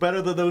work. It's better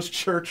than those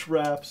church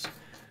raps.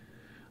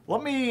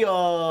 Let me,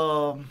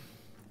 let's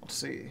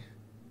see.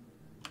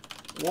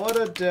 What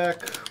a deck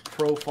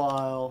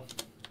profile.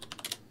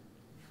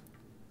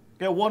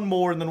 Get one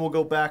more and then we'll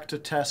go back to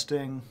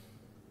testing.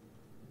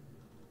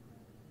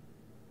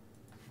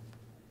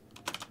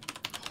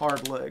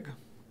 Hardleg.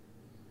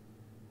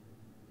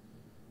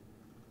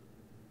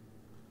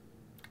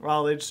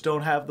 Wow, they just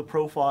don't have the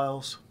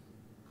profiles.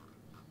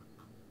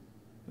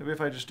 Maybe if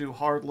I just do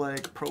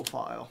Hardleg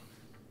profile.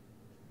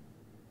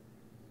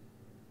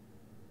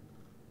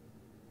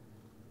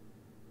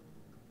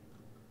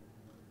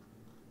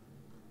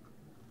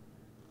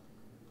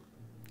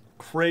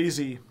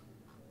 Crazy.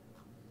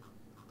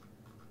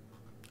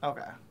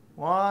 Okay,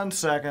 1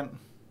 second.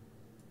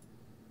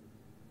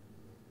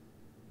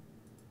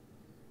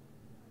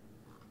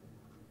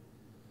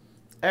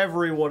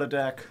 What a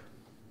deck.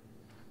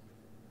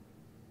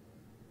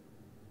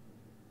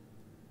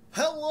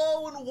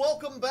 Hello and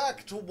welcome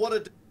back to What a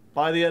Deck.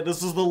 By the end,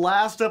 this is the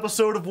last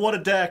episode of What a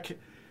Deck.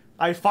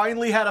 I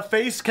finally had a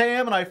face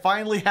cam and I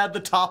finally had the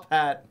top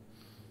hat.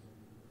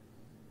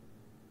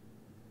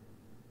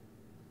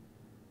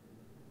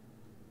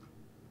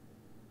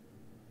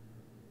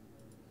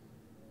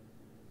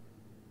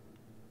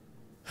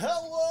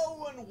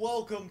 Hello and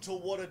welcome to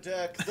What a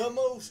Deck, the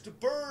most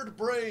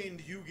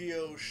bird-brained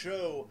Yu-Gi-Oh!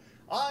 Show.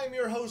 I'm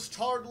your host,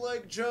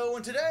 Hardleg Joe,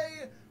 and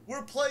today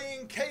we're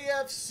playing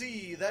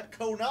KFC, that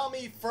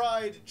Konami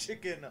Fried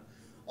Chicken,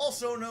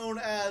 also known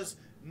as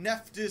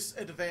Nephthys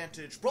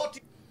Advantage, brought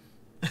to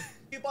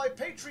you by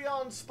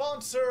Patreon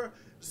sponsor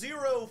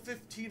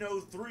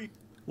 01503.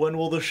 When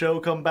will the show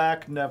come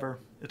back? Never.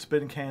 It's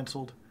been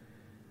canceled.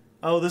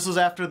 Oh, this is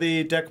after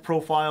the deck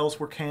profiles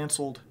were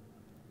canceled.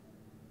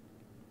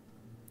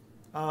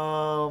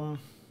 What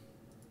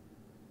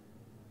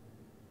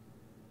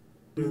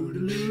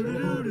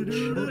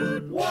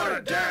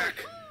a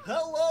deck!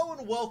 Hello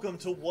and welcome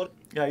to What...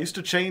 Yeah, I used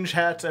to change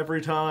hats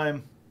every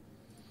time.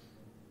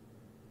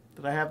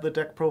 Did I have the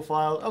deck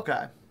profile?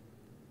 Okay.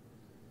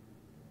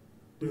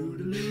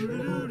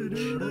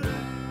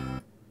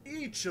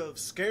 Each of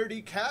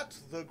Scaredy Cat,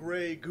 the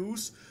Grey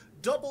Goose,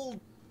 Double...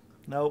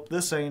 Nope,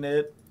 this ain't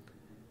it.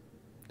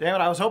 Damn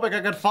it, I was hoping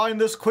I could find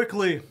this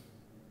quickly.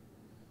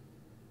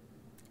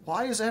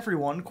 Why is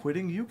everyone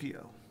quitting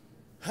Yu-Gi-Oh?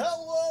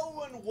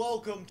 Hello and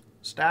welcome...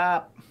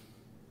 Stop.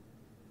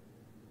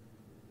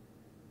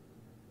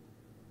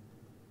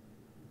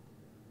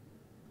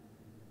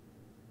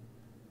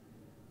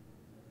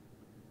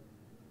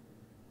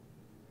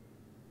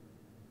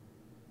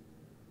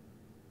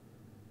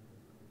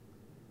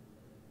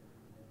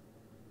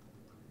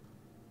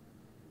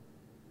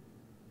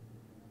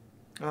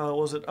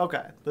 Was it?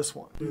 Okay, this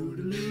one.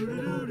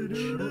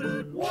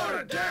 What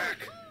a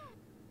deck!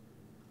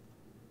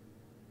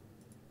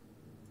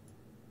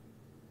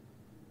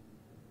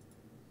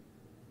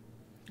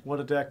 What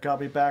a deck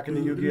got me back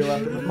into Yu-Gi-Oh!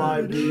 After the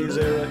 5Ds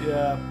era,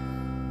 yeah.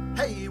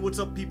 Hey, what's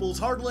up peoples?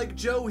 Hardleg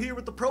Joe here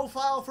with the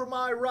profile for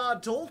my Ra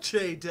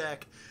Dolce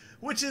deck,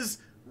 which is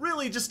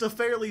really just a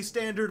fairly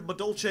standard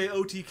Madolce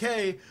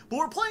OTK, but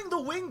we're playing the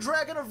Winged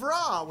Dragon of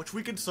Ra, which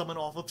we can summon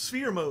off of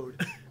Sphere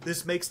Mode.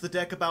 This makes the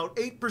deck about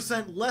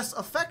 8% less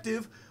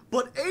effective,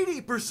 but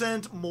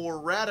 80% more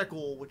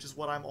radical, which is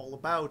what I'm all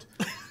about.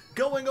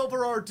 Going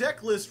over our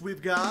deck list,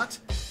 we've got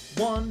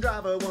 1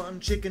 driver, 1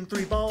 chicken,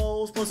 3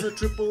 balls, plus a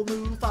triple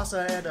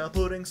Mufasa and a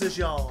pudding says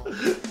y'all.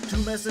 2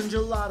 messenger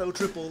lotto,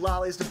 triple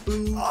lollies to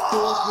boot,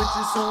 4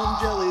 witches, some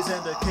jellies,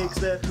 and a cakes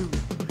that hoot.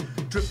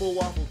 triple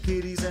waffle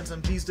kitties and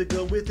some cheese to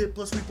go with it.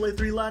 Plus we play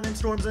 3 lightning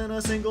storms and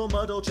a single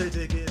mud dolce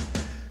ticket.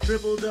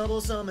 Triple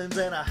double summons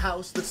and a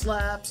house that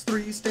slaps.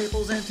 3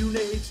 staples and 2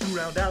 nades to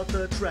round out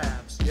the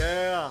traps.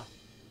 Yeah.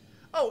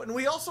 Oh, and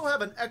we also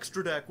have an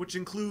extra deck, which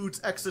includes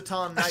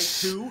Exciton Night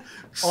 2.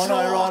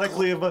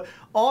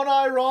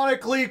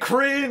 Unironically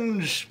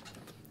cringe.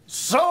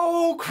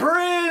 So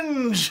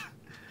cringe.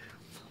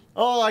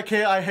 Oh, I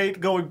can't. I hate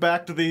going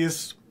back to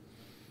these.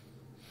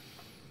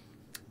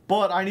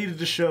 But I needed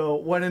to show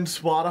when in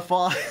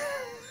Spotify.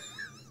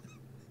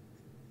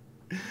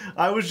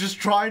 I was just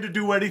trying to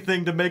do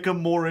anything to make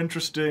them more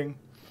interesting.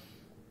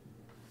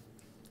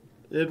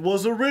 It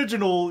was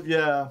original,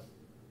 yeah.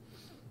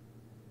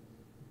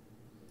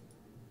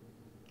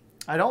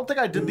 I don't think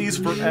I did these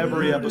for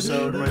every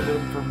episode, but I did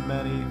them for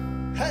many.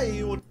 Hey,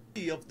 you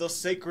of the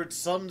sacred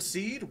sun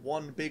seed,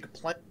 one big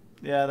plant.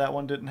 Yeah, that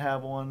one didn't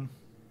have one.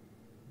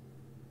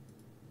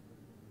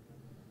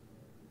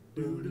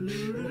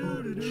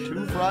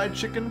 2 fried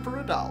chicken for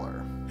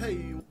 $1.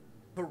 Hey,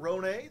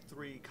 Perone,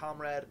 3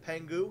 Comrade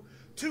Pengu,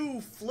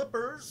 2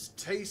 Flippers,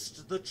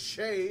 Taste the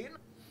Chain.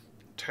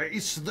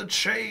 Taste the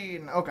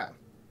chain. Okay.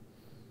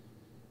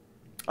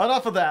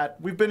 Enough of that.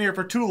 We've been here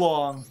for too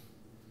long.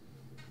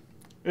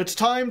 It's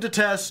time to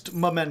test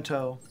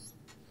Memento.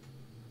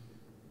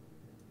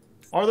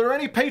 Are there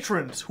any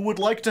patrons who would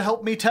like to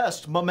help me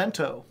test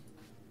Memento?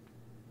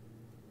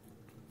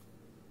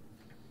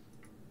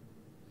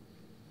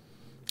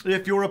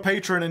 If you're a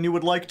patron and you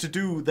would like to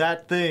do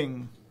that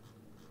thing,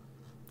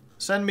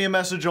 send me a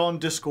message on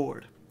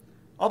Discord.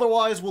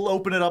 Otherwise, we'll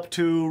open it up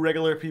to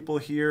regular people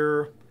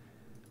here.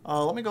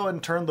 Let me go ahead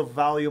and turn the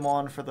volume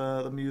on for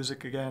the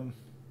music again.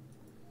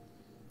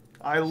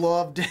 I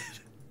loved it.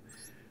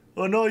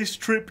 A nice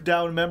trip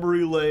down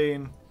memory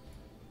lane.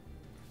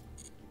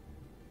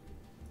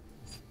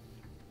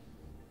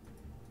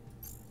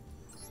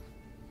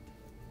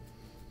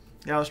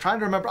 Yeah, I was trying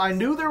to remember. I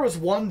knew there was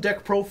one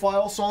deck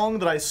profile song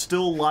that I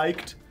still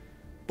liked,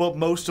 but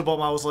most of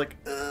them I was like,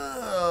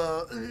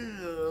 ugh,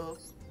 ugh.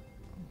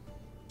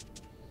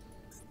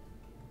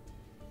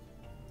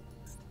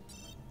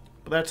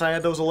 But that's, I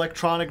had those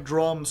electronic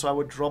drums, so I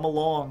would drum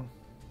along.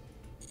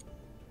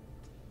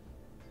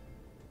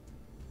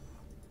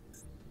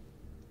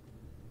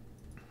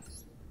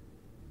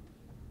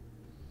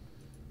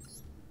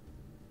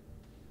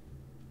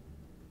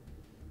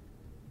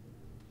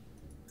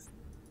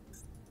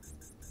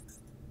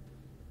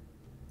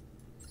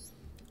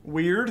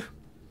 Weird.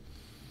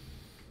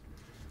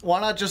 Why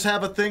not just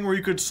have a thing where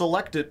you could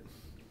select it?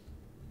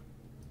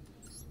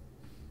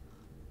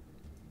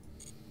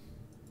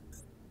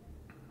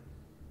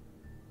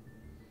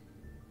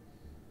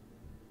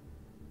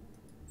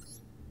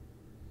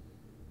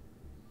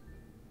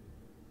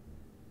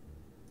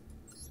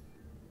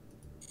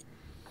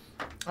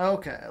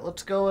 Okay,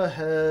 let's go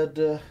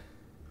ahead.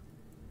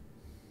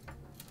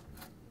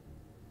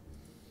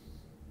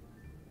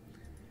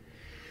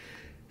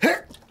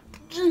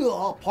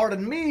 Oh,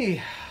 pardon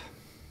me.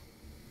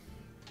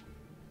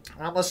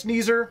 I'm a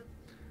sneezer.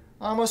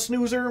 I'm a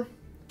snoozer.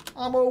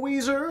 I'm a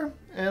wheezer.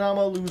 And I'm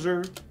a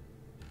loser.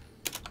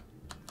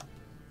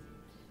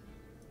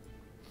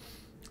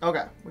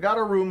 Okay, we got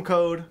a room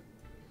code.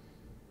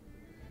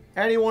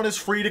 Anyone is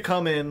free to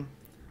come in.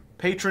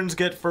 Patrons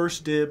get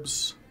first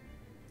dibs.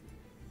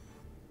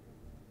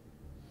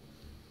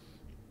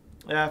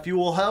 Yeah,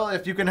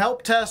 if you can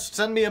help test,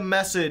 send me a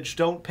message.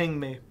 Don't ping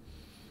me.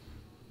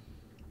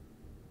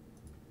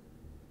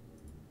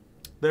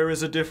 There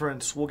is a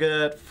difference. We'll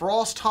get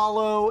Frost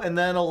Hollow and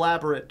then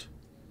Elaborate.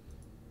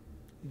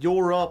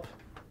 You're up.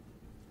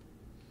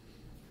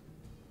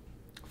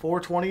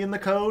 420 in the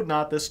code?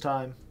 Not this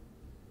time.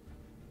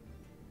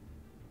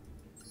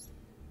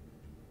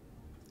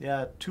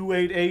 Yeah,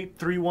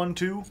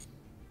 288312.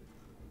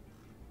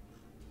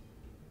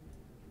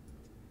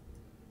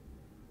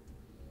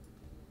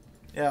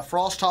 Yeah,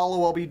 Frost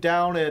Hollow, I'll be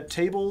down at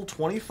table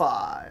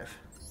 25.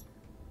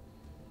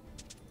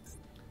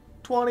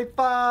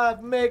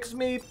 25 makes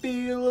me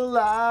feel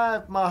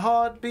alive. My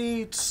heart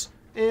beats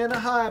in a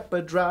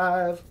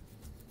hyperdrive.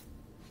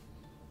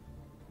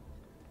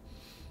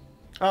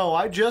 Oh,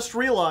 I just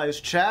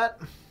realized, chat.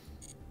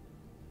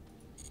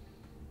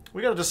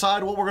 We gotta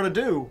decide what we're gonna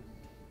do.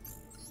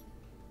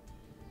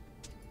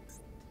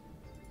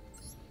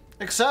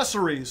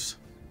 Accessories.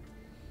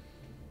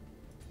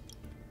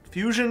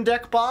 Fusion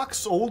deck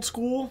box, old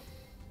school.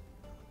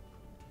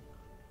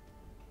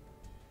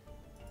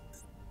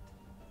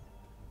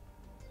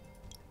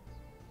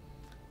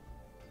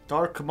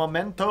 Dark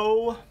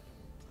Memento.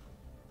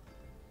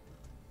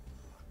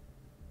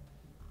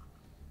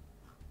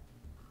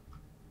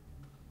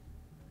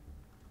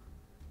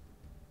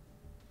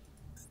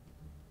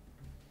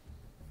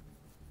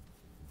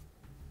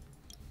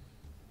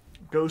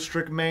 Ghost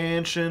Trick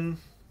Mansion.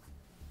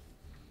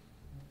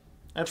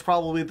 That's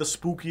probably the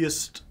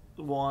spookiest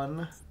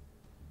one.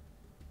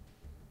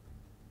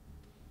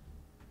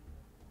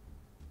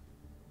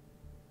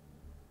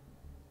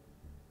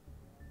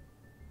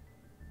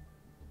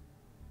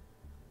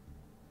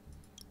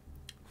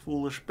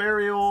 Foolish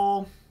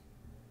Burial.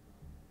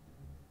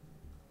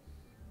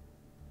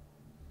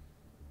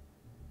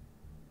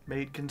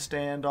 Mate can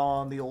stand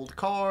on the old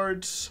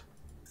cards.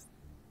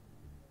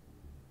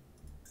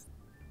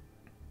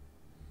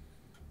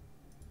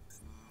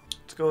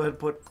 Let's go ahead and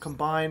put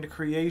Combined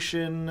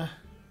Creation.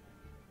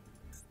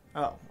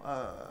 Oh,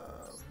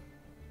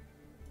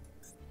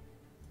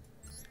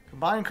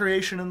 Combined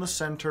Creation in the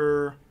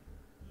center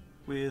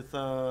with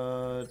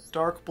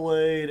Dark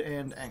Blade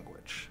and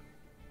Anguish.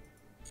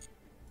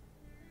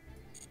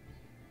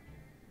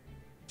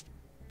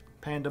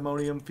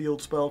 Pandemonium Field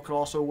Spell could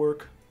also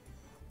work.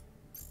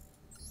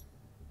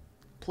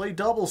 Play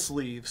double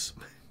sleeves.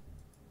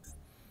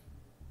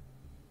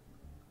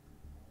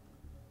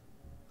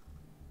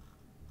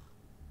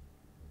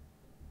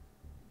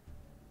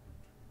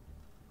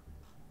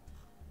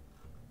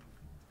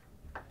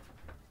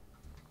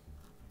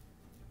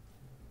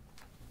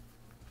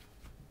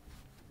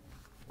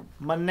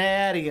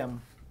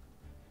 Manadium.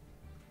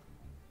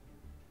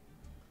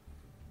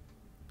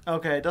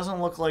 Okay, it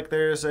doesn't look like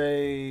there's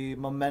a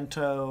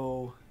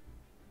Memento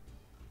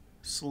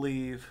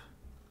sleeve.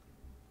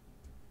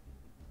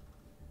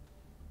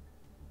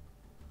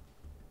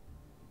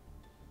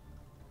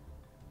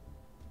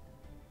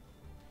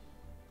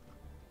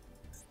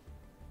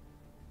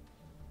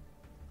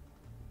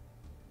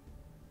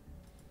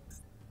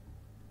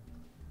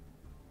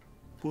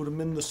 Put him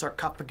in the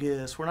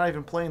sarcophagus. We're not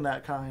even playing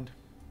that kind.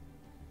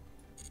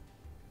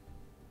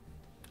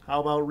 How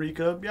about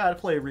Rika? Yeah, I'd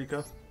play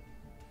Rika.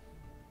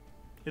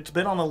 It's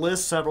been on the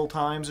list several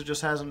times, it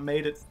just hasn't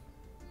made it.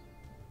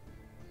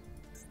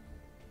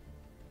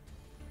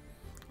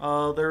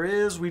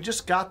 We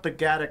just got the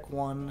Gaddick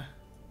one.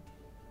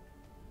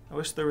 I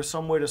wish there was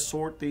some way to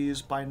sort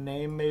these by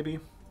name, maybe.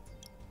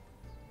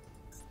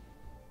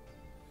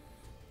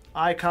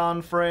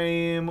 Icon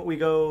frame, we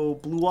go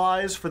Blue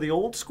Eyes for the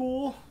old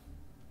school.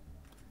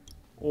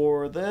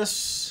 Or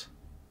this.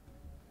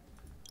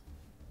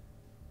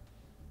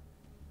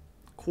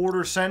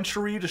 Quarter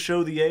century to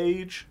show the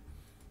age.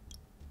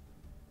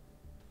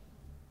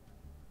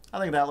 I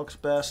think that looks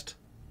best.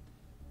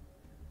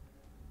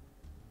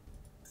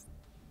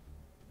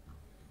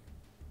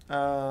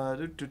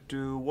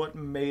 What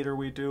mate are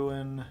we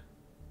doing?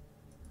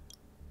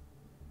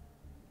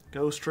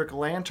 Ghost Trick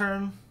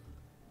Lantern.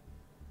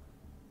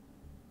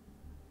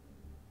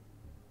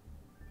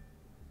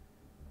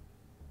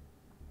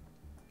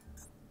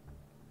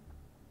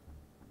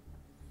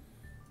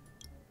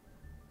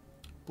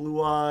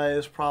 Blue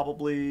Eyes,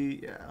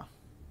 probably, yeah.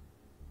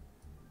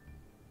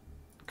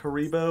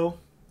 Karibo.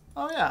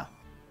 Oh, yeah.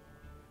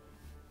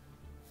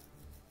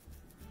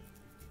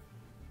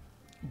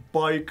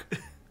 Bike.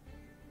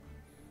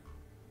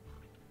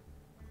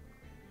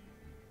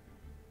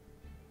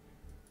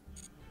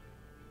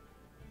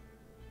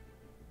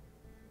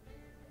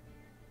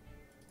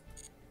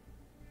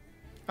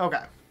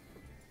 Okay.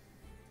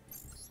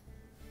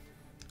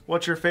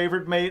 What's your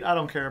favorite mate? I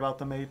don't care about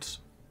the mates.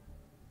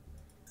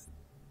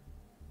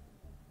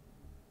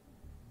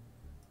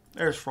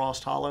 There's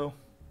Frost Hollow.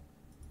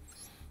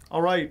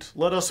 All right,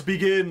 let us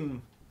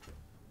begin.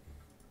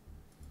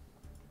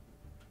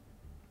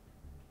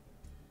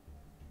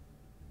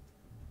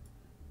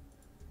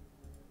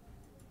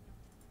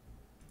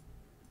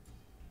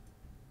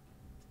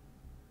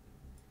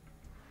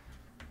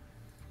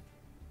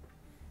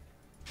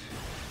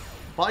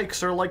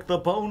 Bikes are like the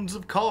bones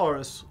of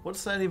cars.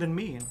 What's that even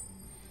mean?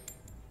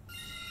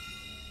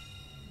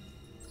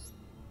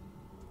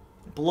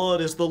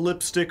 Blood is the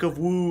lipstick of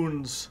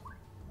wounds.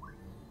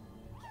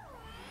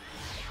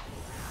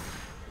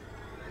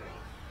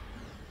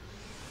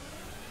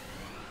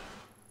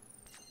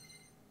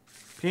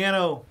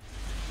 Piano.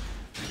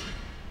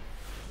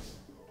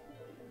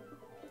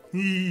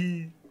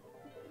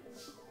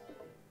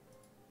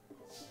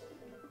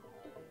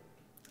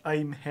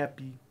 I'm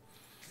happy.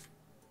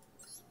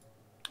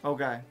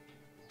 Okay.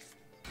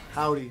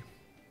 Howdy.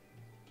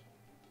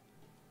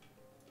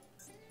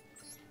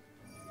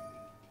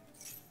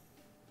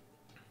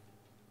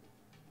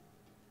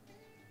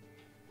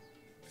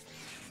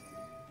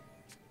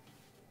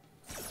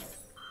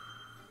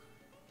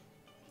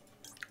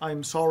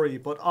 I'm sorry,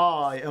 but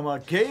I am a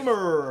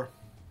gamer.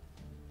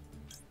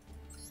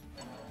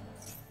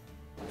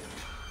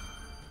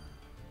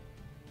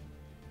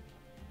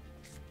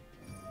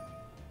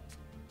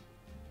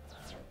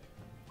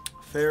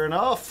 Fair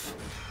enough.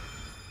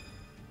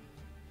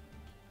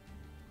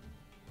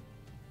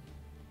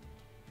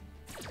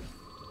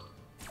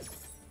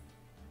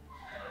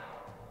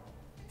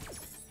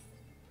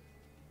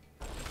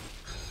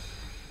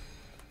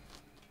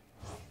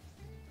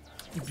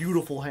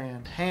 Beautiful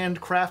hand.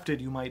 Handcrafted,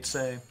 you might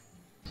say.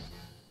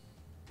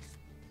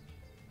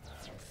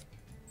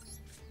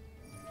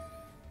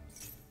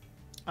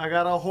 I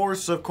got a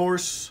horse, of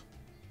course.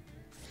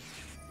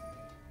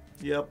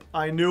 Yep,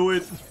 I knew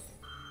it.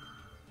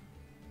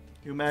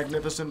 You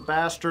magnificent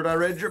bastard, I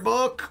read your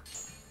book.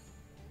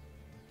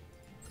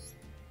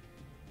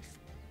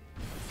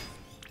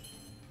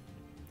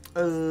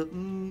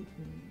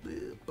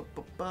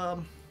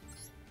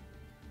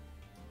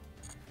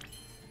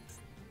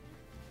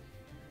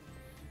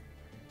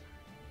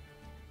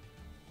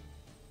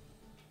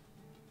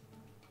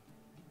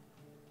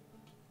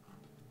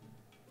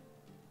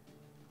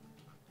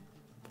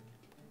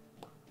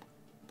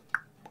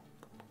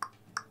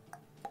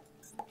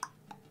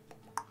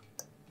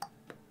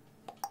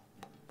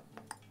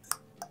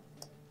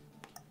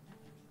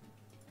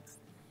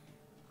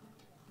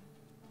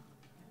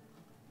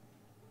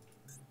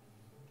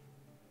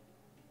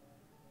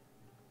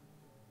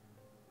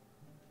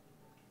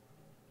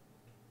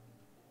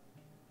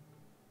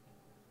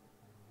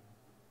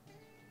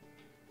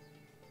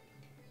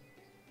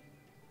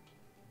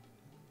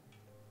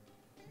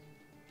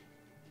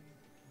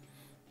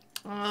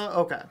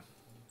 Okay.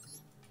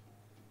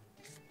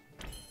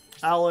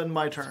 Alan,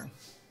 my turn.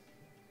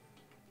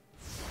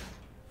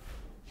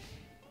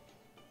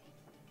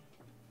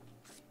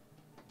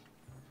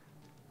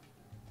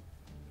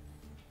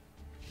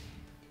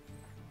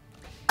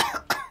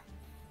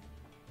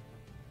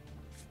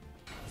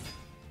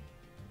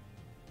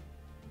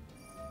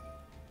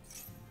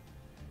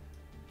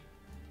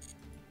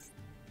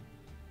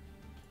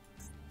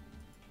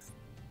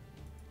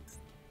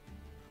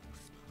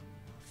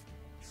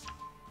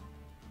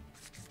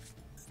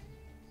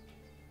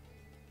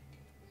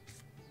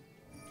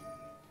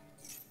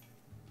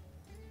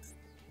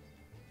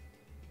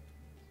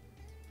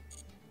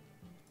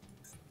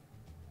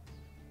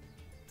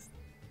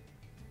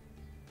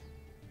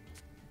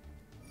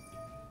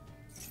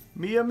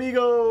 Mi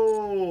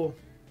amigo!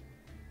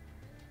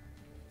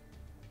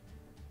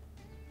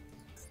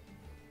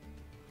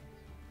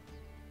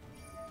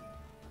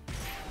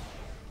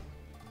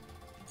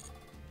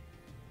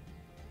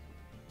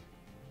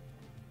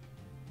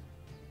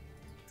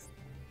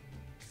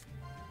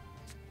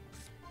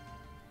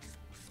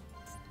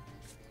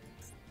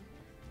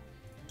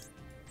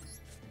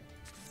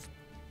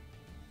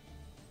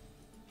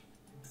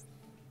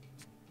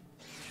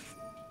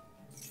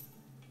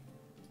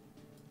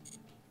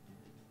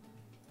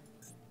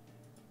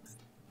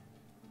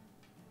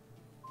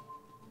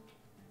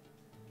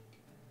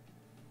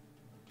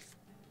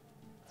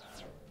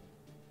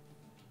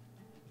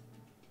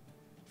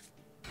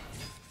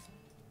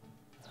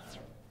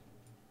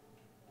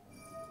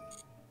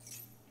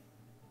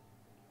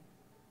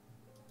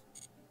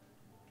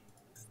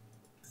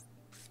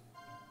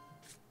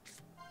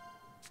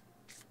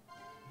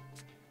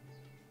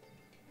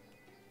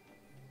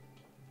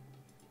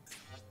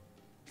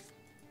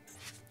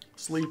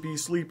 Sleepy,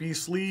 sleepy,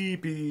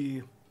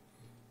 sleepy.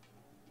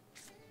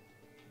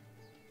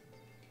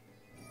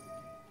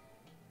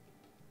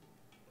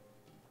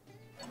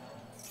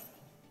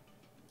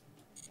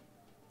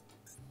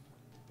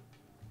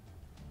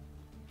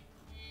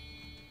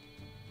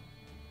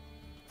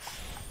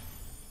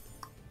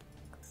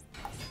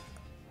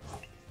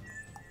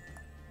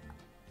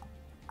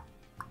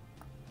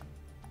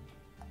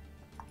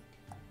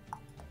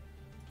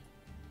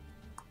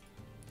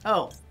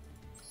 Oh.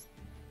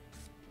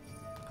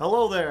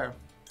 Hello there.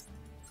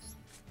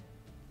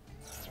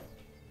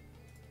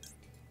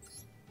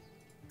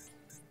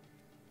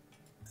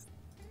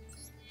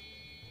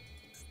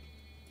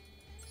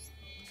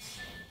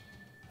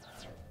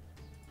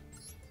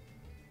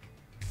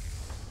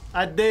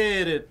 I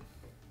did it.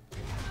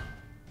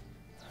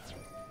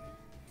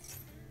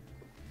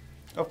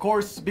 Of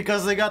course,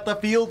 because they got the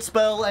field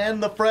spell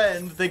and the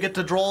friend, they get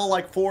to draw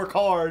like 4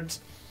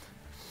 cards.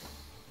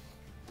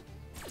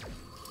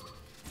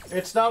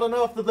 It's not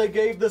enough that they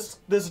gave this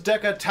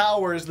deck a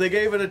towers. They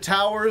gave it a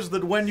towers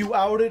that when you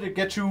out it, it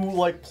gets you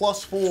like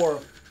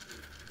 +4.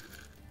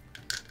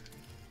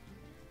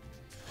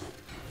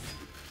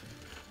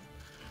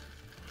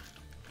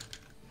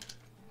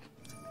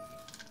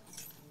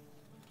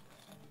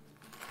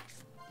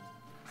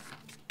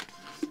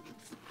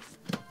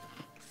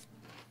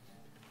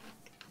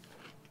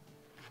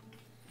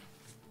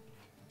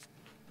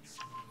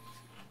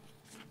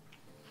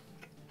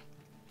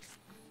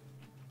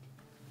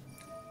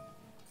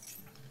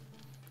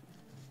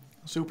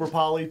 Super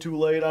Poly, too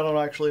late. I don't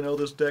actually know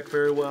this deck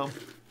very well.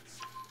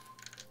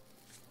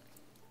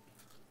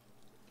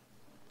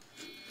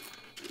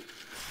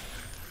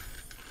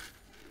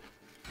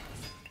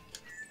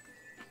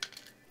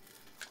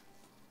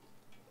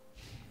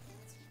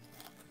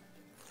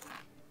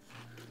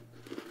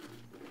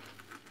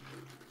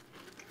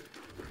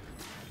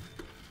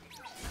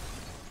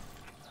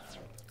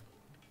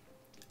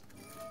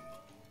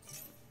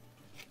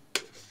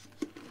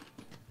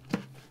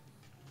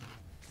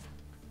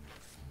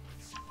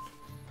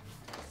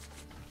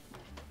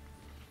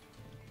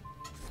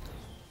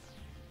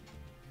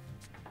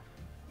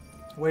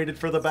 Waited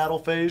for the battle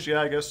phase?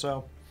 Yeah, I guess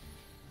so.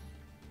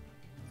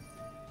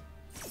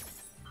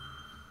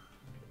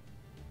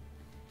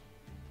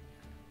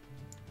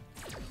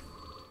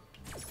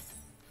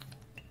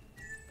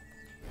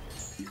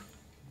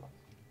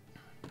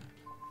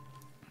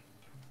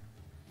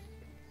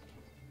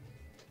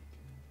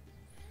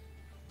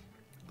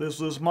 This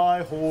is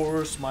my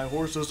horse. My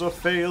horse is a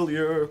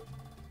failure.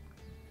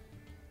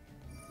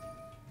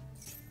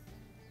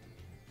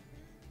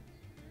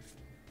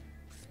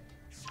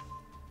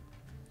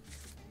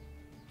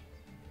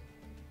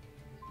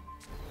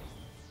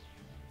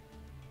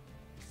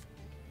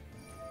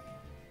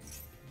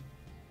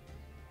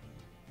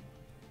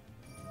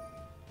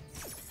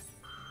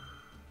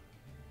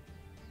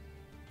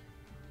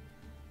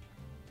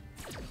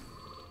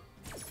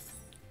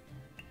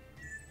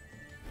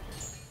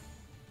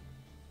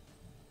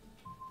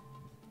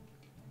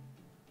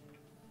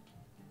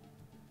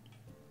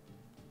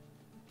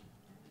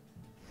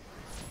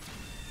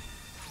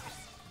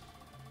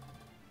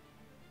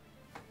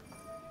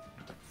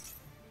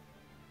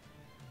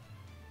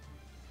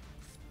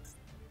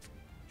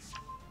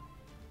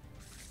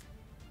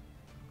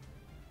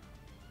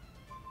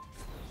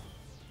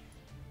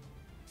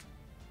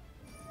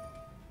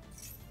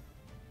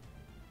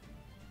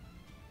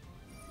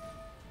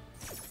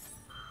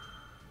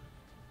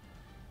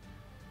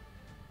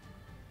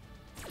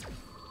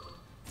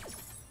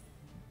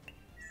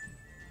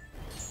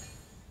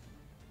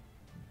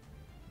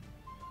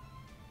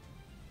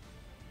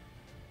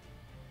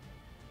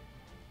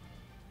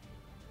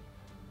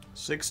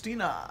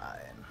 69.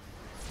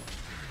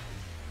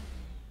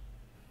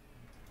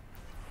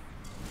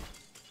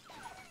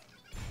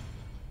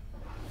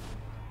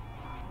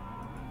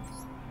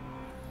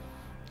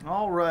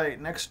 All right,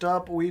 next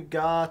up we've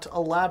got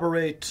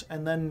Elaborate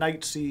and then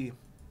Nightsea.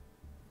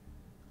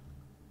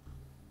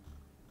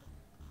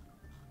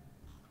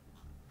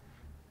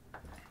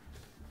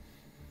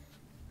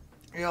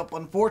 Yep,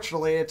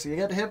 unfortunately, it's you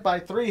get hit by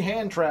 3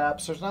 hand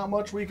traps. There's not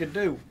much we could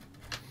do.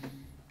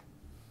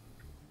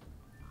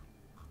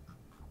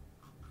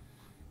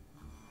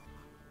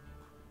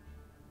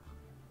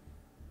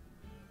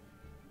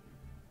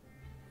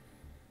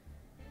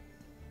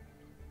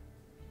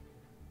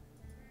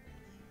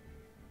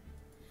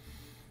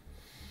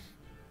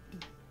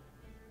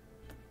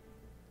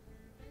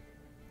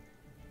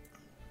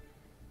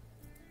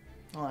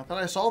 Oh, I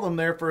thought I saw them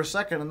there for a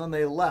second and then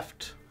they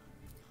left.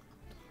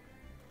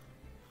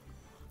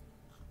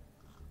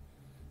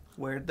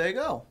 Where'd they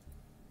go?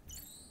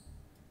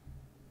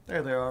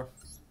 There they are.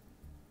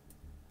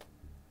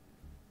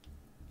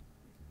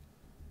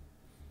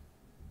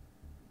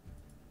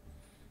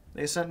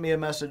 They sent me a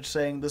message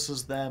saying this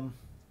is them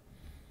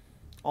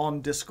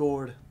on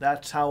Discord.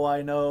 That's how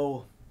I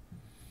know.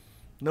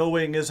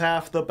 Knowing is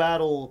half the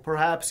battle,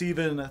 perhaps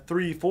even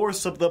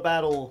 3/4 of the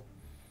battle.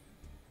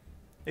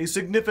 A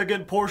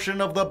significant portion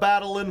of the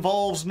battle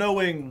involves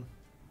knowing.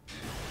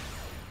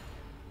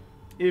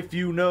 If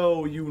you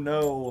know, you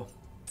know.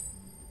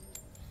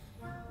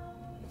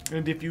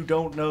 And if you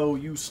don't know,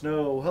 you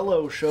snow.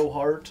 Hello,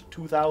 Showheart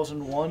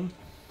 2001.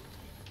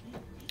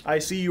 I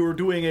see you're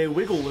doing a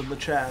wiggle in the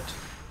chat.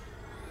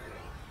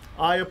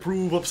 I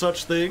approve of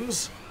such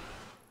things.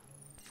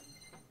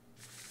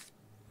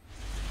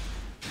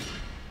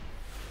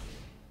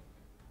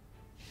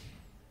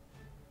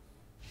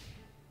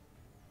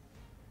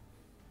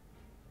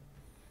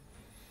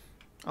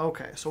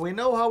 Okay, so we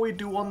know how we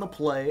do on the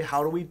play.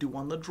 How do we do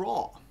on the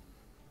draw?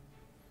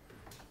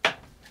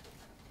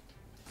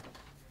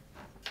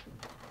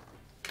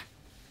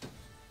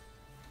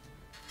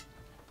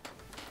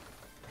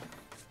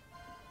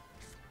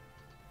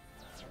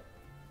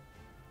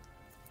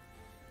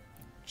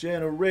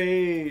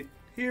 Generate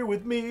here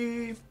with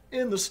me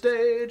in the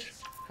stage.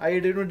 How you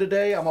doing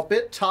today? I'm a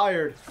bit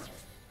tired.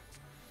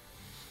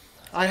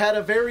 I had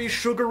a very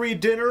sugary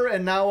dinner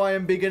and now I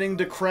am beginning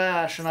to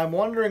crash, and I'm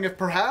wondering if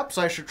perhaps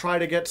I should try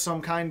to get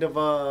some kind of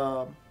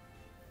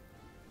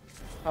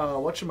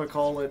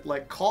whatchamacallit,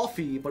 like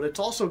coffee, but it's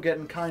also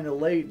getting kind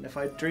of late, and if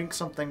I drink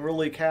something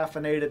really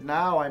caffeinated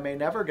now, I may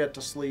never get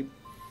to sleep.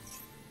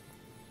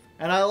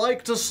 And I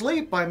like to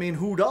sleep, I mean,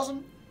 who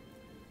doesn't?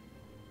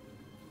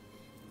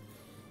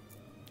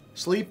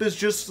 Sleep is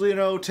just, you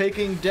know,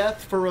 taking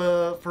death for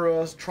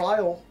a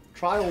trial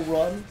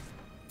run,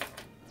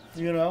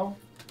 you know?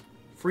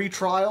 Free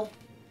trial.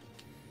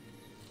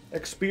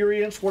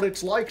 Experience what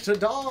it's like to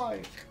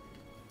die.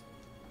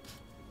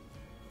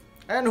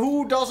 And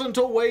who doesn't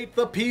await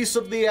the peace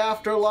of the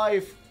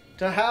afterlife,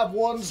 to have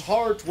one's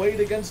heart weighed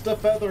against a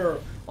feather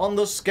on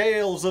the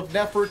scales of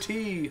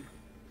Nefertiti?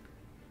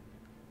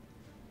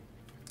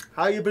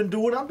 How you been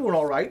doing? I'm doing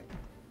alright.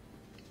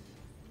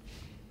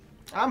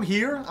 I'm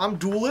here. I'm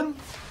dueling.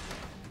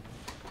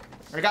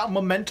 I got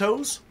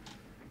mementos.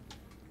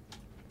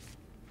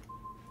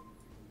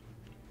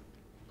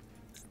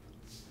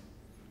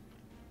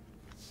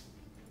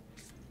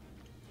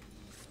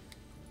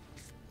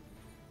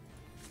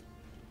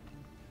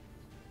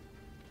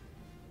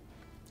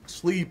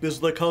 Sleep is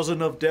the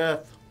cousin of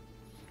death.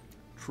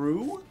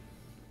 True?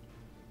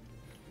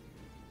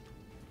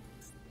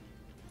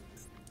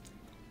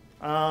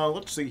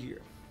 Let's see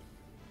here.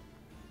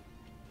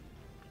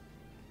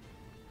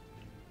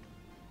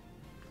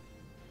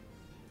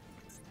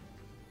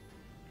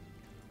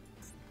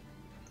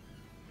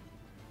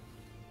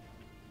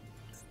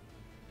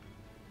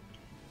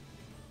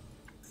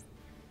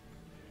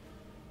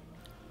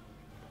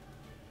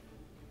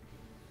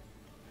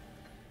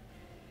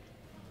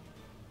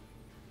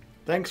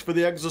 Thanks for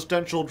the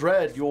existential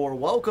dread. You're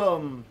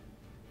welcome.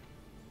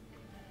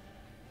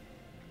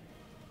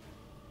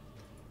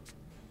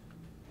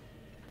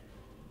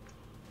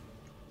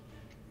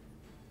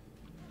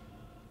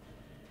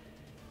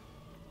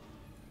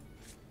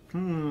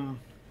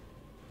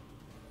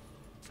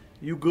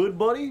 You good,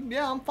 buddy?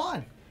 Yeah, I'm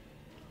fine.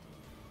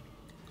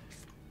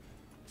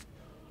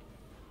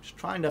 Just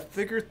trying to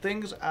figure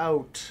things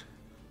out.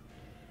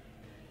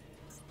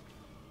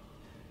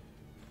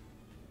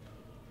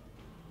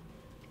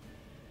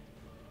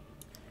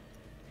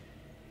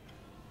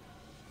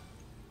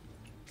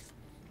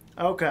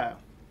 Okay.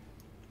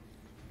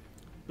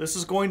 This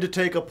is going to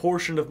take a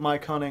portion of my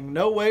cunning.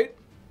 No, wait.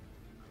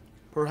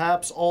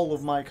 Perhaps all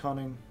of my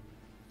cunning.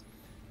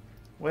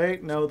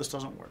 Wait, no, this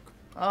doesn't work.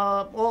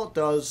 Well, it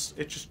does.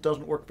 It just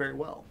doesn't work very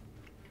well.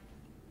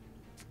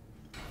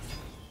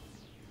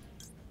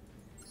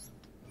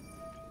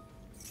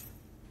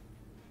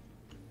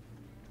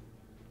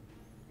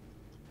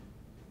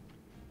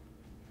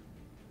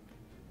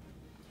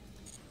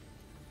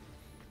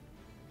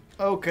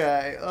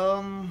 Okay,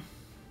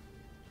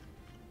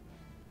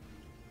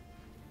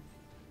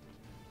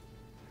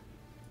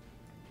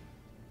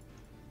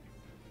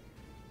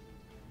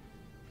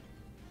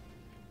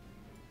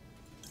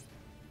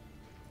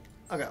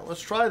 Okay,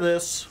 let's try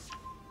this.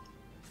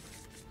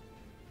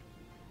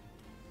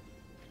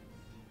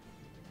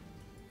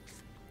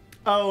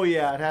 Oh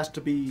yeah, it has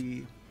to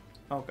be...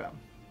 Okay.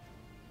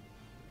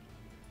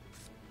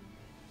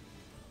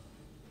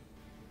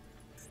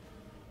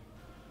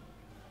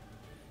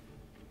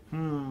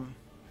 Hmm.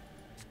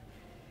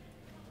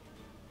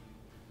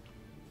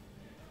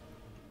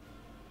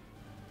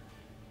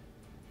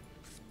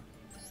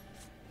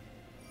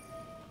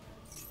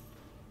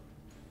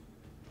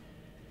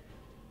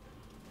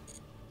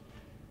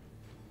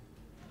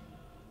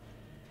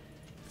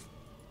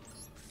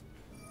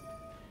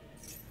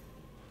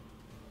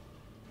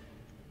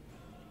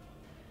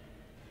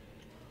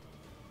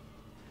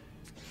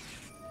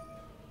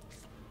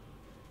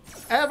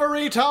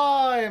 Every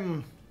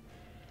time!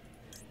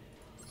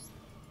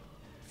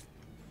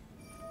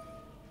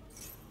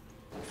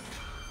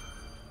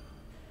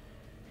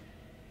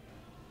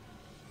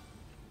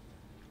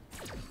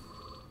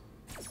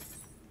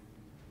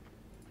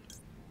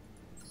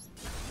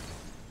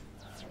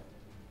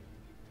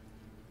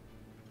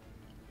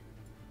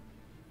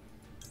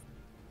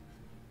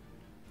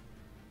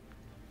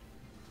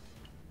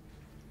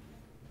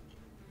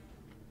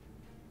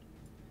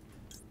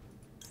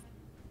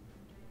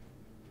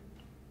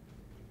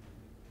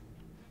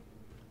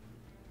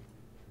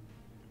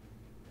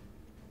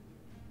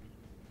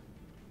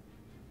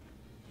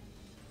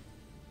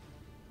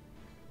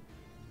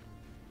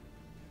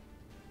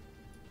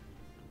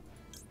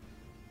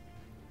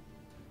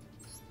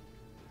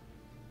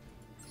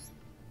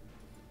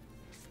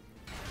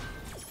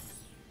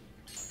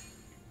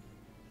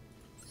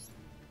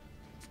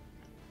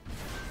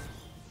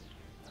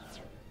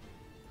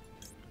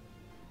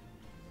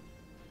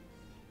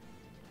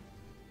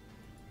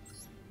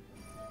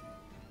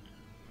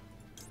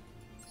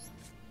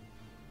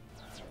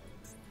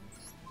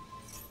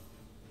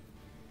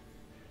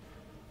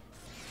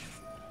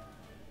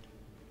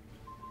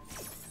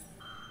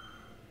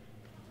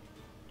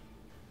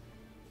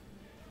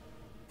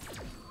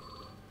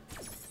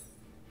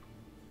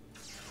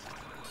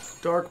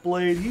 Dark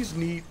Blade, he's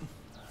neat.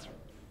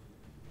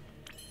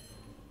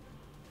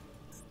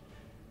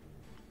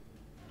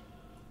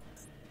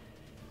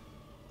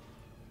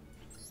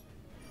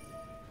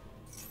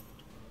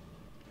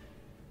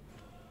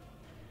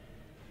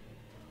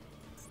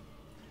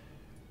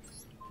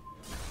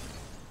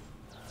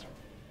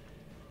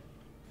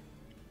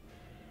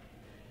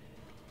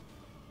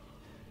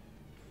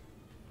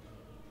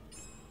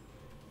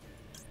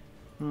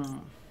 Hmm.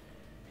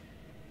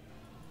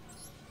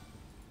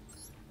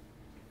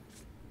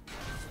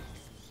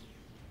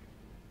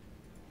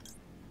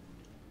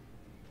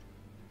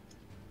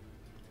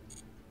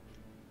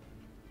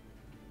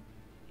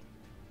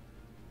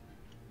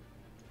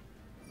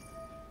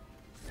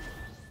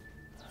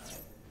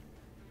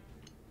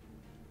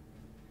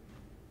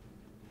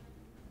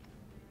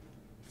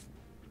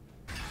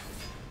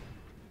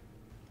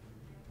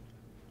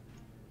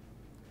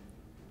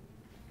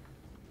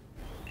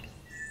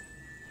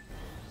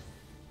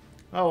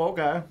 Oh,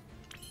 okay.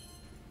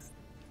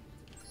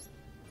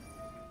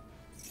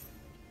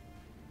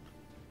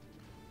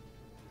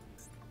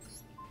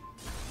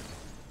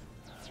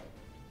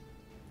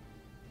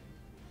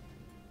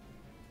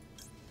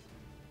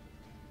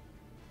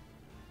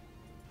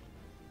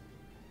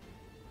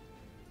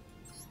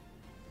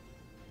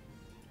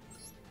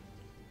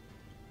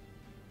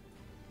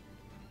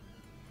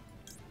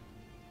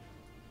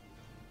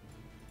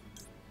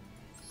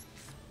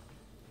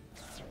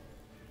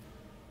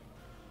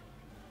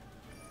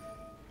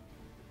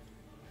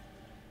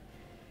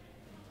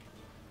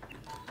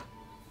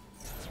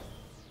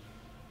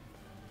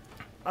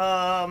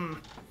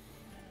 Um...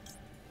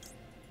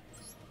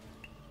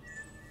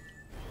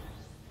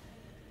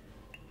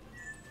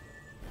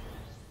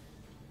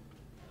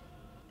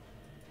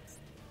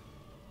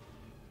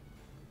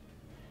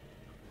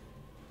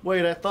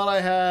 Wait, I thought I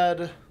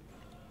had...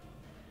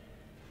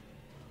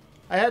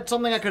 I had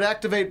something I could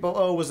activate, but...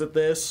 Oh, was it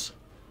this?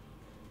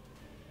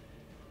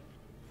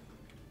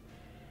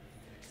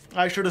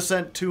 I should have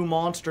sent 2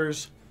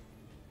 monsters.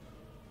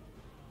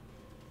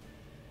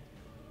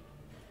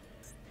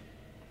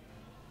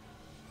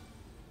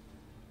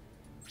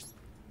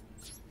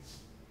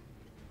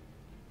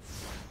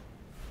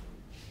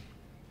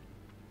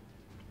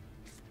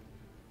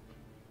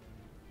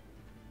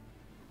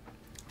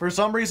 For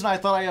some reason, I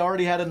thought I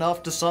already had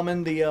enough to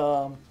summon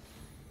the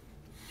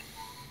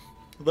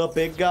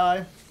big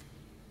guy.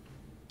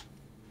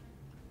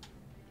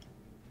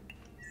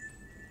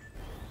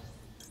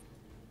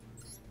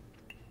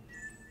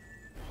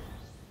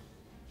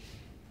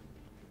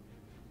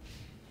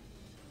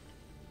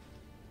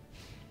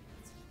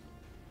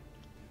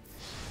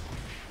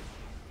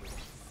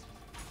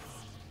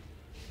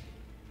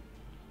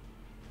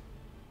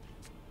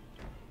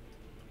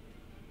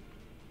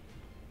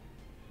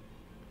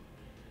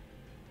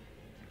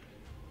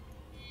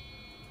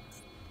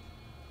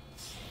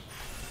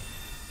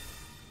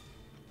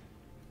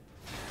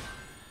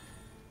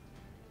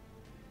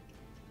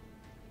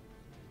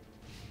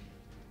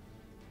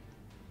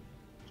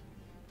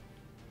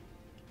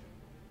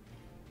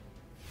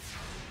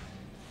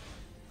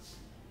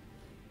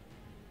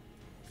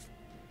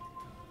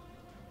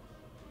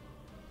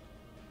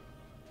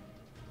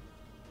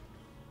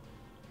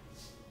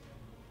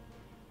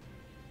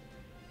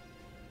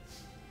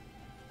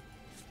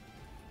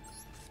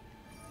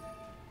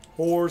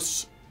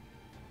 Horse.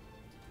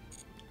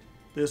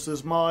 This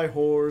is my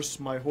horse.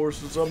 My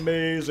horse is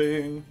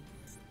amazing.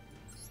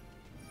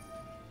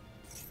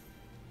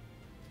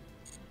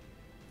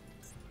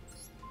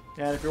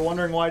 And if you're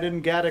wondering why I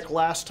didn't Gaddick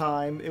last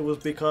time, it was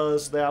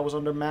because that was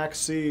under Max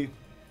C.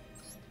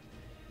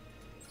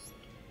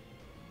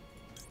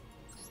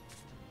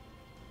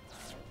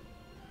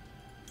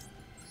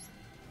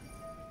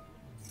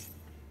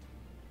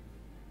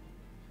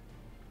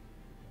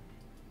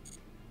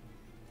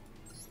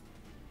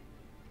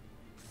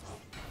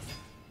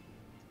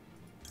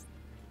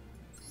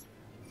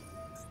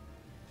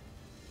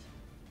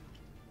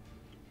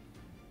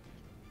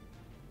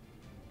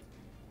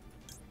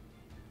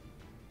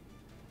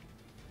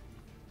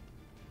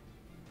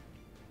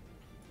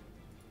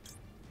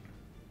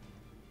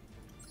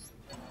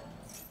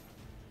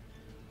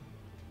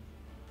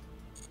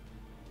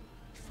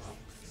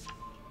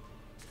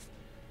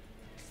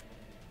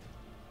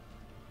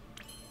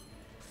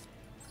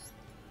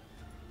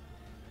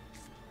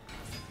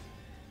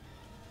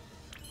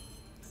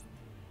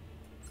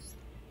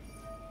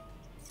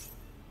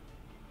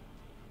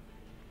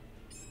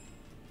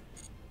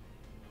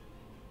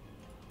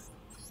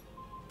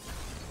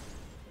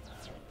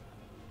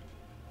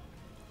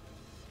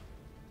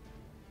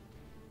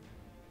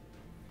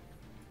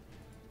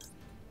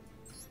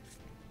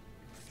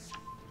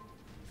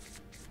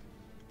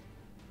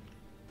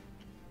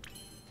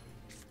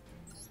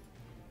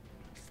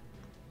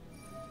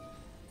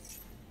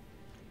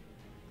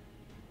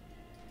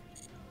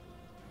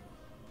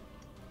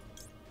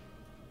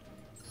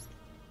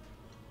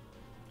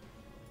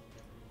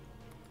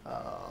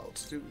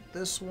 Let's do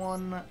this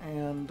one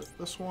and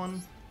this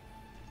one.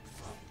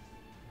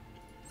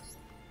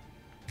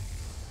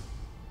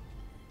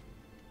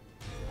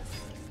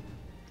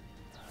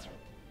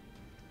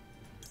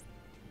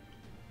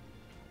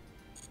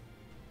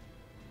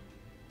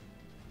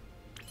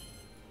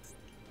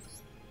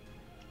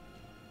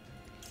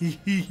 Hee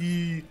hee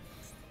hee.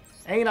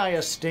 Ain't I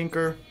a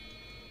stinker?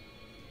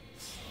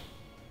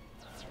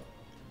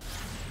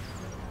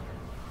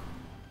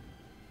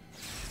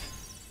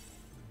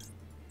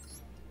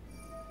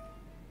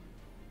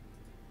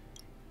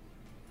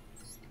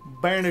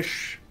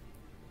 Banish.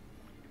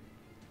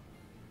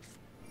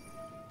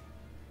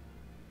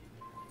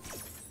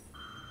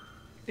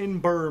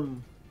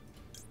 Inburn.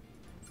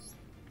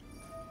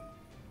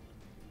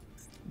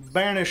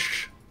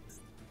 Banish.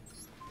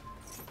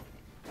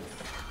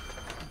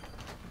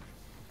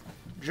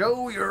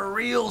 Joe, you're a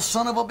real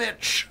son of a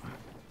bitch.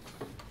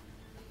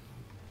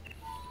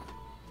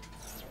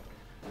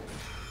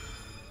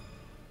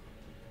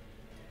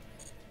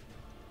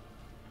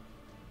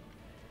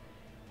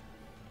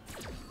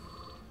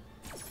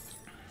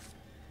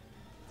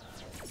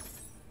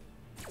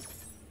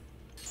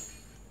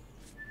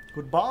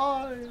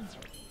 Goodbye.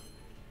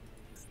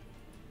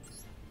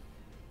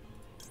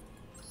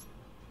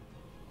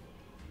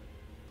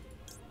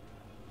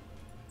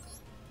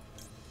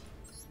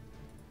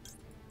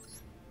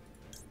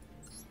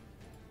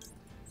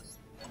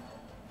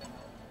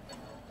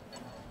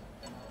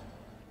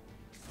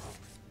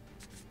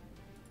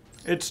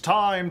 It's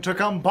time to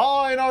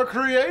combine our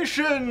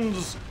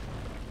creations!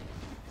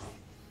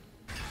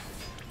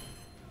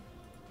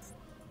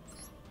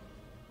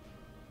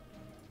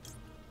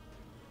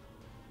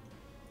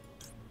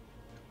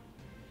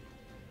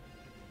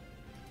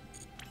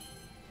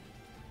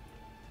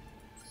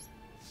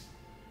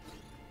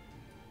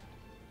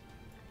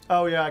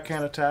 Oh yeah, I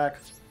can't attack.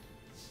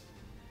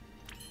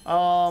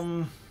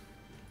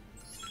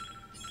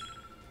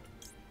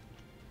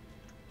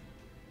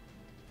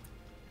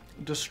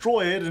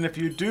 Destroy it, and if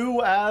you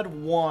do, add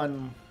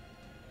 1.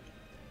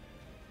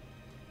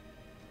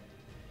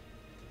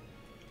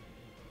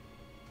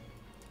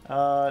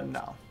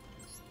 No.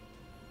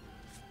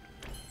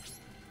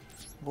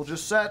 We'll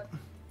just set.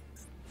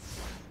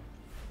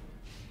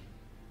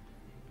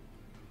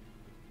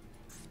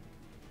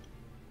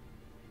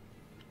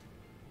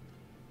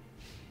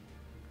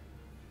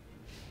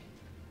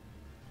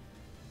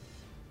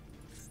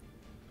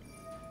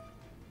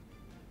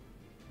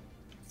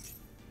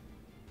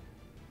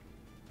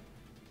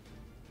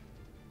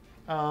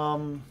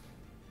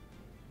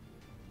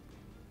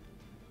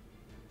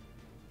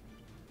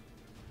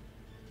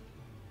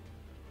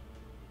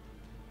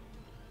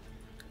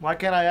 Why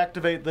can't I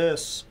activate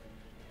this?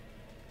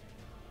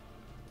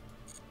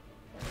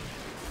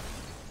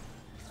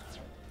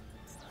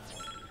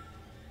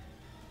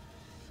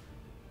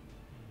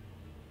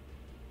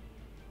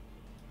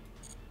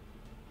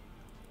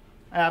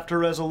 After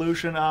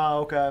resolution? Ah,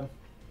 okay.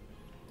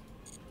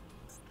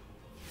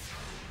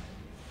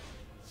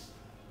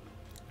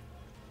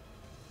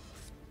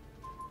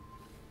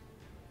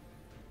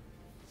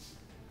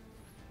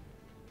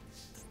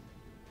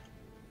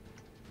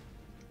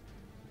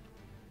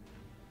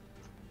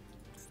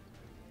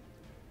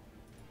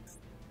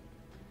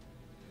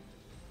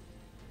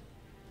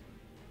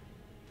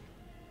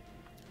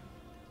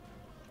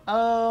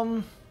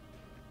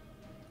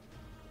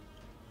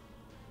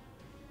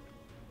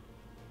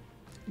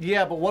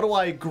 Yeah, but what do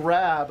I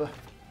grab?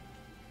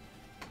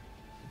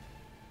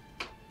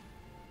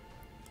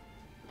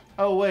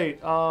 Oh,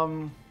 wait,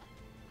 no,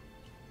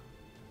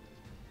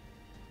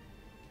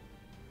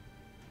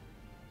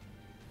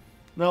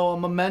 a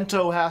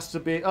memento has to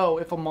be... Oh,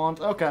 if a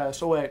monster... Okay,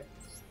 so wait.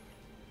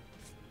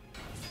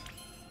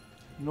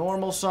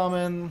 Normal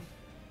summon.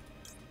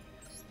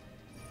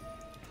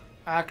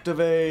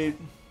 Activate.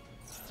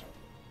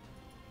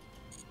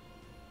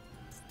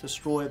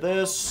 Destroy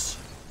this.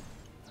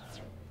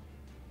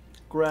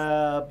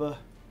 Grab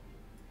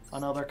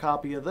another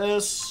copy of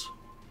this.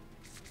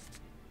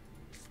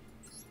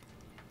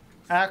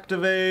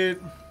 Activate.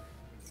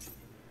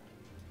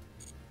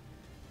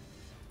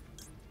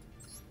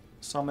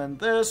 Summon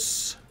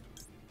this.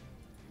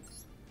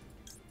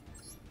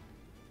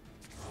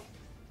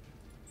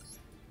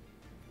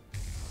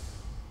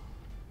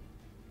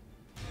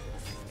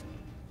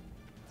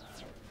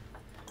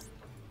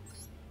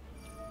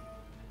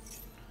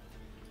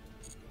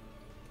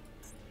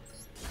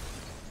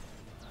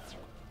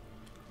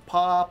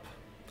 Pop.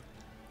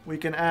 We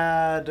can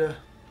add...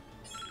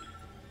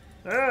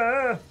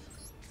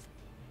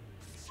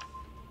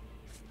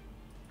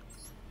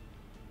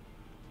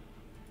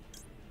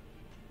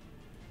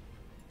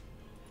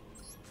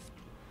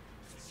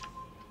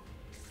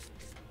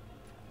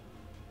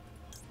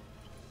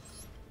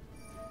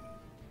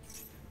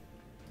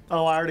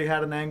 Oh, I already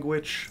had an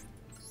Anguish.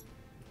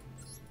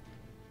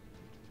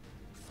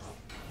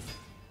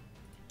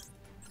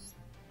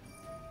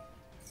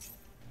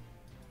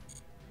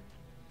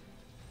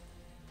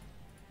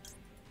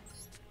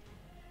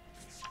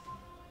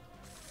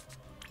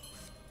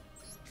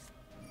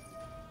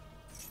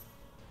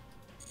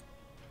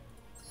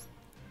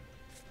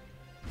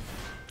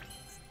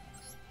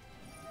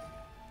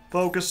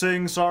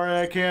 Focusing,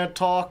 sorry I can't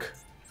talk.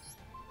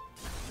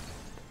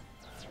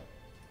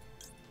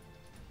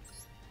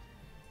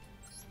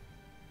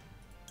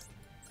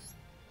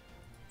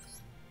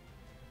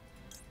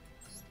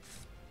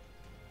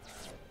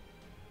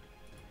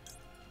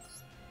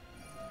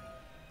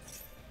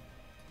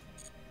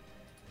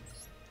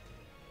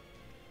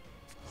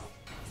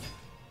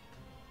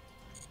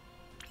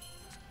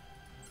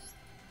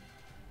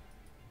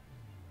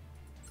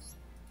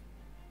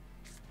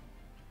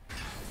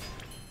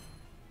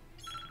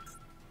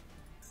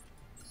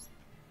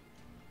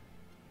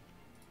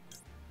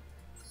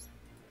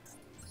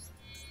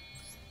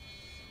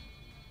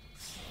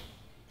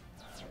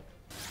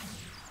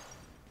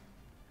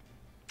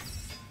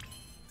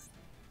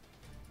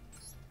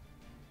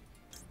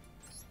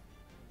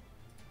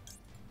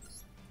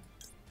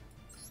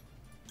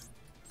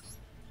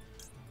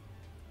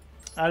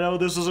 I know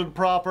this isn't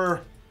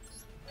proper.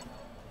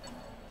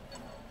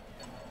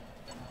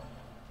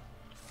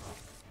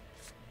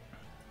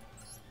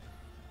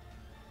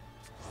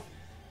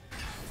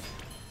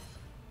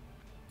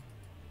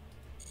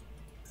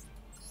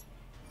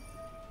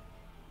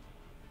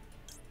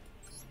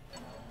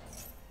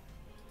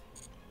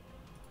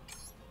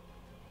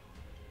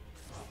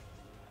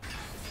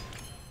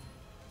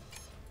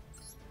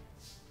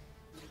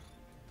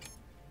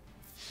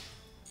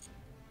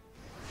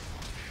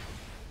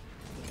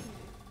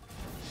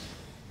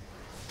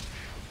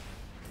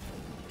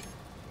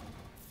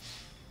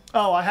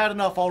 Oh, I had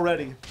enough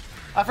already.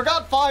 I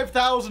forgot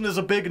 5,000 is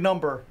a big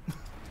number.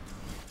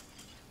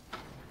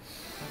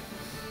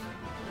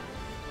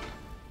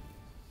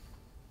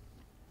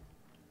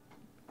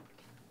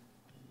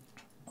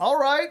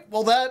 Alright,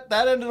 well that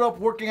ended up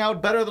working out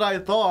better than I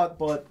thought,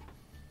 but...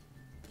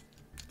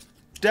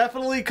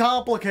 definitely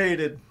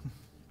complicated.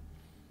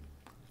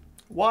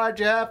 Why'd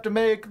you have to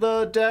make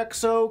the deck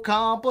so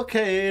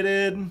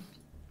complicated?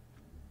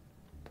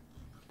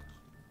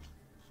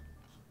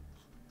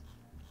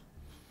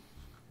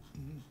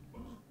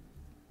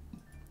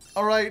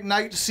 Alright,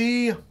 Night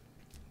C.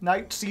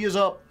 Night C is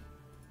up.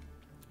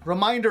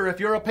 Reminder, if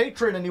you're a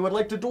patron and you would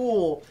like to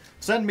duel,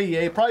 send me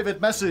a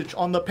private message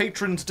on the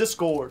patrons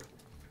Discord.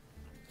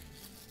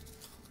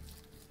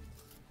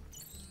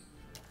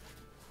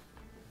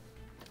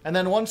 And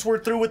then once we're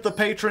through with the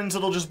patrons,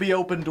 it'll just be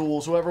open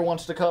duels. Whoever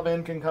wants to come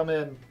in can come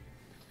in.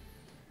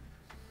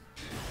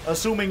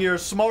 Assuming you're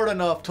smart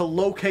enough to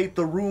locate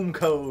the room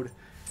code.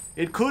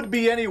 It could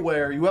be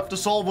anywhere. You have to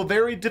solve a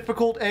very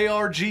difficult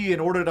ARG in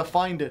order to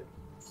find it.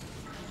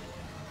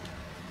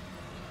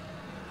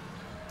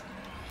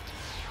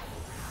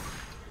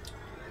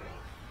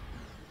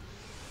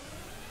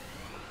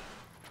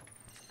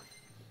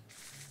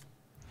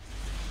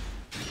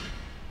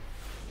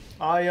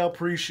 I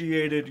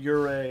appreciated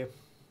your A.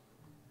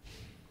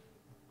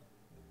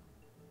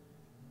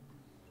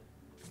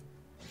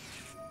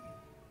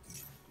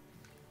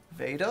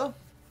 Veda?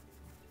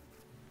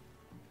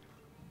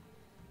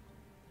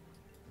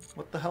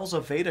 What the hell's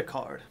a Veda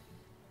card?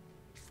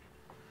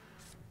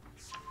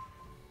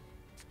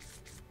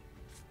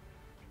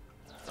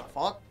 The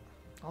fuck?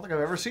 I don't think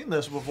I've ever seen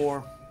this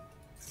before.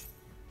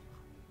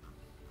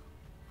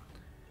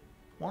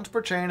 Once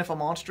per chain, if a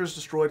monster is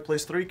destroyed,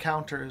 place 3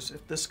 counters.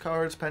 If this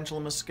card's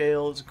pendulum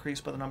scale is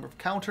increased by the number of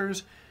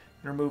counters,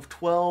 Remove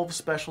 12,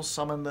 special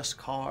summon this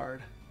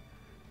card.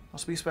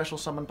 Must be special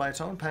summoned by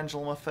its own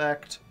pendulum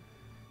effect.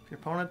 If your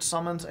opponent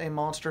summons a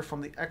monster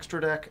from the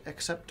extra deck,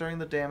 except during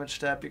the damage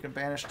step, you can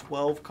banish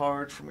 12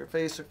 cards from your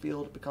face or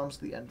field. It becomes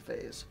the end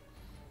phase.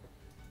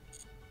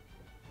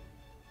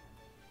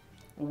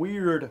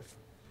 Weird.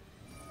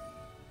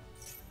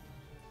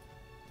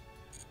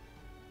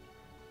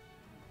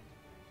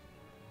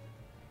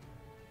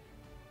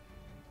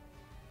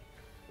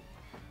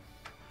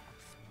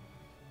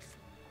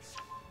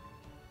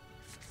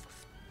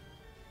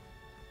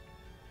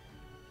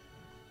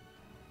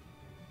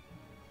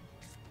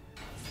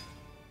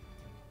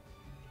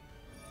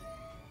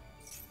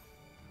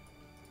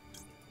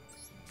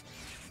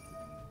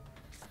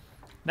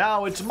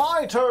 Now it's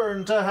my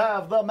turn to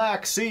have the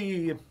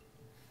maxi.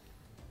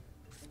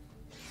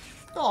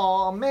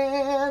 Aw,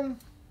 man.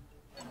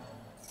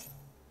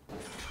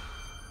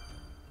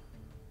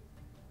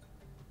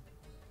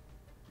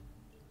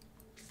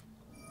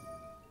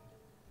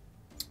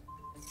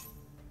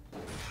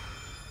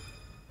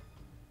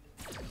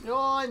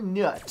 You're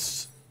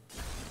nuts.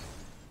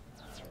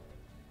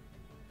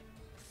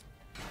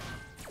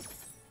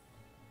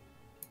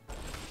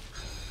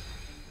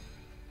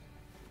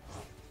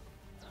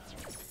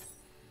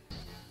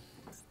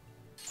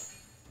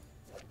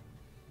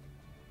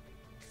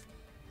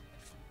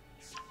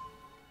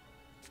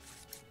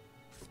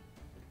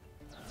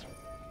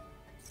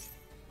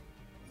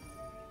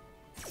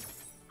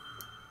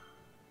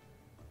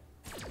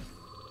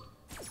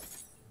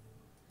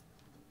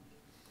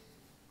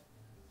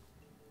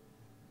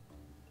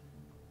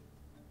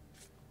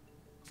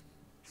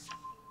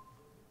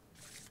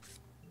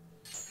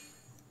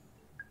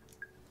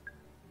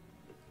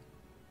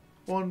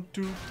 One,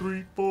 two,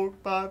 three, 4,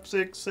 5,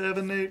 6,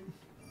 7, 8.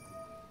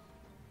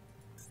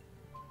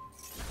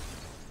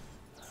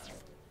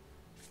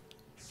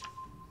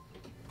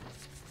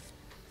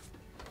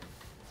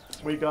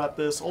 We got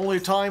this. Only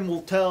time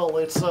will tell.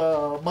 It's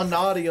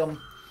Monadium.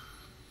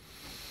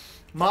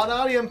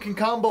 Monadium can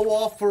combo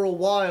off for a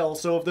while,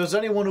 so if there's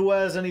anyone who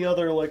has any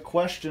other like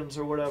questions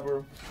or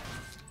whatever,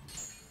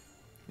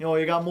 you know,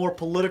 you got more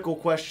political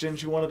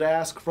questions you wanted to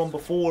ask from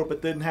before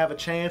but didn't have a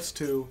chance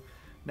to.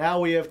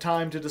 Now we have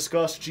time to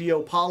discuss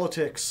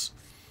geopolitics.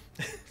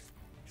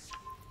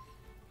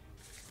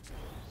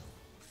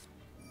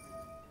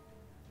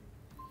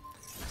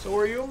 So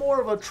are you more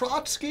of a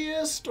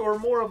Trotskyist or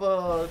more of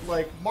a,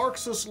 like,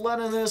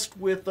 Marxist-Leninist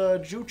with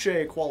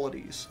Juche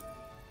qualities?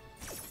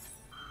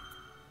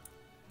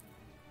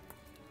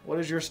 What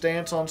is your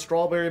stance on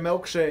strawberry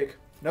milkshake?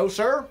 No,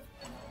 sir.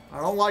 I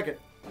don't like it.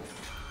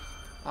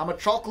 I'm a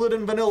chocolate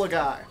and vanilla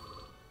guy.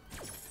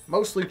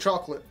 Mostly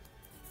chocolate.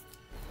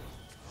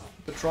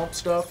 The Trump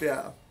stuff,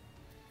 yeah.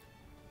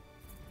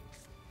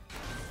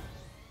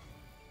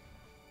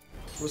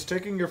 Was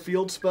taking your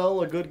field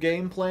spell a good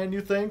game plan,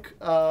 you think?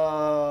 No,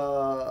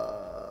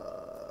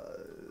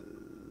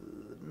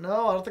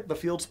 I don't think the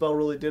field spell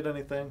really did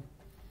anything.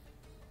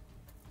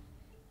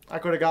 I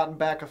could have gotten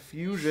back a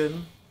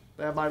fusion.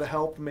 That might have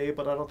helped me,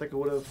 but I don't think it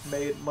would have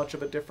made much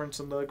of a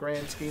difference in the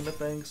grand scheme of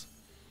things.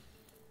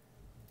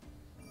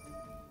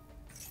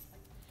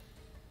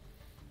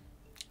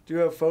 Do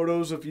you have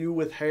photos of you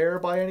with hair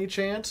by any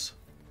chance?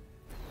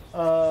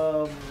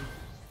 Not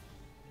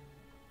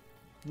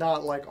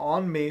like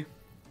on me.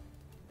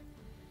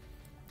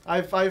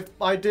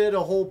 I did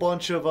a whole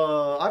bunch of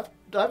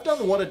I've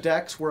done one of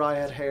decks where I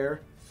had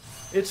hair.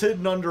 It's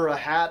hidden under a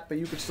hat, but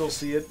you could still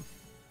see it.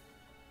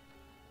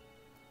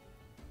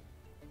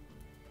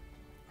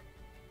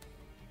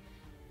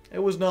 It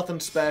was nothing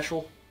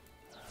special.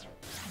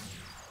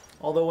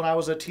 Although when I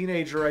was a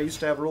teenager, I used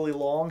to have really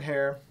long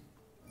hair.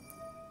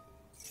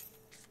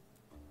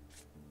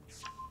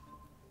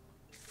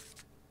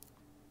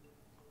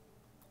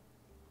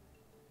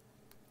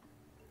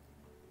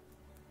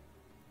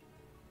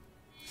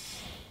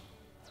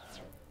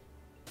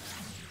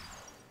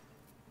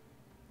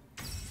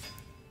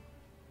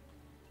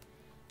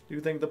 Do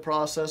you think the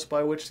process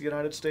by which the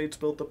United States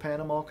built the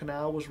Panama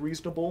Canal was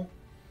reasonable?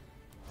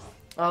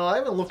 I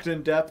haven't looked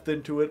in depth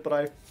into it, but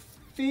I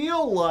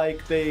feel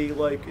like they,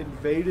 like,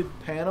 invaded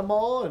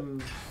Panama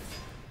and,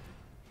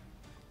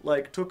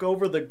 like, took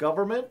over the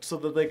government so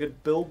that they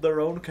could build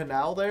their own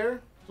canal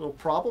there. So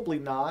probably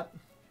not.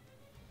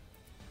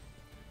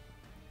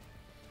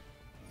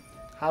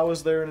 How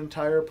is there an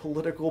entire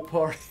political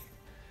party?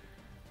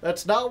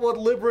 That's not what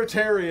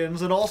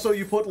libertarians, and also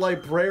you put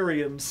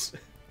librarians.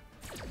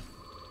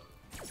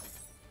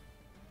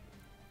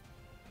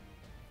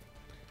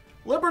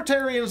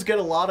 Libertarians get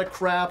a lot of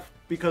crap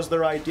because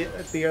their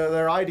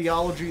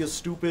ideology is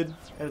stupid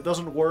and it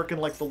doesn't work in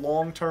like the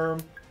long term.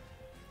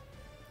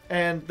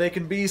 And they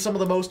can be some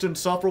of the most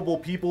insufferable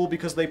people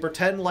because they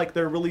pretend like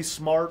they're really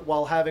smart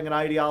while having an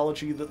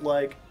ideology that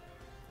like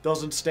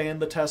doesn't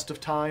stand the test of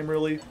time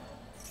really.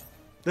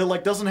 That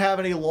like doesn't have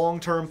any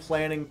long-term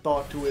planning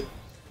thought to it.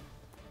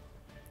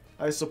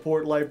 I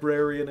support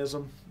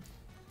librarianism.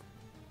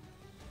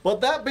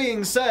 But that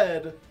being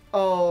said,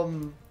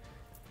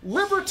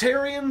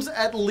 libertarians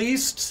at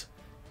least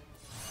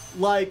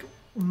like,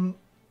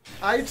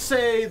 I'd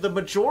say the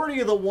majority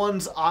of the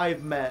ones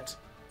I've met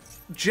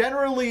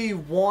generally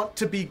want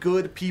to be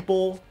good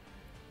people.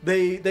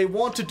 They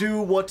want to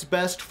do what's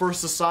best for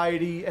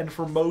society and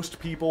for most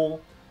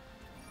people,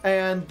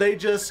 and they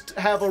just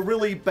have a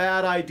really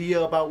bad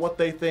idea about what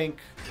they think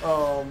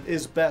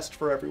is best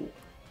for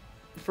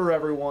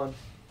everyone.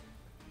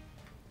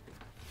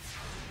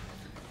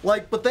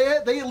 Like, but they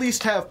at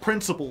least have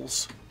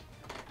principles.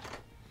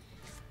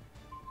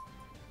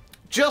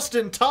 Just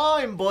in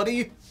time,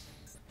 buddy.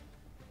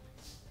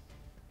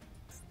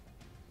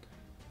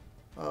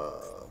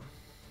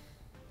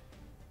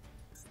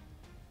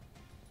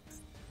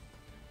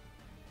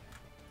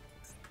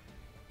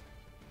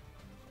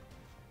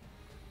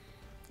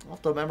 I'll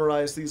have to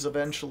memorize these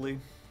eventually.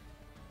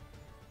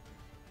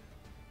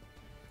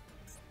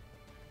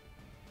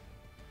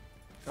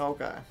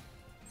 Okay.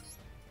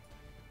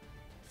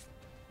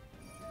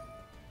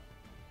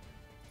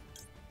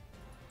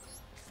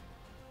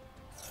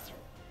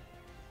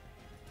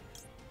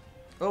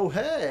 Oh,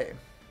 hey.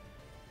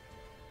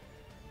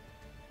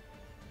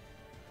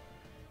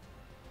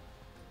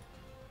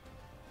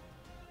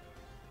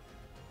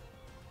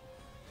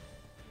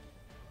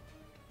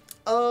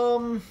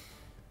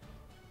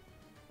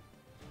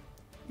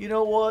 You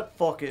know what?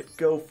 Fuck it.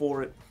 Go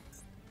for it.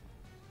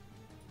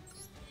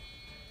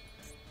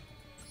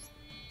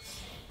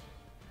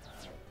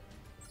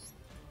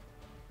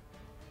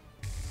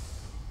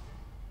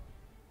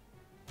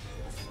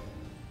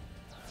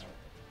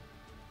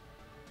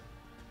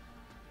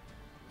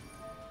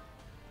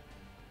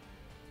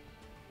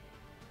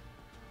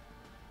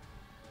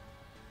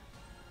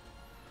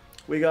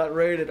 We got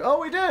raided. Oh,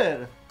 we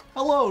did!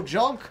 Hello,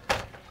 Junk!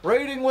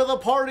 Raiding with a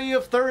party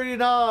of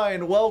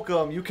 39!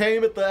 Welcome! You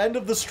came at the end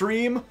of the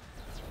stream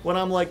when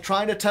I'm, like,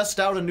 trying to test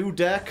out a new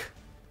deck.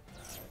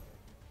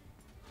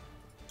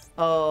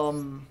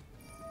 So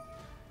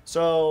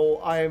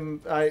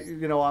I'm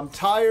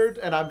tired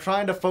and I'm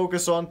trying to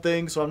focus on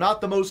things, so I'm not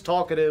the most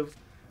talkative,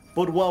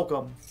 but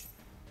welcome.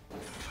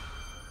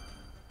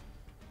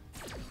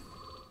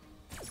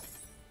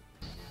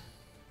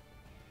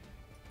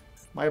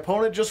 My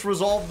opponent just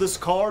resolved this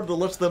card that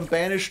lets them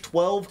banish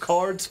 12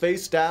 cards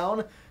face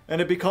down, and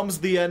it becomes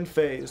the end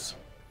phase.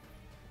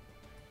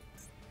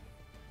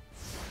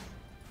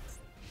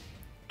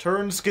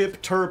 Turn skip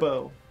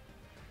turbo.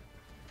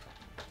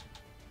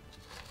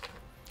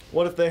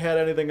 What if they had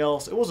anything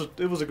else? It was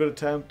a good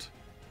attempt.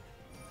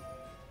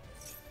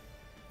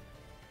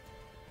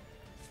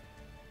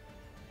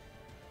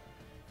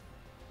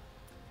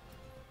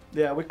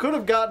 Yeah, we could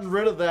have gotten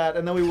rid of that,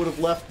 and then we would have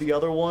left the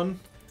other one.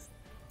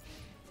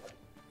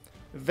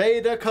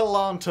 Veda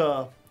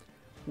Kalanta.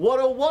 What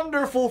a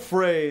wonderful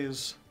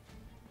phrase.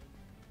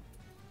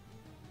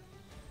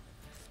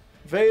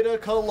 Veda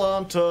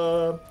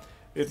Kalanta.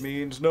 It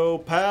means no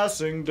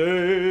passing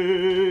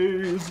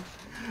days.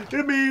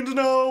 It means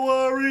no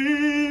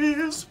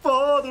worries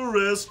for the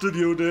rest of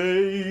your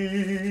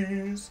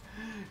days.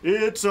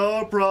 It's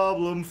a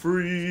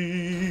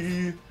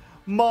problem-free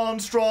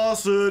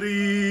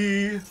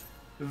monstrosity.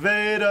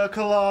 Veda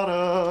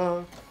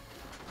Kalanta.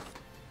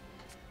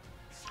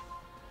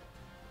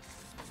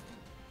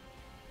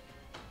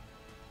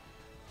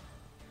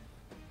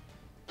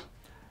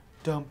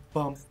 Dum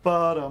bum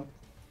ba dum.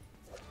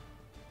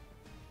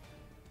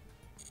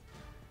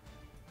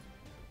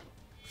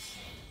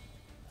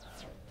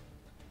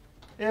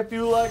 If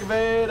you like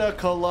Veda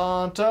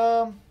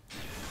Kalanta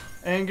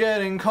and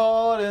getting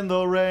caught in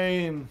the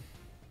rain,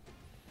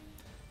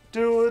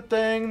 do a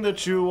thing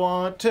that you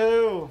want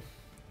to.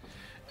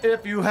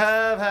 If you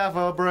have half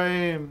a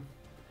brain,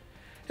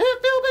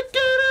 if you've been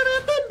getting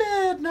up at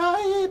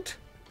midnight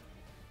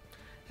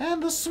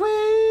and the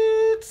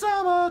sweet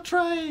summer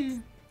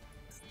train.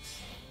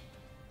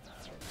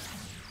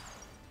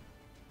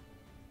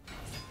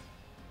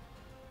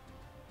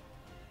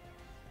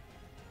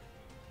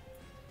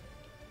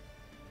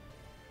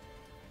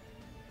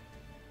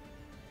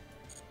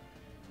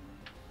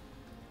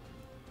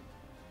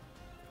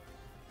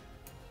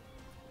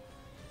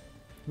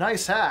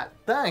 Nice hat.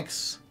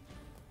 Thanks.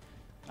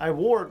 I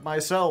wore it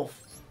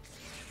myself.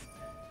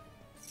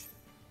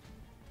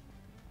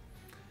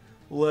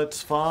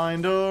 Let's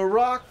find a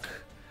rock.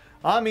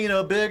 I mean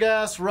a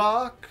big-ass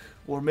rock.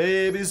 Or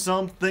maybe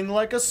something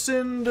like a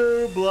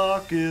cinder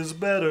block is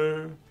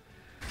better.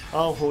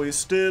 I'll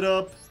hoist it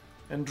up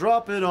and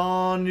drop it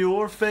on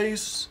your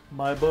face,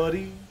 my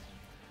buddy.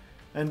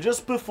 And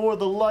just before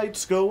the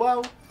lights go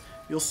out,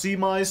 you'll see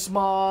my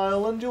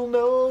smile and you'll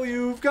know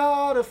you've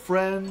got a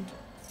friend.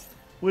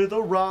 With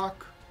a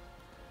rock,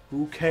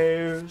 who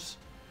cares?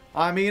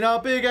 I mean a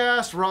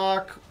big-ass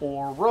rock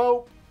or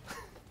rope.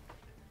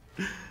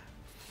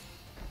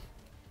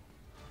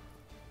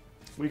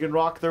 We can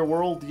rock their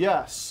world,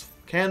 yes.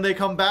 Can they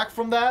come back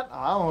from that?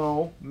 I don't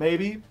know.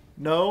 Maybe.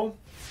 No.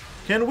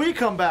 Can we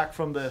come back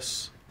from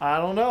this? I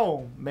don't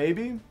know.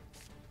 Maybe.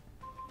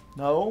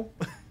 No.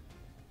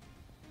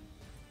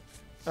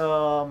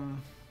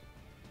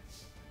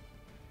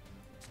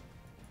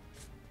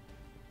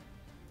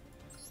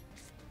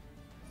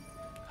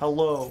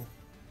 Hello.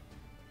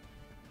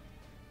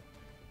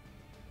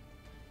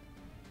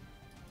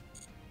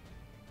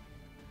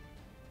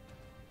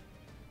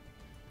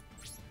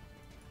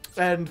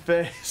 End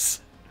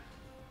phase.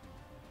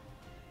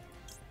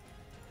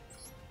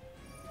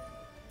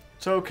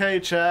 It's okay,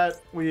 chat.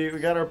 We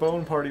got our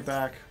bone party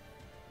back.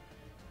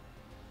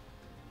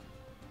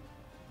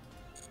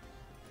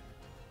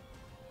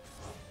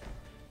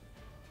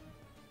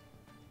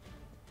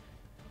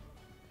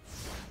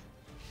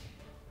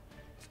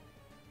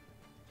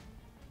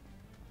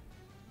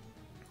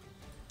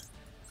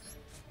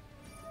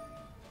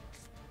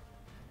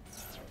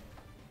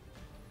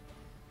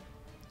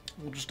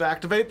 We'll just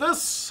activate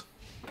this.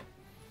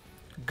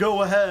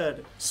 Go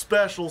ahead.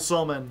 Special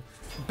summon.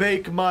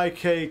 Bake my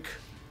cake.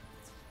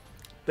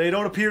 They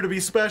don't appear to be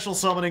special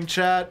summoning,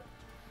 chat.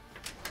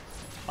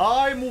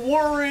 I'm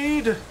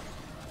worried.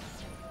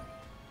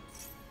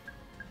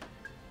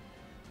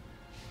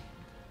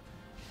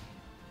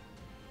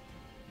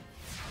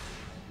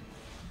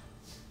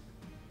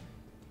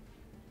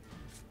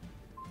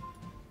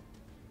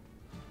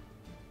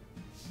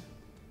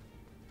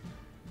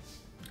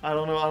 I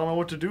don't know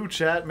what to do,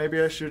 chat. Maybe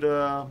I should,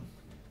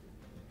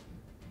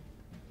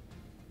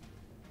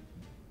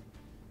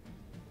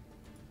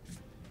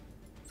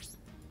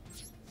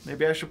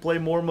 maybe I should play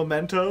more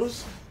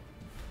Mementos?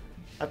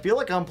 I feel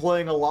like I'm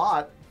playing a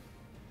lot.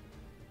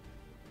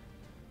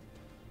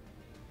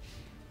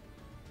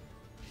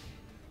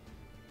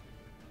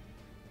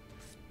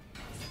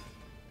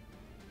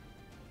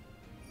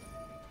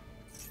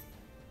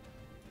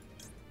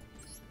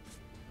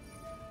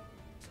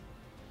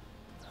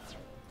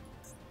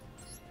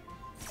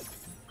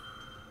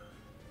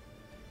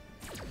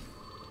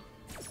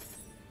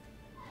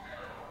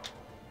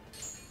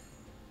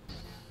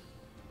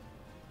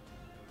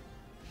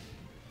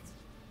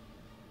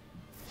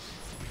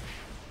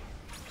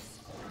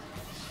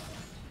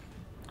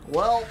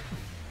 Well,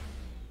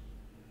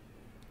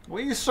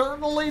 we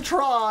certainly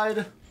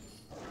tried.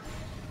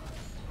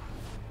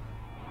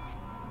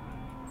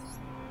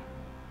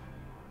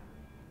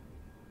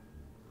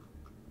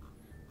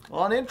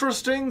 An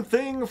interesting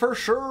thing for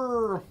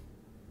sure.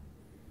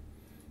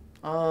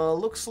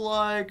 Looks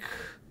like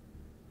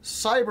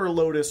Cyber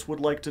Lotus would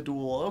like to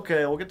duel.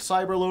 Okay, we'll get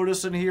Cyber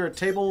Lotus in here at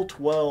table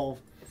 12.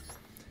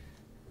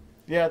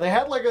 Yeah, they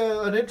had like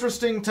an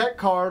interesting tech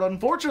card.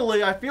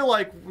 Unfortunately, I feel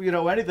like, you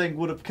know, anything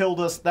would have killed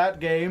us that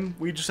game.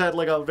 We just had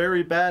like a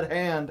very bad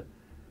hand.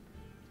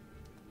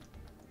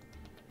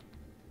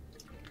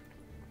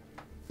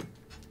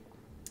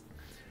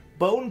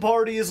 Bone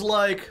Party is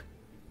like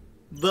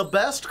the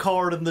best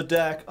card in the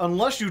deck,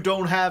 unless you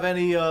don't have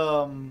any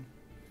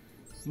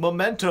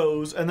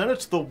Mementos, and then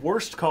it's the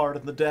worst card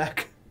in the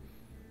deck.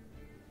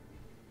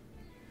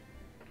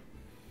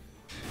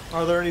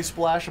 Are there any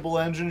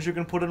splashable engines you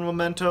can put in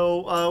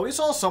Memento? We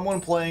saw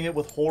someone playing it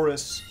with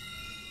Horus.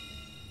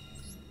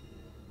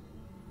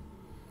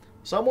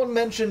 Someone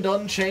mentioned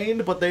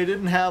Unchained, but they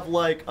didn't have,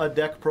 like, a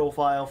deck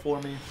profile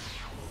for me.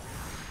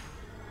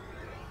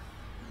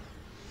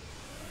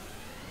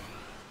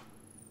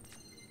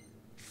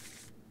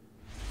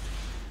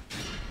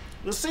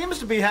 This seems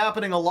to be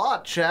happening a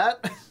lot,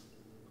 chat.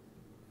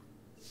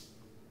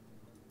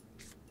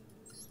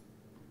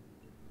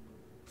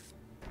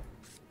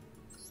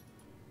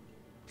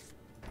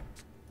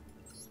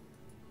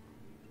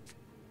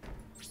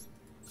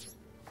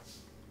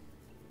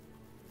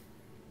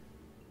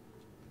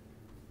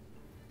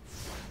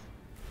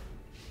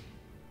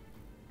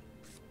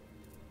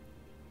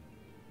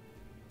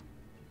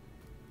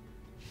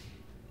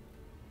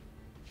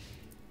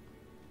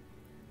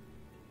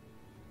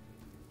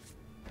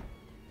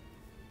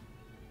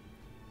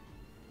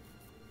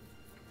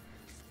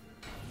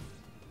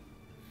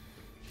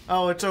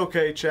 Oh, it's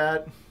okay,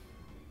 chat.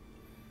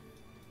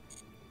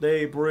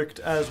 They bricked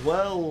as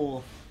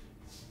well.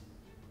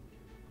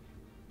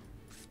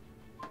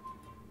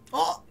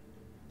 Oh!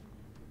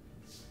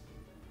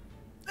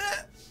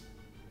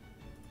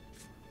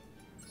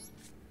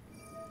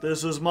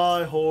 This is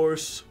my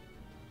horse.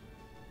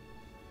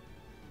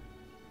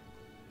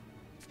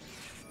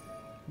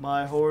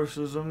 My horse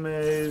is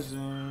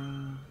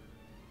amazing.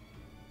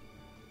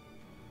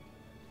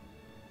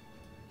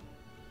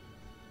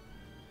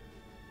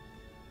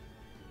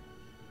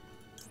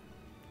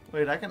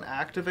 Wait, I can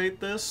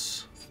activate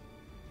this?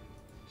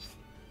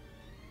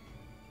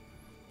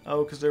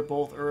 Oh, because they're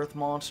both earth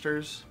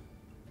monsters.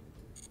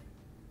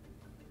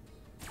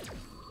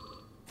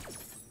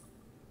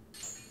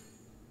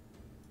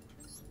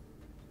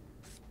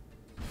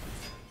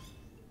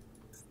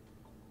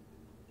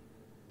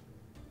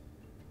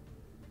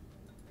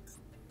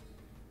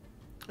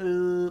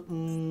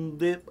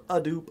 Dip,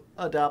 a doop,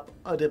 a dop,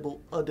 a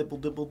dibble,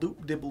 dibble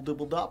doop, dibble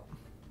dibble dop.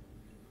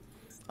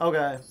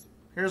 Okay.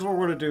 Here's what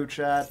we're gonna do,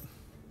 chat.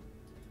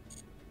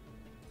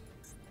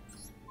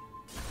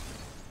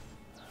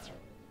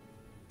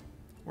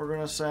 We're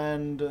gonna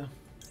send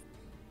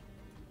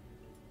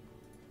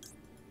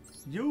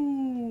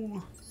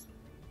you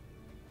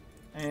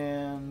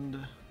and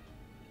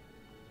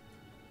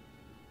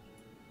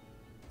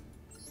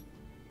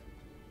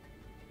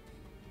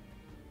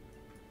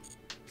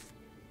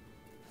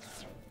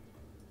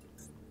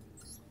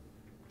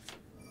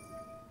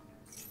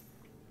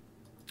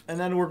And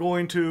then we're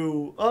going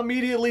to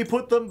immediately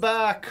put them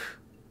back.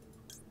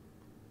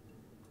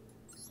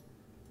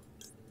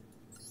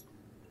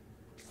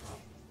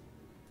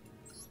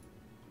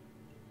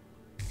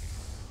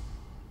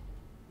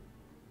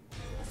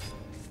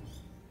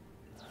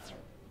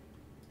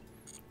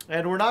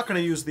 And we're not going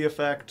to use the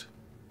effect.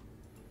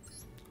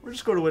 We're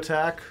just going to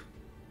attack.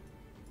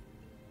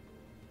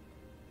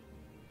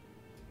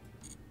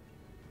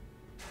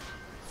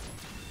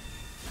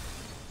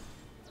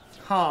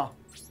 Huh.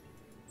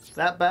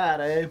 That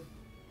bad, eh?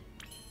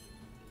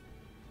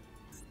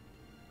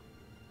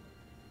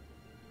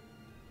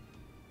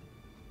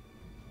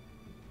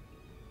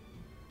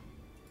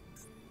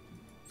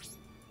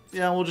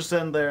 Yeah, we'll just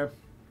end there.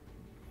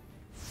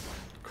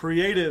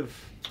 Creative.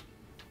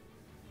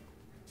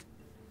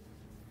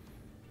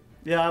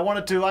 Yeah,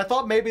 I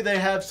thought maybe they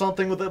had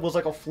something with it was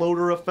like a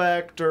floater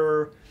effect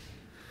or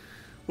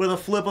with a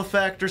flip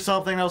effect or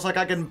something. I was like,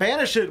 I can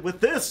banish it with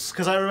this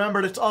because I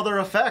remembered its other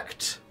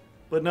effect.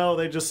 But no,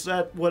 they just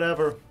said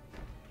whatever.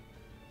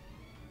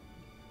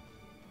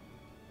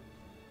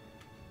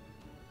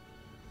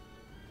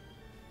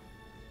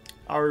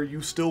 Are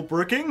you still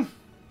bricking?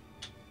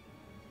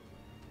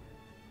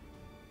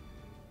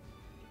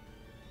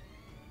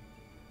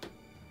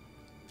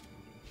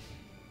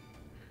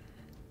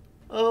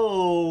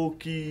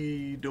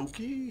 Okie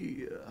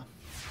dokie.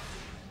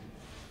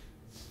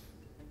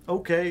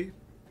 Okay,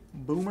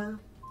 boomer.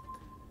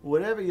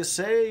 Whatever you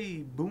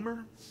say,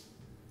 boomer.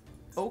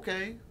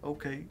 Okay,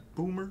 okay,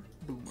 boomer,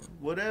 boomer.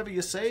 Whatever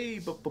you say,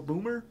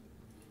 boomer.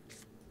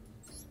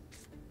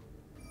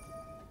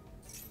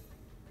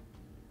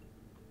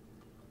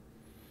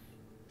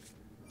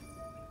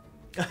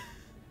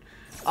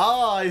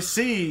 Ah, I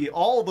see.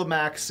 All the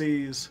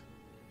maxis.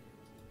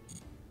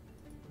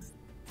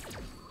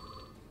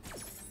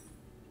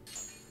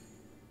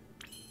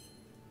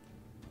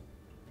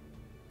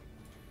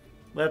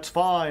 That's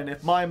fine.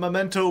 If my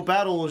Memento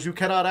battles, you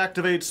cannot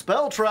activate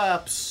spell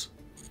traps.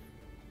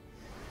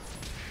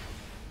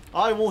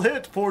 I will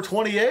hit for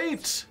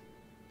 28.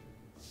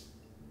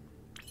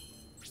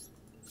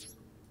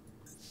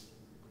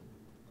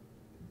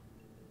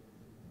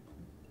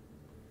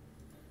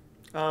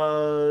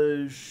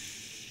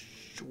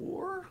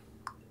 Sure.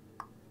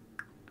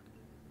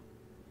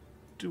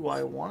 Do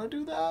I want to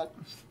do that?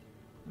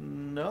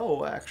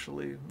 No,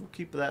 actually. We'll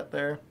keep that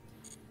there.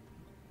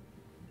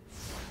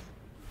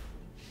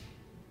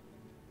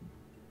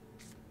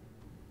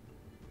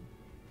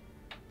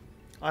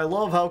 I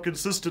love how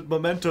consistent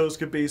mementos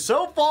can be.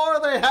 So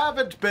far, they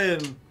haven't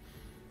been.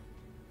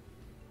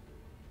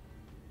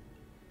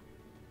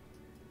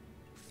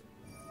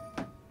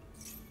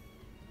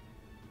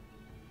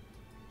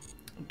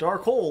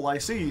 Dark hole, I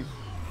see.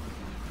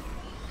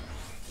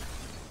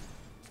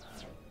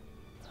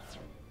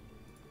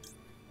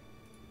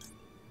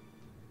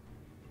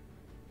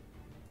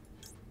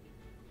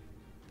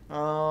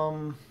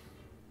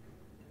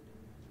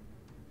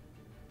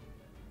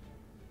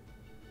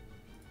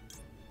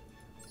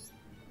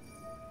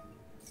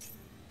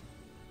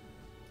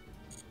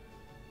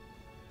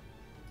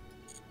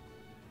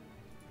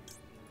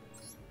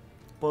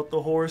 But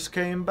the horse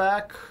came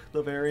back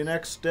the very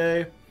next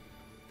day.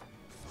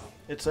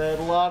 It said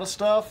a lot of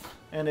stuff,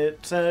 and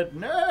it said,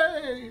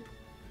 nay!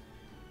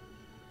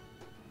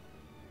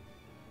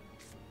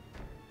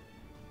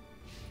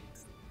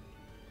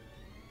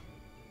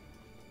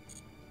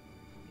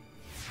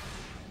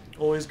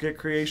 Always get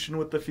creation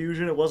with the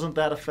fusion. It wasn't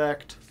that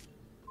effect.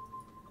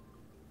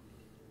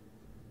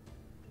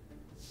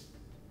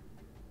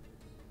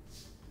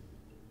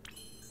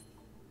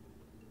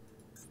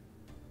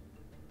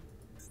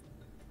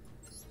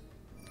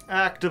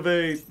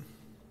 Activate.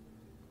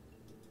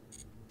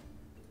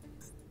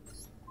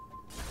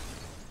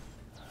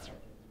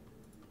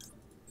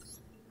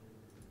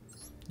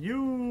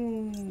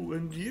 You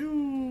and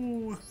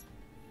you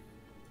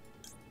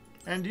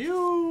and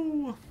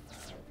you.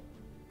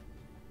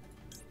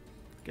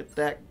 Get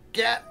that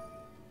gat.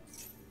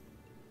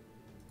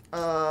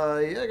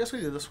 Yeah, I guess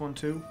we do this one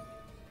too.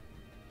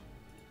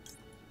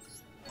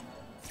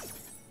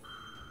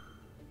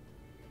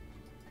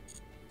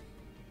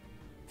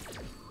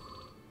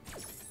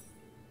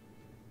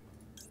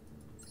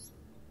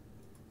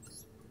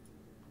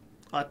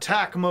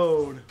 Attack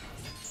mode.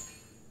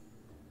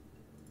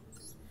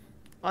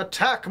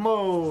 Attack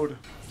mode.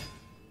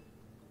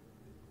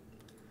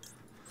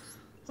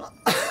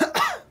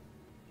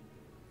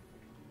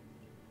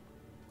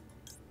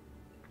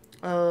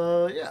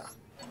 Yeah.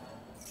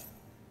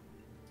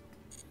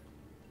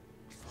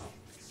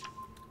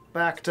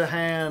 Back to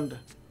hand.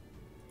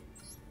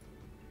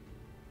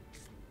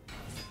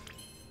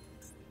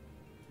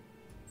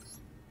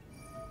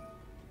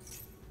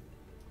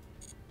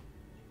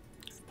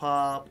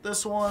 Pop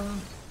this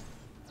one.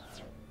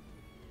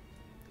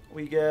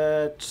 We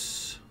get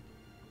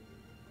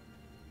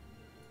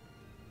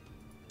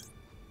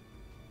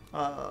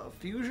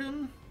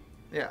fusion.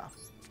 Yeah.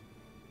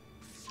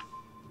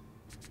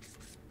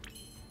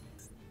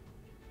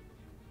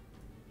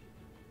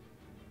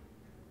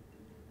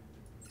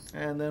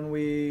 And then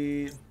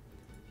we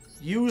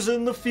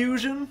Using the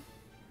fusion.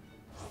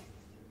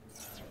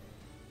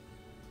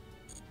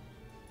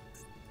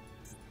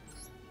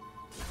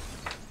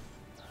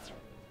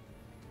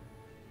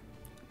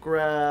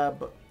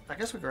 Grab... I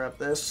guess we grab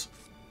this.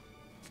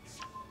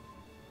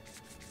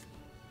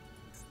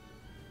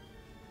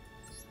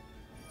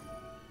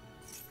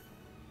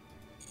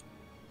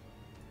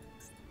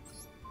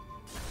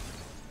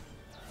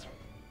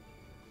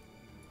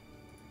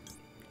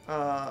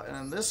 And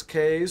in this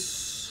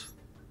case...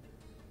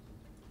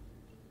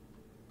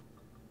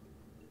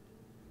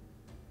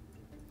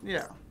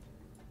 Yeah.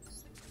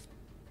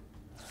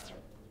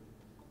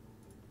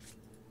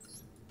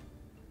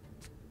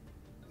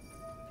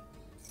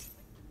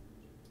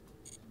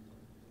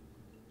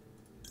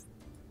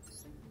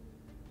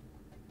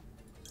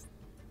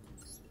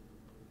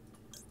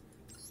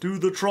 Do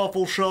the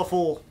truffle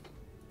shuffle.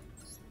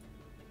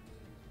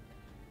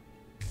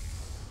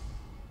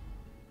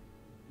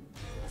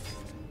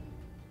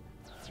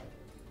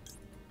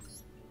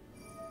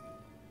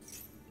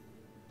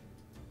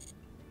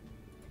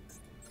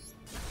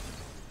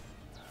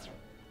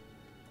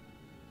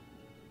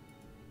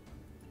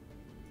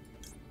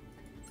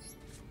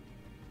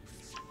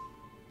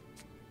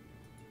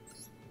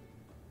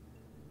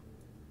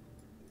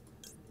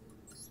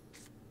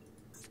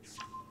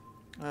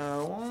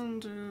 One,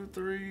 two,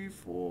 three,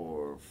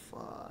 four,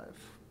 five.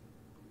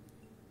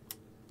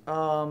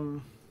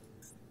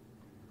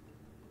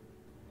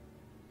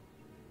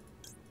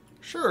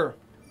 Sure.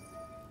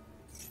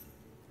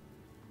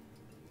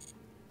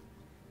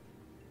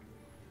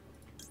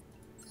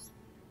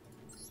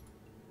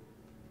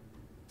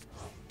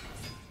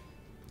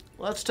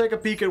 Let's take a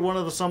peek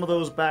at some of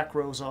those back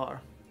rows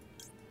are.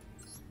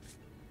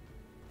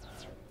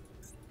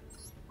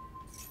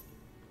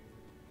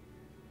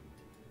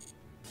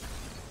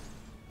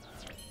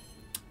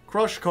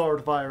 Crush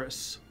card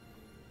virus.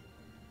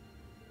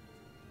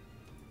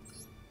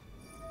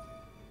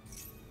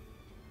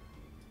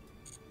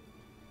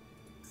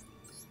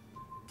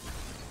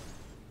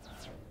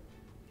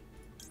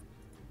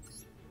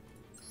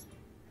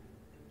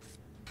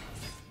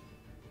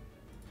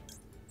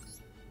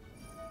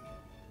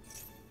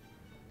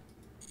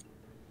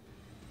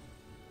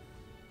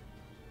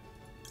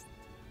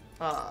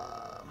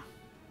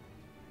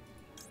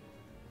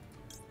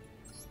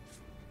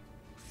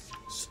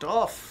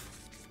 Stuff.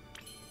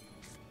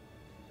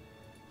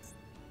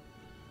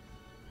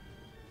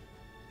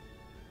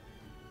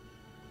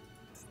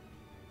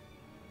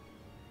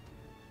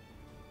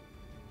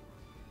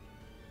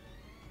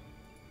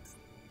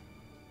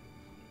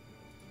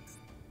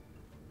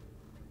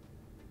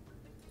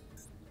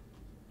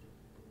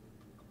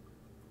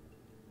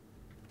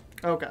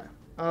 Okay.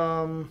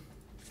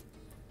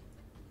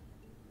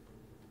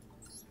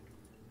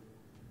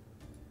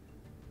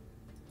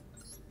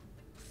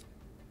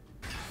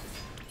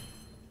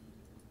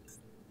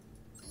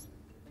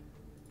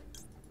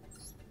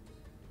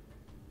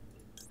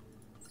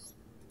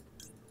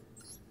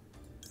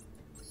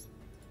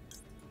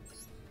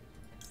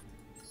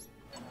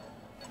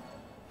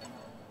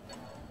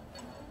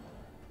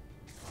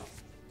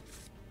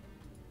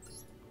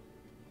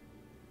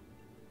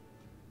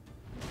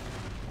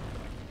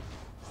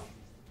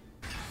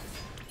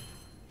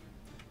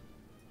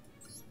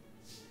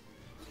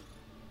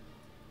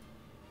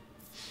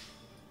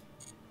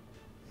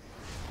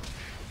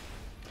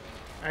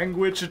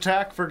 Anguish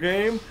attack for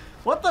game.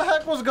 What the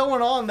heck was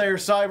going on there,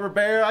 Cyber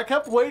Bear? I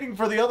kept waiting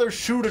for the other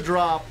shoe to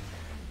drop.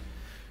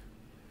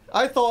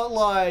 I thought,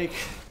 like,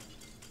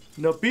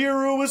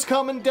 Nibiru was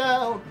coming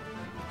down.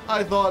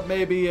 I thought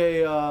maybe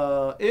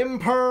a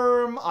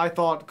Imperm. I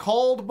thought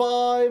Called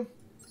By.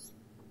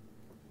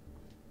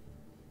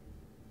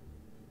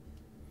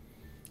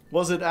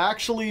 Was it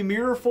actually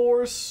Mirror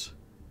Force?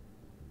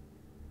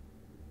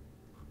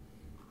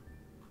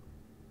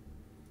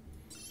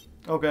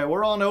 Okay,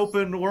 we're on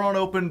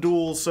open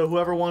duels, so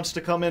whoever wants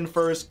to come in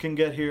first can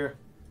get here.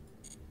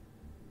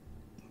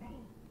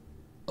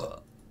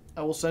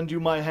 I will send you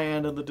my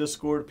hand in the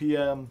Discord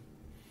PM.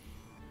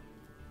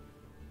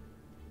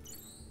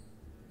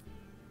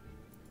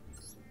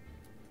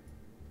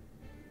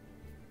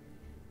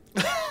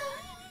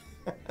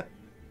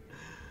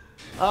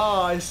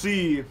 Ah, I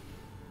see.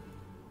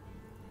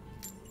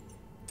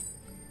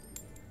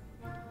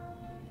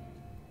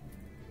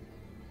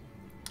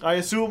 I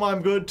assume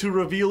I'm good to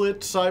reveal it,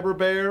 Cyber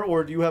Bear,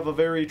 or do you have a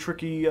very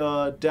tricky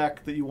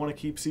deck that you want to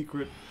keep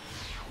secret?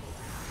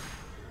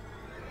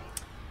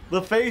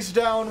 The face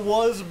down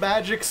was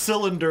Magic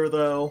Cylinder,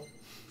 though.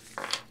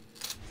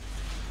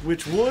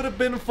 Which would have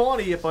been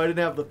funny if I didn't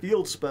have the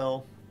field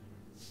spell.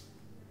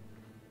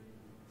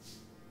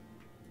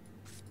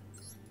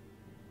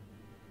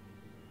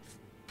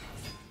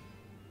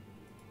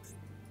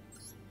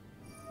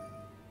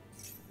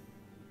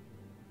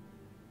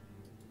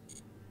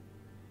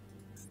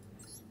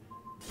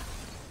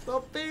 The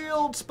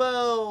field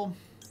spell!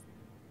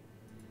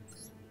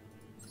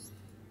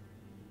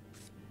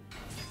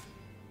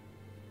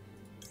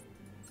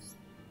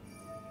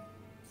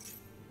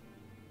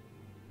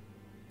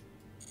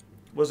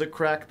 Was it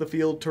Crack the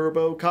Field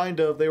Turbo? Kind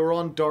of. They were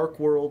on Dark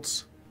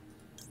Worlds.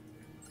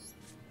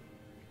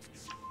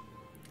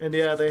 And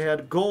yeah, they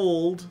had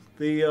Gold,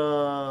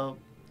 the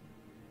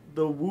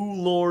Woo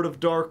Lord of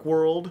Dark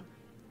World,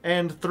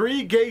 and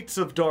 3 Gates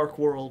of Dark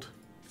World.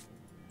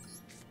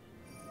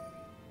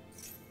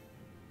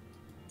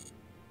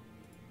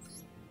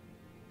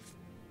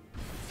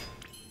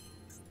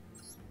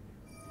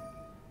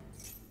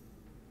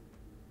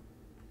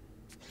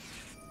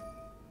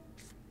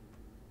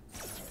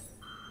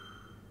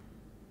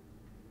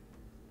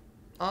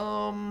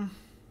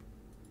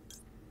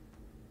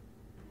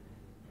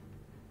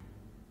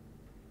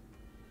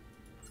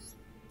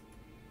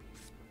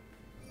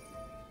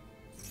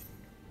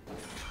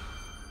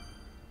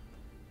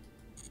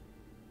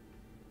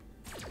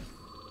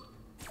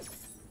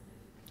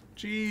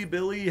 Gee,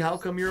 Billy, how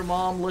come your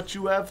mom let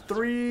you have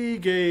 3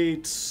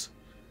 gates?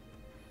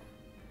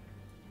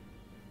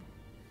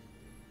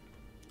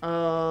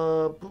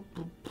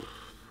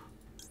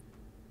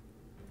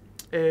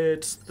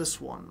 It's this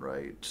one,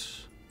 right?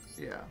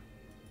 Yeah.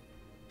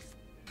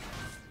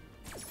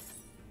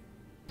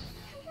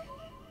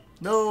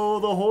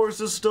 No, the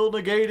horse is still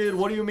negated.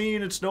 What do you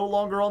mean it's no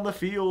longer on the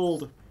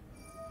field?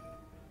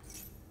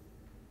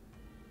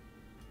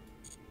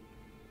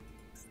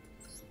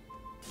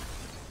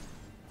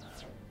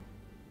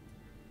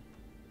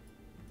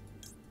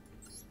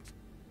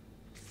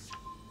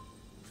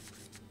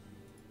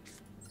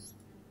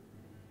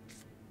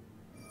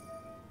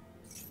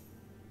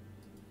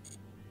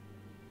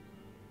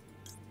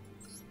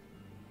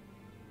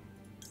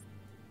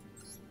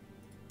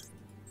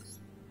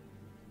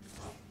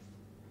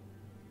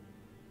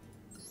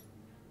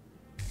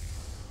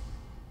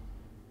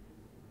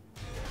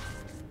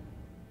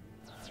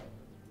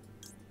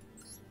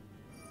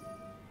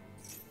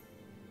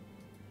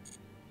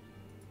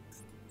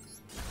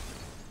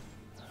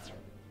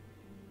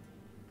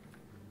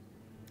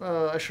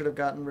 I should have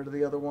gotten rid of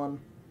the other one.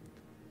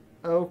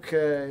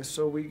 Okay,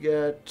 so we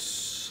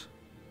get...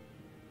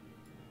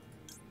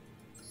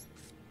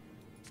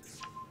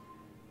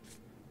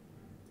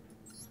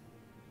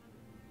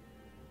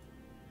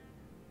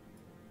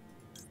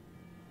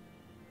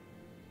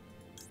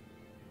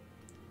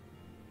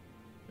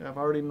 Yeah, I've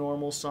already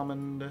normal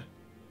summoned...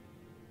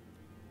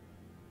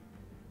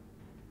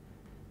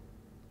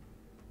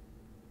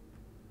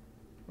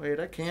 Wait,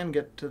 I can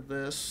get to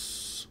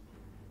this...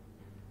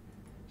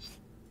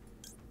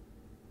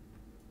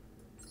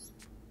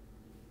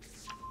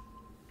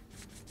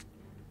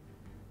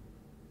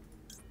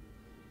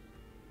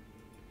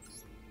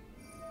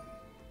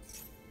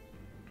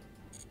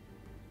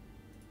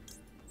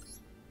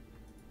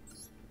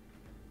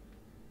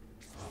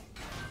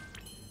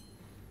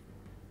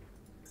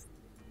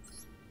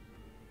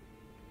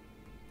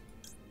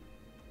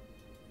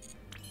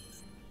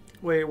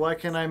 Wait, why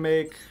can't I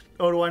make...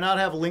 Oh, do I not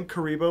have Link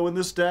Karibo in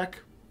this deck?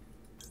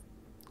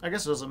 I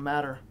guess it doesn't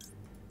matter.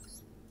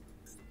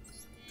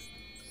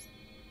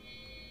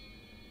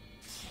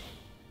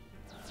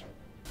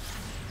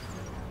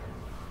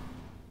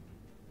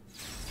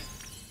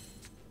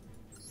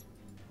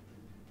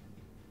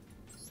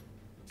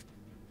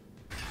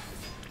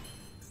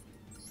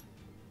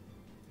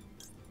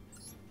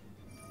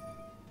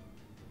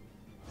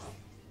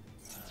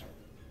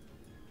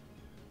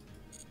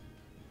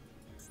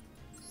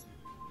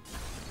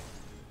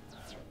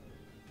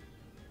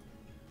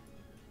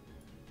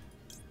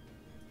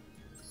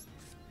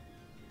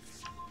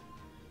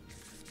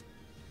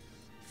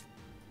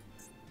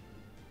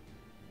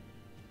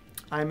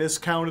 I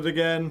miscounted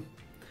again.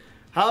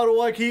 How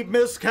do I keep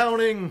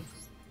miscounting?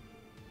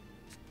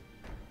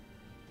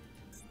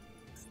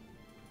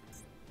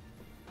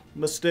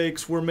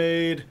 Mistakes were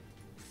made.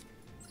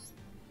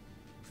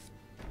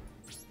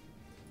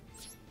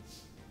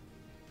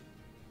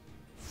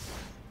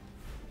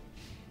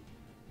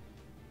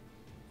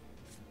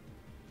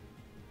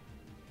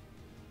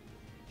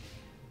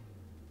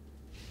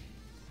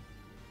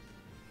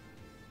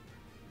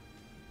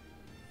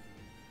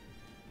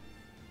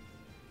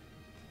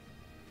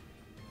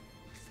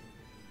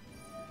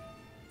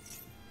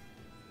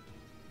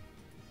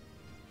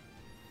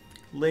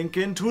 Link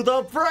into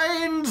the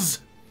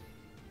brains!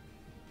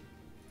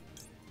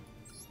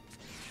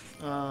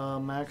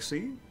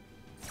 Maxi?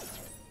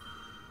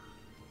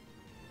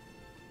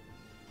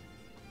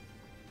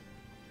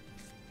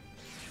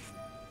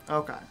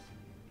 Okay.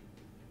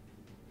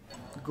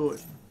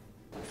 Good.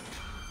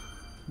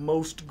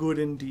 Most good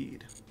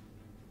indeed.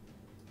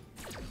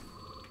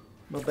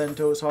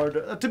 Memento is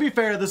hard to be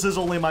fair, this is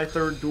only my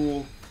 3rd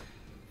duel.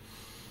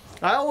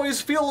 I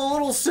always feel a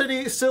little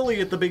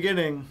silly at the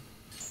beginning.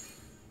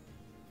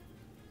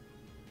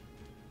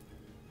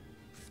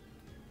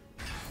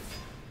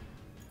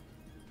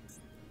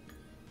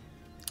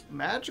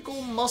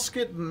 Magical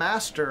Musket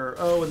Master.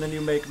 Oh, and then you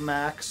make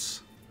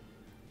Max.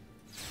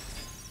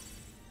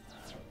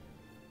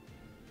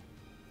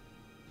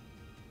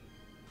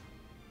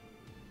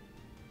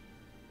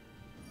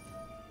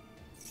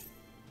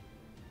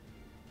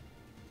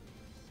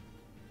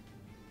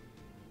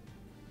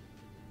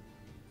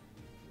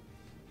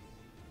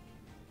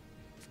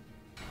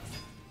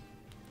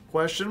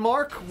 Question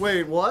mark?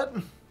 Wait, what?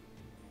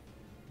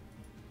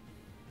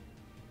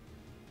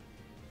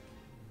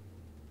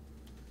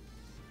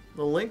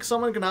 The link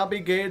summon cannot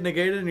be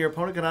negated and your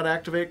opponent cannot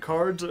activate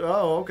cards.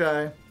 Oh,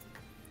 okay.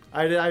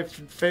 I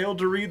failed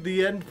to read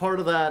the end part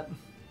of that.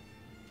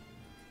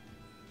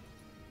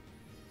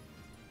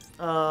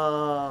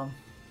 But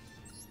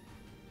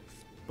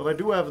I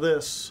do have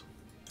this.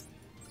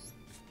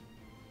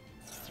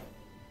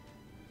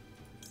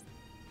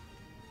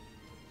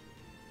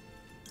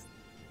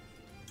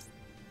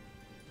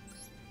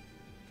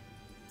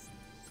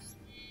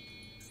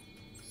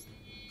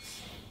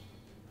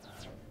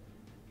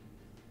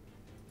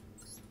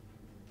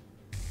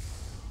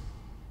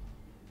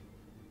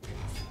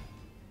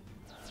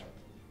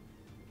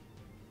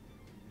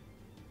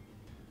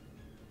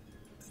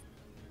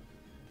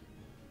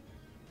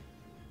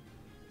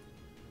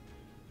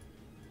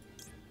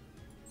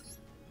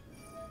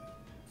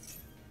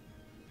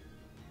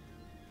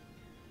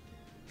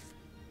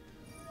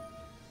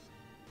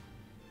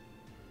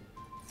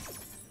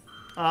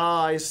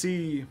 Ah, I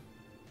see.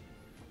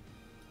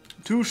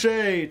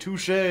 Touché,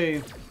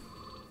 touché.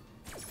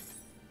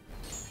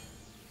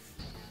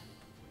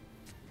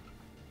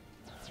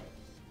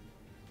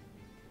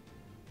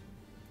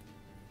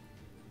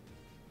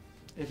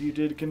 If you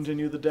did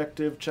continue the deck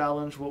div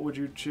challenge, what would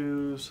you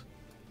choose?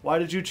 Why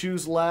did you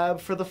choose Lab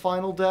for the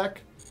final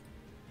deck?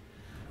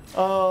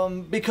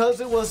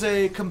 Because it was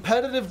a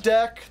competitive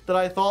deck that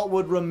I thought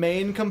would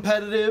remain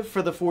competitive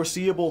for the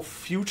foreseeable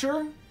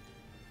future.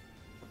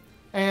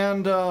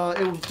 And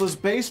it was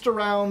based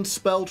around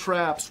spell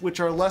traps, which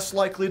are less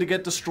likely to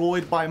get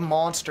destroyed by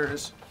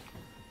monsters.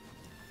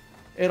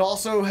 It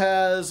also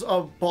has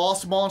a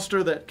boss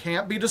monster that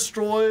can't be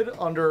destroyed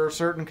under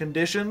certain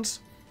conditions.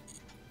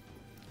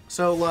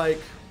 So, like,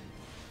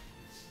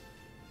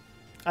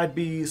 I'd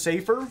be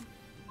safer.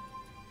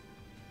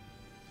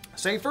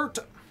 Safer?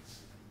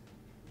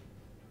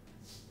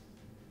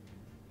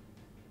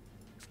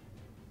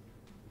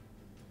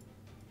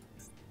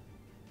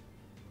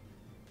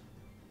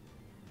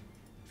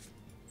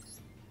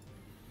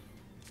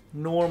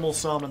 Normal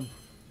summon.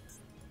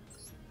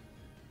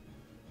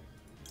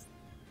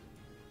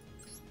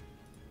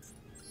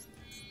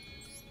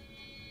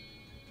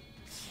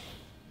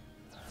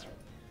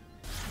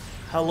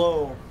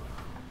 Hello.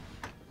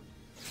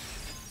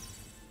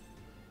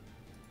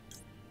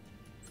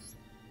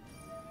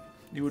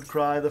 You would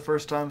cry the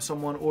first time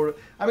someone ordered...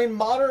 I mean,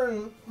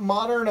 modern,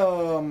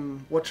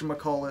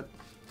 whatchamacallit,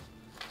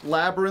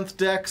 Labyrinth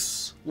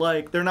decks,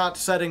 like, they're not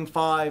setting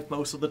 5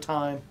 most of the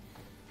time.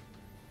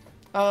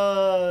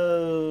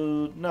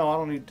 No, I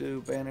don't need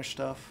to banish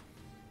stuff.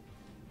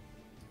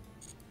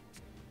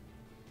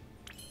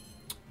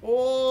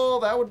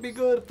 Oh, that would be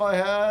good if I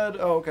had...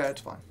 Oh, okay,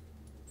 it's fine.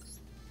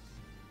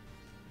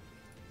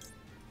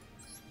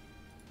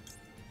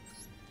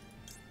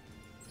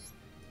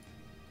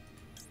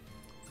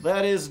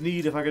 That is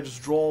neat if I could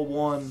just draw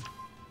one.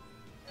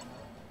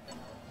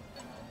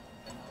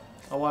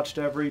 I watched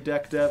every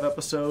deck dev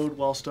episode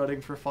while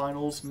studying for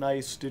finals.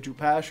 Nice. Did you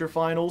pass your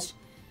finals?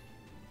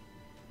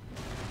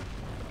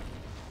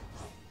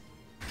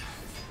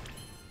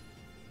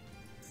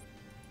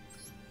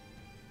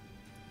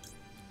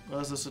 What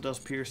does this? It does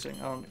piercing.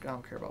 I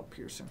don't care about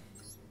piercing.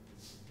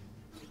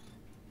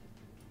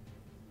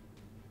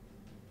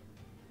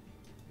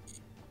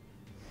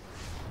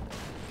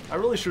 I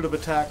really should have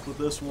attacked with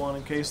this one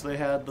in case they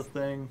had the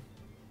thing.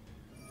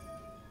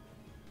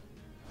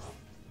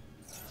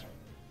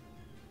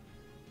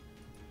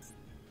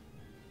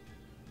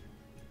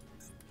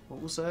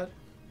 What was that?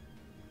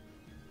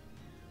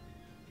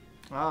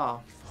 Ah.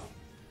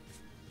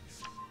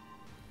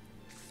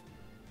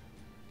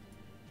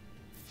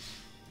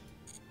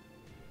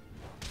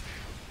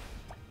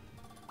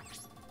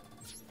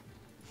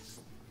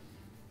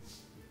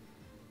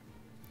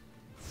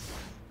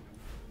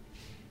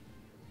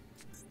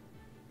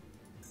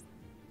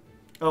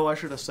 Oh, I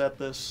should have set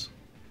this.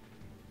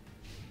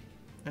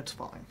 It's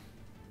fine.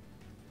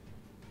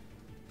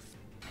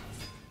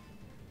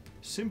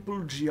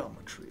 Simple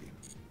geometry.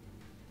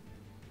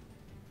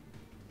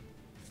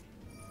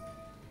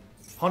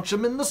 Punch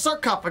him in the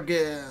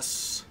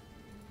sarcophagus.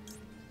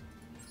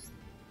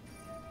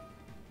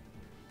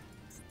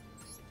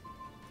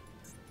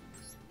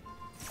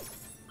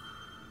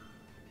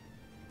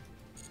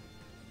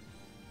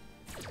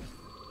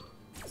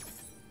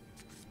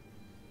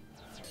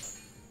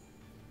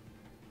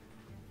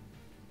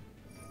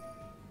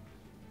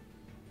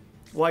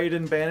 Why you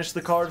didn't banish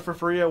the card for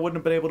free? I wouldn't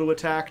have been able to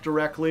attack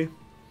directly.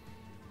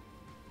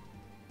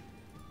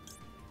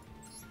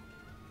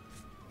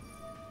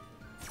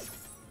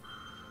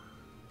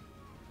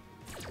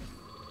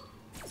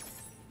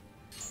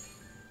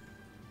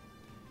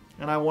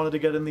 And I wanted to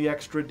get in the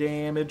extra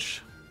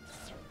damage.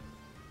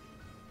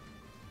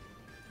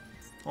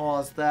 Oh,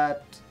 is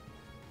that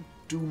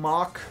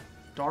Darmok?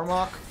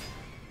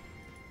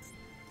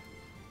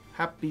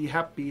 Happy,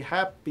 happy,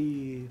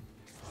 happy.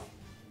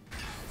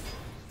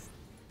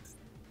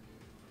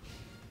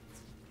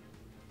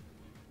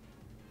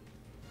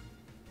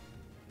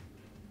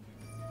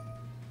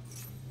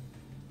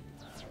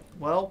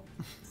 Well,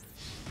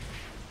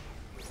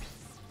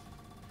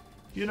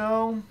 you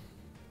know,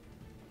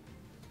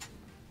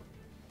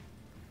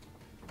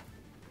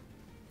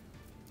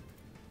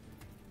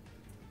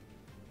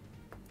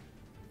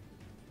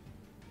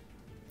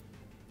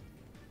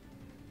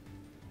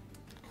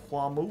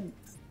 Huamu.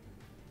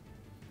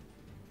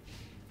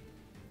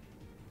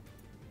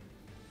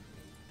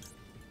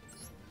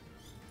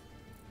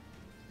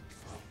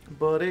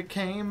 But it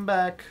came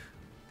back.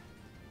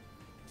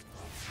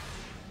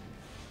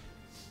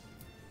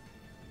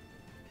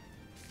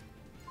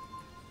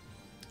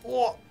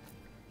 Oh.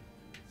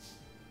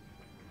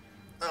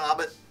 Ah,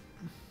 but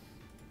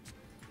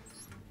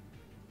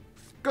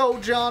go,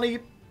 Johnny.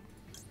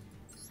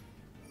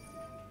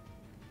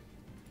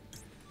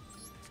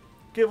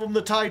 Give him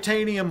the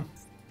titanium.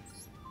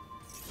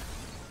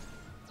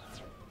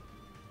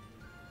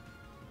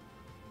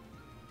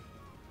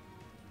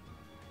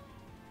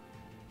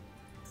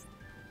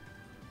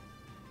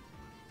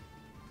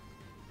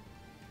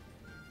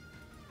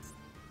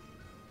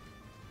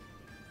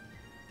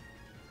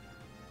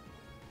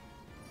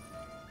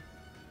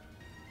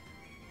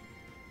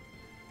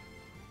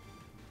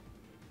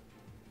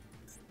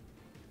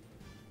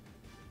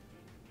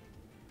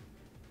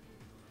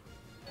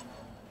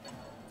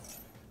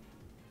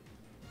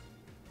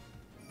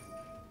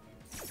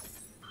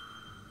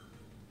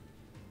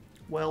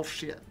 Well,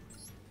 shit.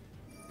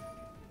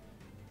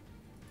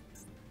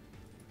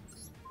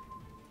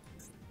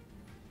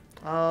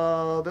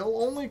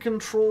 They'll only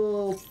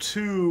control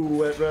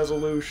 2 at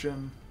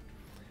resolution.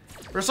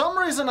 For some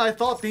reason, I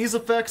thought these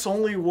effects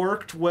only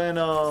worked when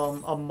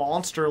a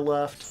monster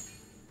left.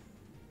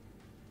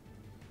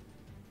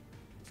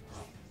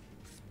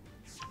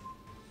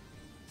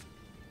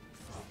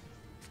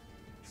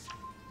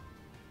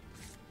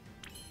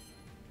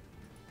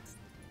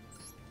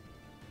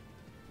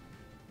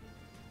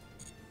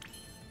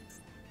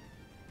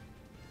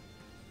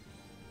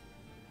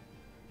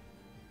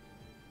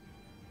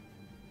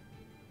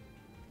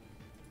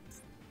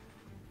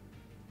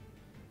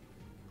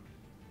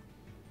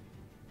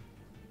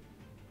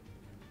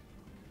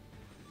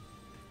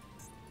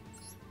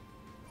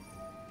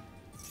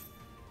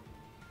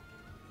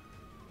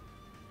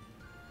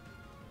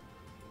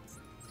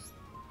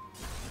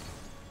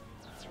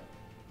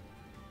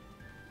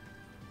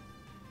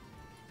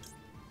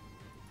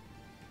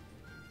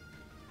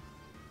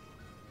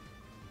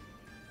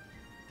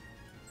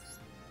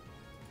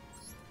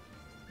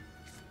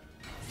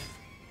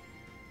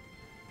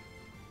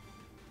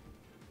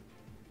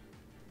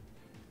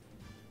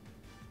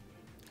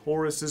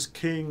 Horus is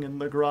king in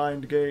the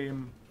grind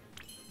game.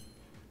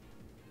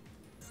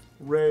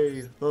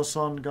 Ray, the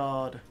sun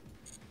god.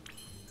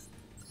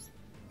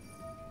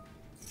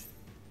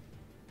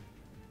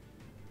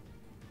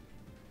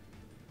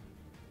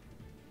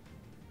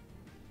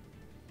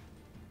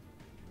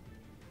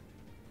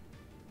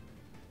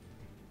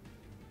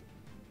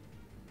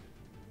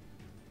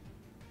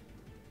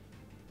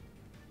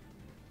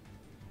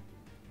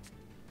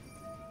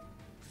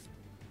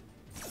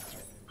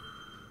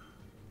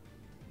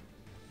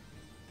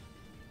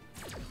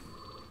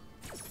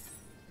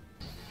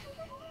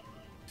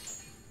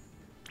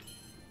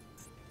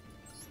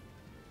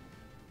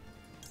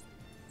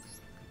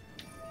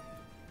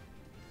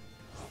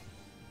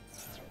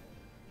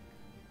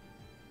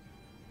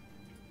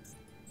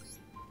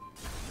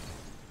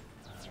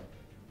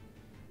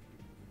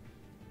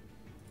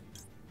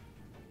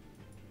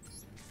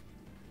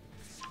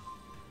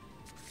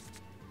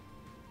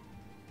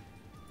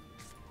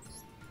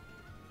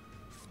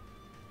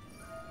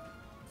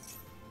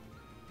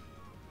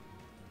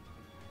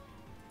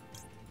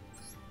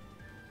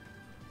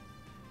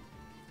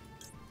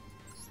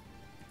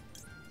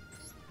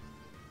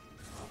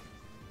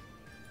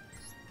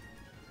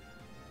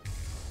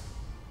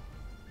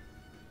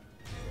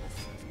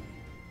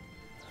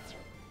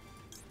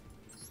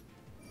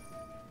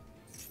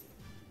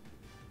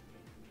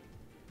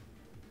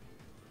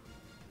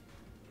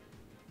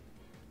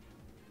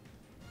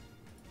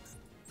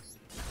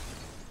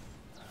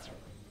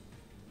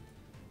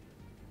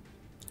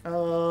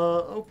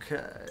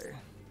 Okay.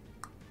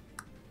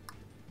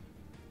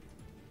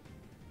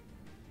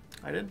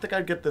 I didn't think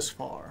I'd get this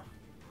far.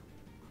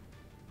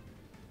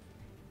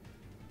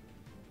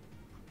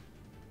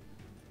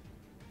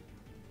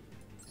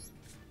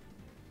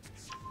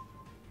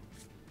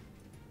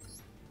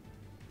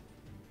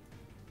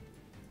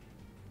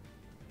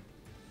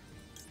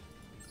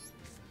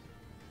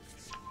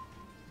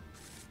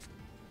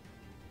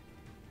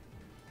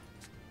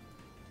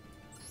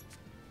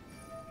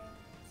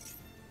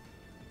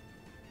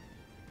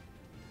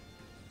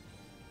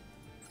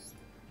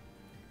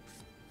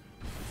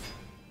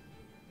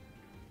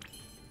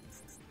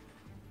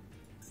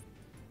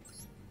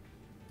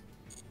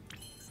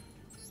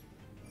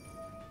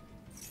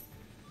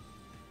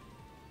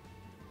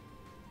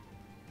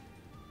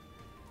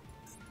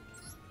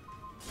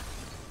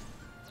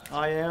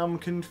 I am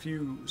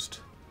confused.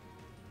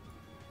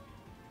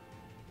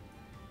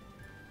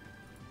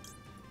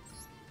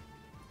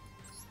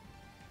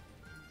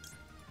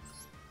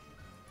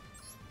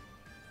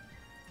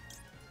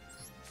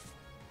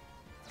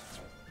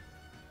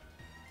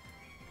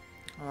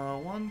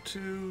 1,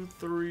 2,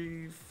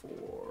 3,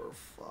 4,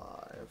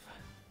 5.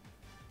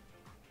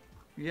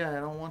 Yeah,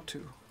 I don't want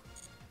to.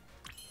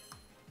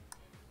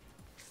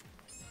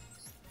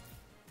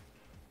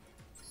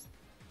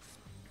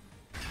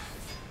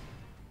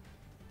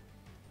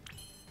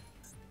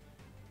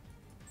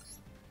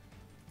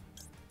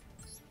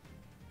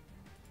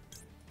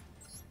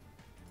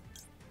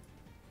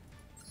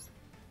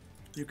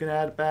 You can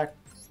add back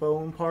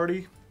Bone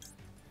Party.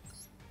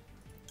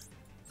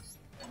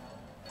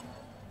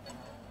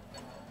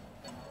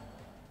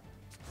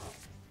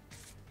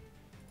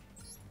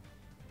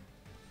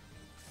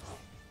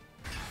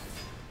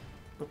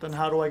 But then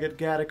how do I get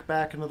Gaddock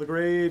back into the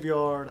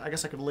graveyard? I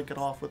guess I could link it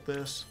off with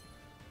this.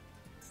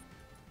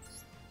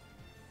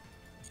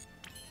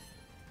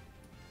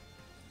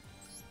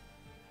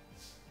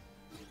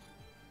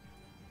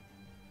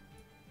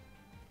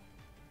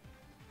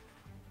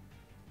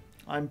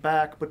 I'm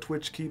back, but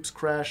Twitch keeps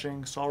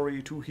crashing.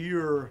 Sorry to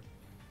hear.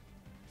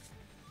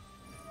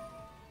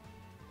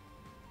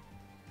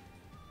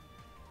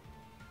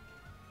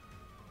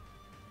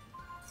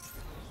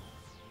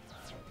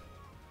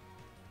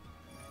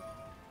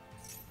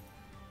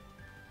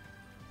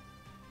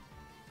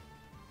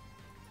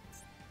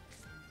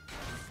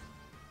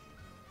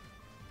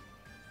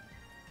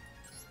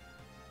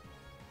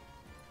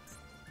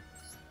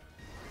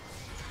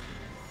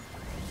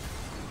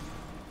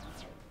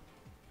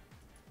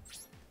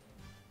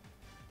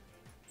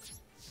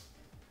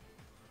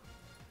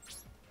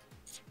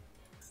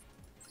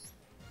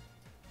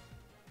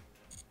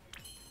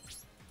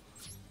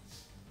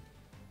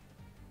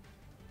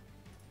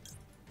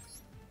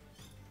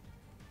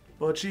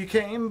 But she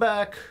came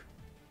back.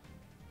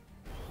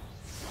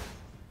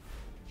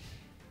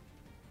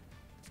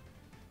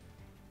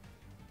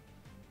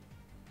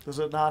 Does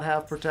it not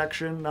have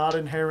protection? Not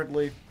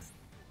inherently.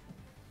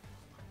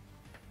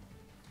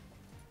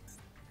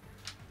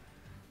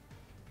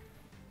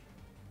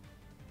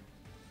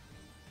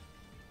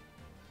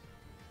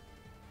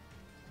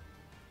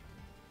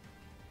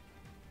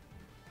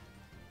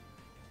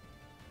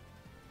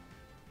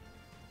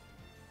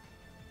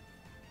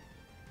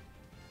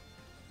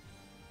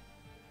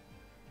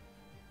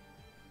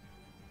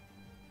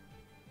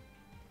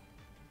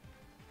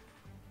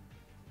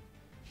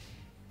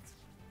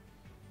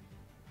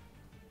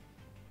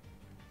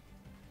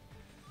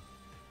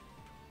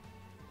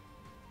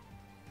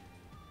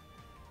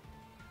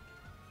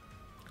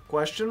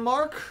 Question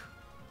mark?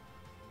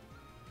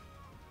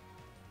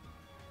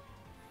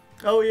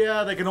 Oh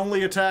yeah, they can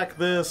only attack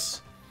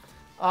this.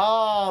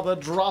 Ah, the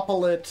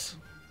Dropolet.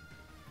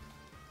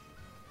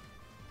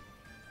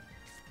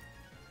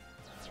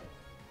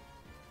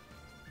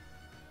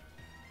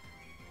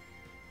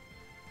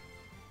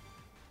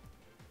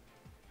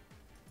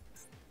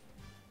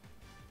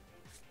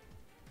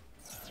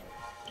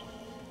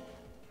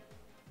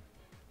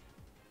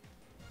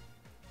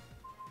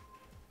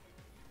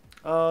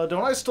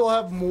 Don't I still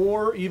have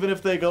more even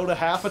if they go to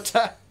half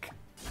attack?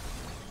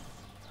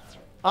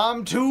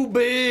 I'm too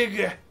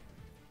big!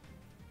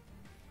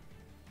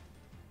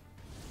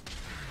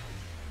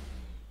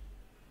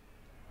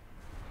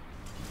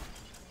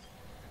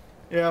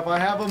 Yeah, if I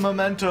have a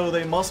Memento,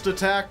 they must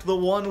attack the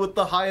one with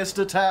the highest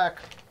attack.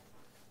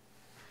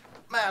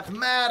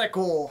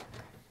 Mathematical!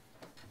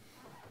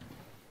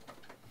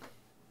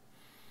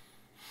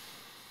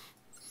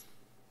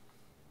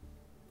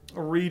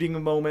 A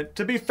reading moment.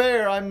 To be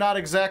fair, I'm not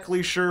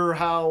exactly sure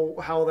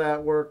how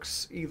that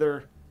works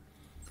either.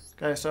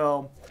 Okay,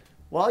 so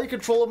while you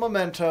control a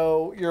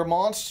Memento, your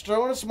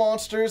bonus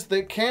monsters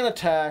that can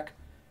attack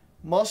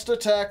must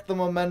attack the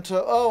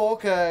Memento. Oh,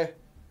 okay.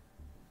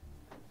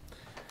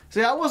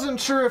 See, I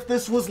wasn't sure if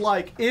this was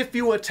like, if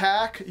you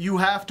attack, you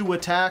have to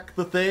attack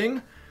the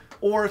thing,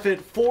 or if it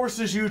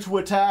forces you to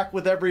attack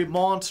with every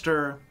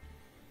monster.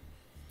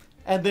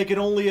 And they can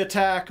only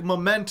attack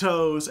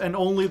Mementos, and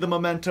only the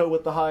Memento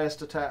with the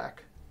highest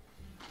attack.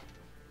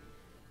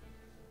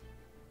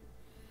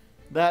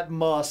 That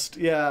must,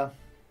 yeah.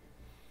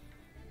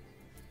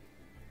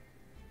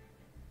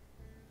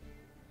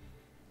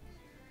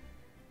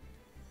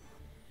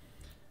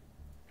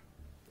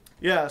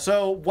 Yeah,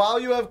 so while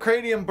you have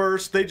Cranium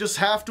Burst, they just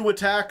have to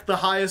attack the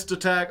highest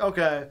attack.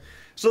 Okay,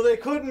 so they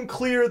couldn't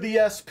clear the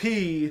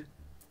SP.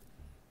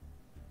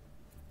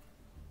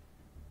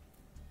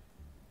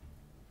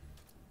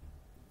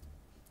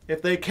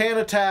 If they can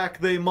attack,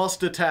 they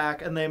must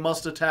attack, and they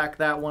must attack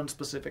that one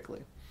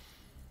specifically.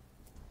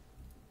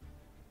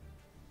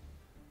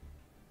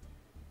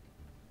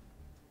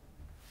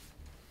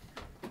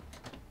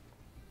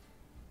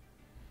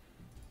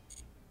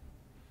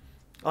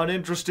 An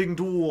interesting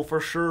duel for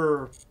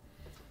sure.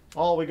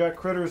 Oh, we got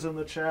Critters in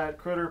the chat.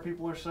 Critter,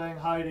 people are saying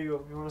hi to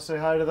you. You want to say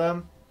hi to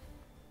them?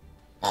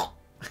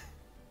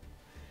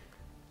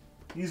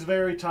 He's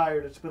very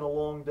tired. It's been a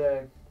long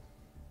day.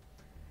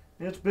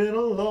 It's been a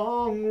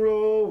long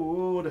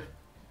road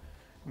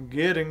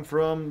getting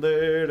from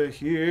there to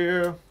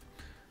here.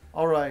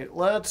 Alright,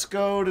 let's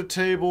go to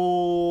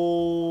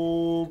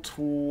table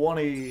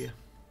 20.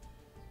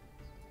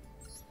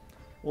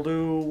 We'll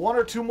do 1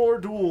 or 2 more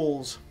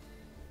duels.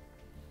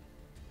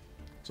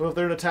 So if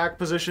they're in attack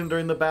position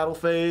during the battle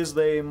phase,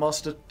 they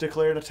must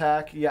declare an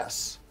attack?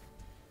 Yes.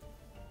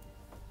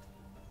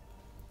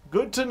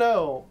 Good to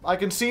know. I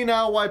can see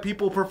now why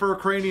people prefer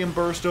Cranium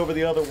Burst over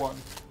the other one.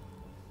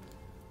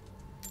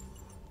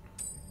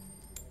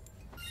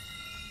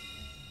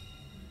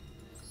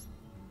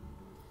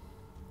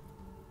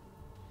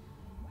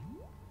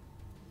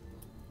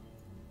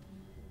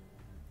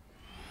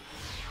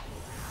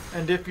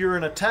 And if you're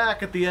in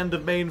attack at the end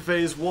of main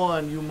phase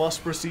 1, you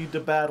must proceed to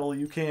battle.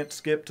 You can't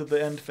skip to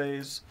the end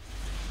phase.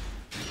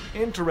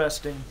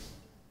 Interesting.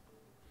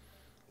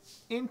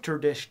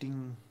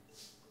 Interesting.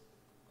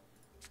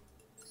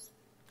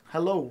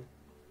 Hello.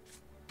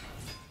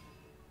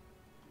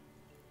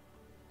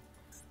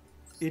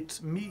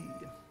 It's me.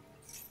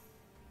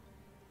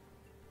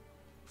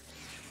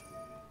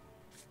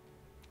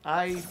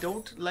 I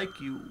don't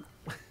like you.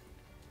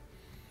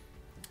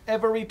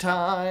 Every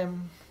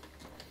time.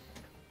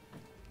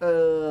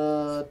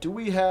 Do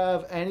we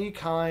have any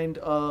kind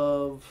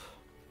of...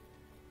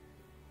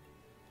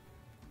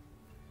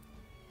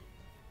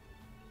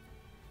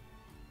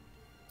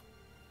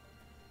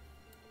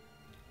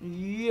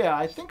 Yeah,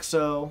 I think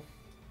so.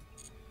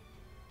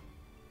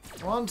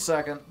 1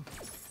 second.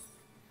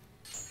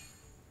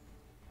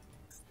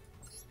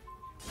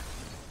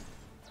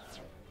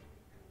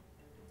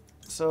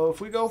 So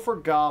if we go for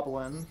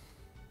Goblin...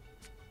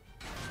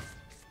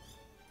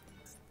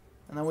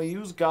 And then we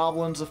use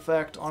Goblin's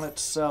effect on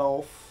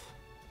itself.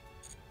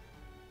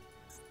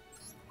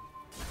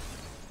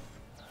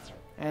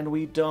 And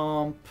we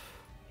dump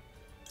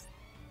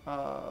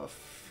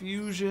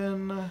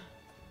Fusion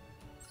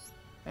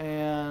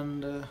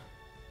and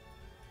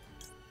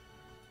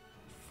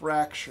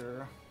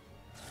Fracture.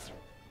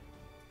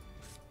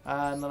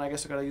 And then I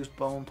guess I gotta use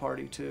Bone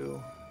Party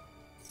too.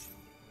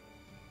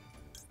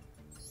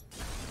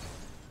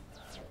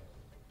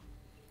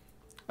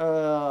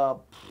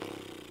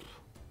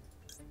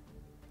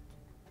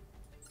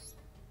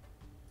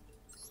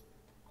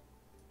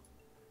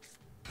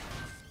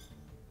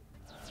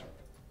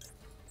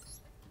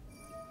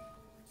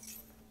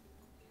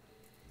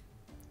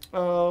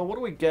 What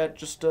do we get?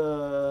 Just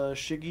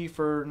Shiggy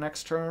for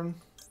next turn?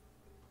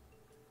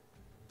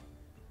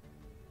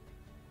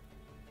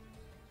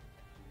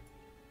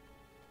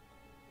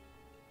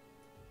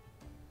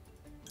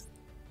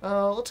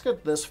 Let's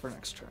get this for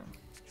next turn.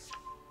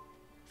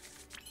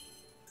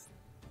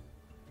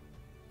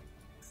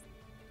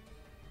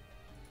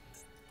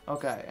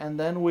 Okay, and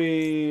then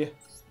we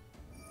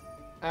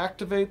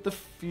activate the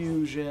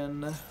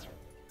fusion.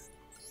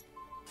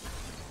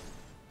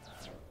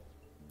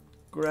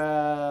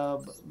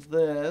 Grab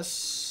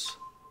this.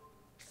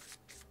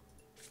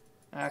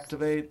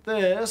 Activate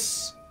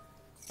this.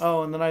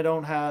 Oh, and then I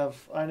don't have...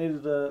 I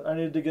needed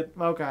to get...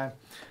 Okay.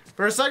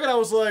 For a second I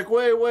was like,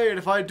 wait,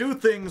 if I do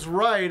things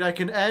right, I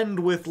can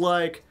end with,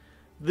 like,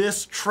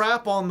 this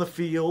trap on the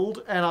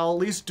field, and I'll at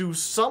least do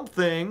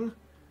something.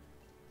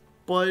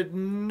 But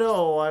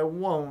no, I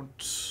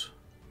won't.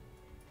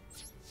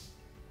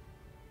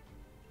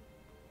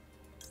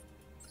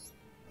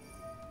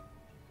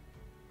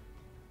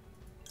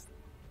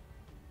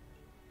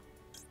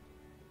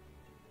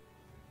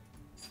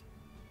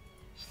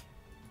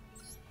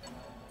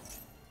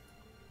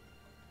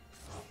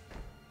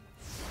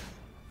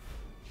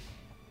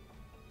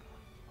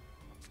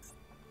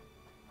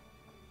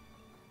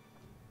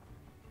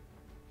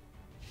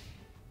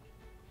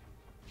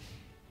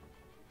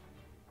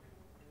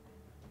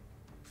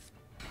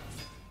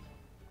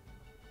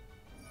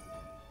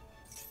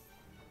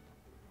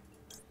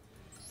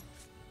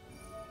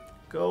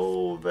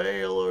 Go,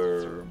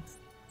 Valor.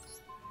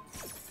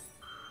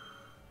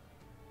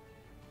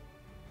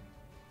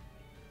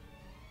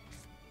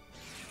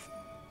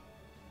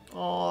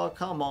 Oh,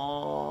 come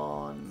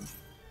on.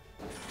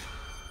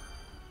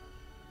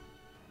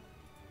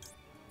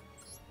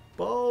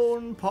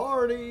 Bone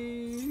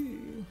Party.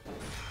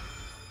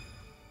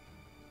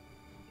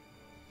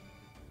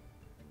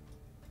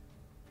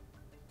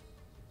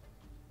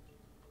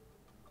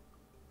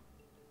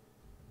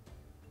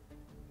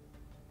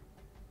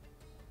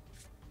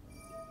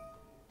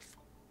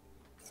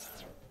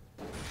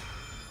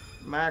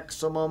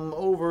 Maximum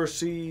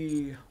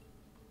Oversea.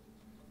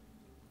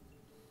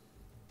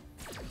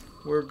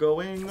 We're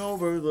going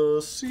over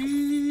the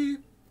sea.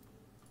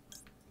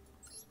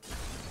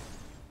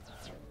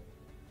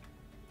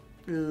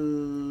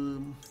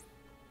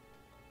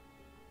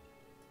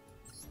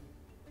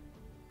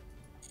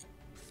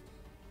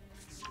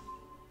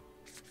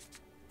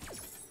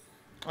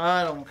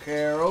 I don't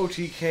care.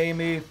 OTK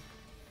me.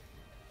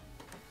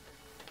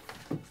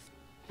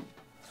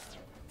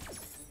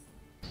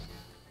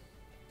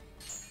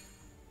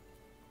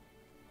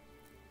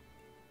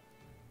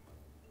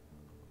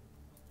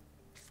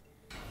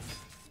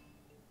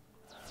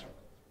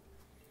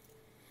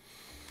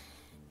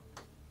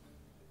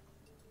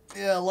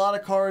 Yeah, a lot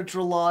of cards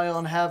rely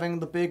on having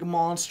the big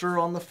monster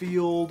on the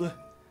field.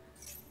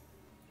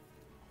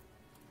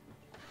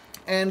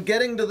 And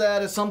getting to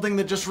that is something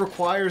that just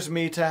requires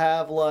me to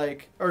have,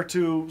 like, or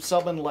to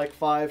summon, like,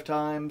 5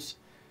 times.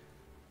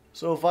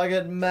 So if I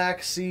get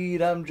max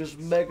seed, I'm just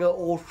mega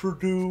ultra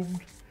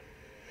doomed.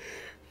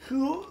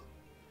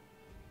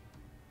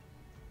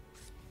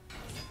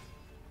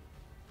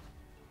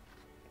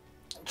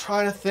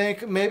 Trying to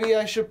think, maybe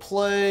I should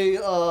play,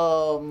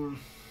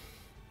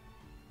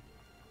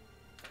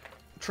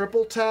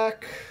 triple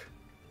tack.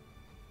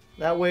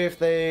 That way if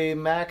they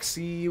max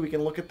C, we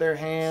can look at their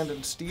hand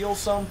and steal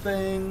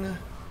something.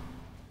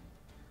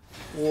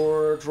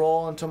 Or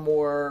draw into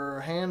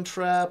more hand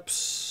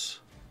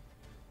traps.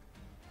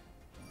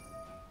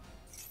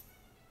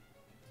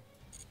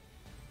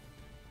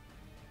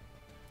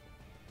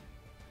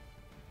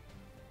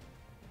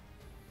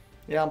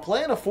 Yeah, I'm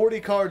playing a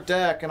 40-card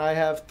deck, and I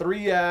have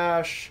 3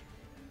 Ash,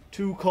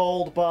 2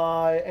 Called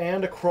By,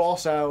 and a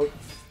Crossout.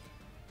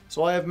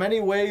 So I have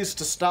many ways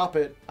to stop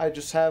it. I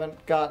just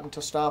haven't gotten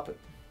to stop it.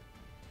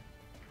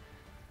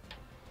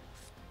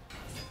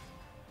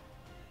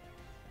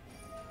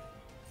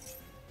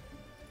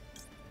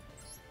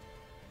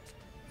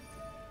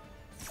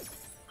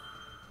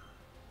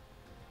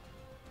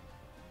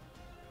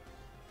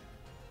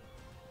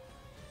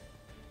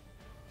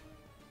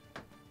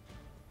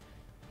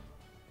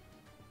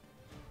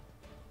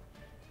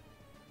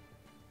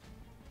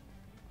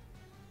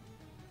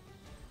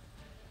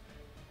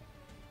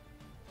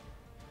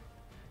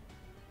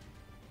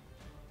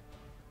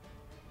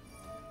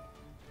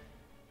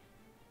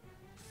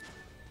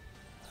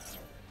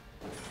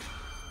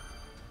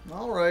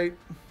 Alright.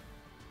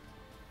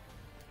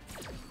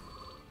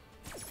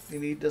 You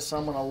need to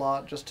summon a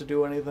lot just to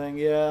do anything,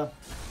 yeah.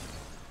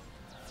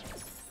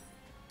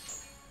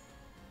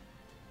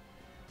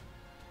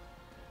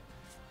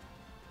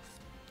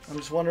 I'm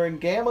just wondering,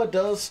 Gamma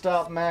does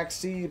stop Max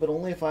C, but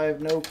only if I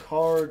have no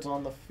cards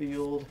on the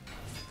field.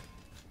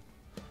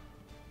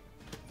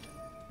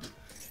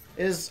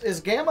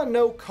 Is Gamma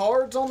no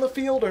cards on the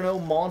field or no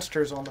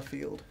monsters on the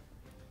field?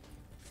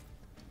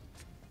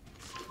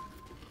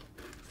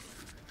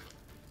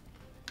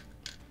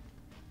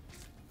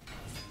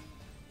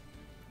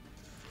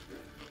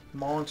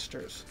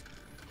 Monsters.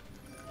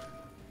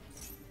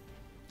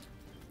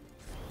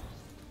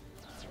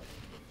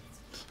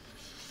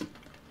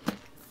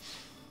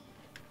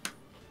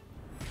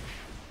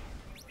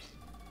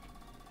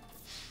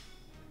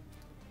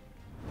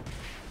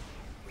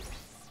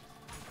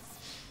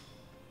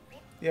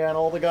 Yeah, and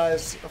all the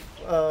guys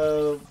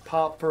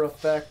pop for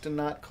effect and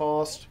not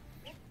cost.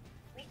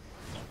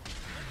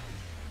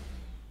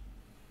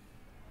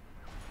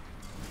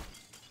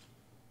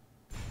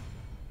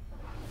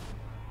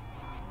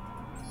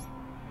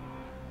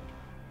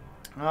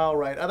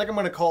 Alright, I think I'm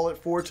going to call it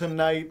for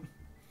tonight.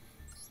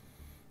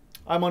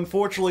 I'm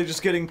unfortunately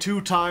just getting too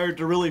tired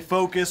to really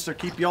focus or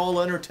keep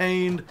y'all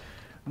entertained.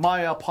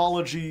 My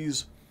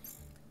apologies.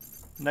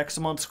 Next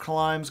month's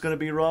climb's going to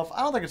be rough.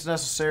 I don't think it's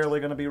necessarily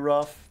going to be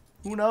rough.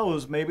 Who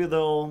knows? Maybe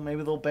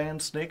they'll ban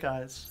Snake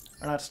Eyes.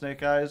 Or not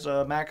Snake Eyes,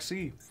 Max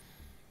C.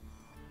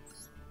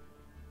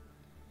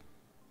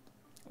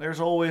 There's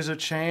always a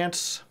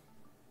chance.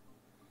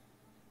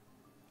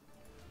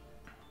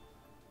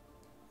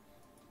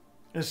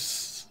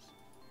 It's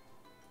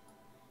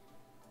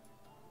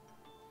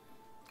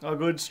a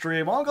good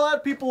stream. I'm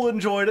glad people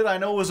enjoyed it. I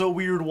know it was a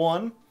weird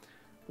one.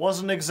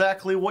 Wasn't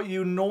exactly what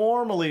you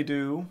normally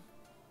do,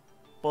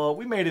 but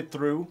we made it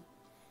through.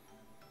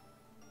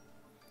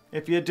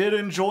 If you did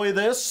enjoy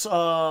this,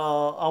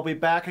 I'll be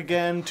back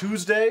again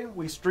Tuesday.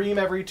 We stream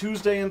every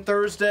Tuesday and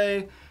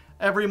Thursday.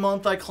 Every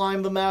month I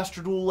climb the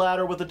Master Duel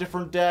ladder with a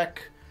different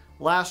deck.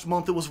 Last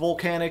month it was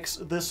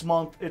Volcanics. This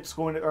month it's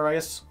going to, or I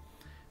guess,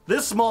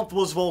 this month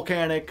was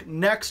Volcanic.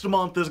 Next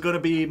month is going to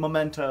be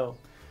Memento.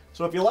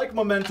 So if you like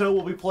Memento,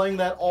 we'll be playing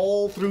that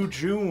all through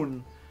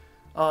June.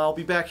 I'll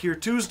be back here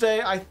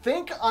Tuesday. I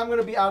think I'm going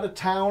to be out of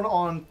town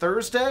on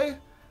Thursday.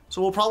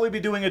 So we'll probably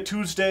be doing a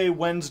Tuesday,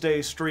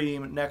 Wednesday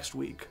stream next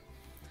week.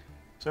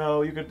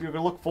 So you can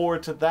look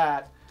forward to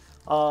that.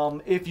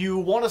 If you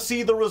want to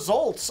see the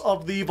results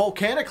of the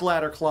Volcanic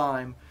ladder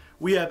climb,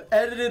 we have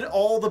edited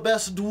all the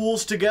best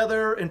duels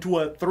together into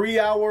a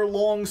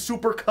 3-hour-long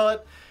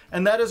supercut.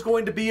 And that is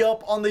going to be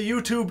up on the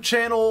YouTube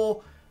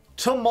channel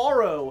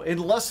tomorrow in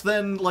less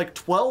than like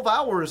 12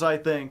 hours, I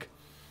think.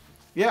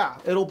 Yeah,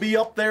 it'll be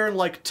up there in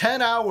like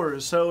 10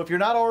 hours. So if you're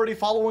not already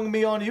following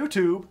me on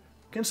YouTube,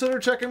 consider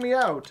checking me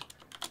out.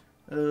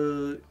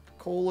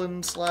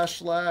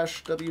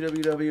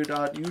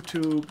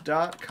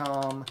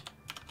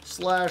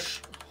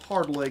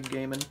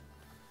 www.youtube.com/hardleggaming.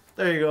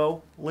 There you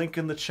go. Link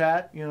in the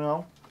chat, you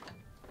know.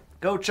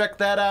 Go check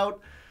that out.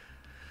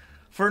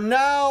 For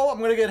now, I'm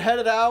going to get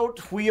headed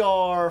out. We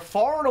are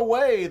far and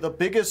away the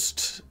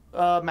biggest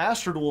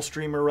Master Duel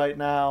streamer right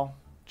now.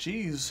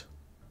 Jeez.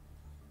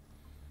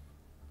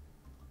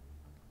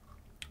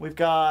 We've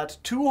got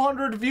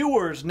 200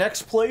 viewers.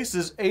 Next place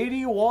is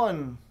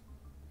 81.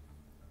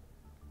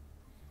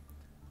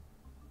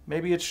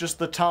 Maybe it's just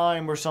the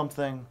time or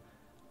something.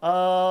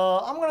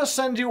 I'm going to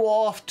send you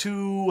off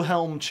to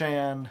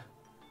Helm-chan.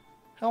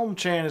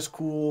 Helm-chan is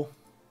cool.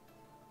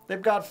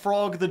 They've got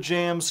Frog the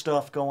Jam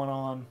stuff going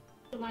on.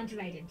 The ones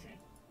right into.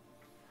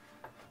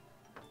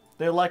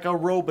 They're like a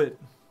robot.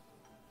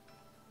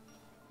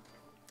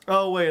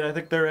 Oh, wait, I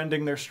think they're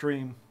ending their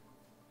stream.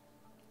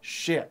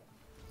 Shit.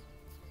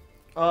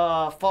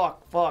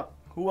 Fuck.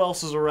 Who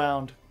else is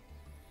around?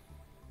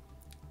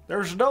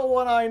 There's no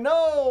one I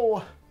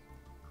know!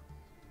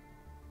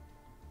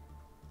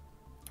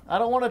 I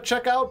don't want to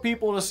check out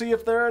people to see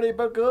if they're any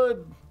but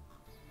good.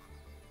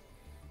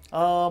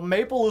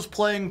 Maple is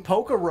playing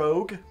Poke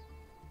Rogue.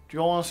 Do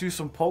you all want to see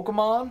some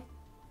Pokemon?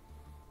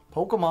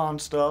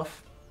 Pokemon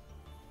stuff.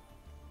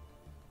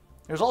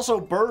 There's also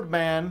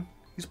Birdman.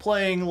 He's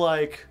playing,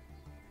 like,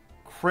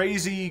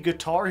 crazy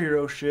Guitar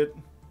Hero shit.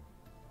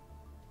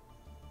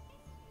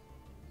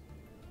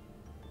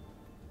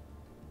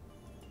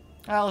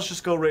 Let's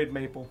just go raid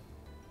Maple.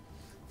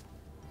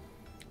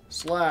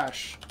 /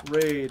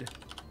 raid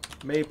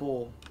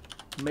Maple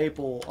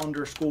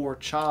 _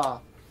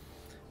 cha.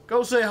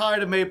 Go say hi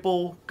to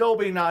Maple. Go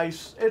be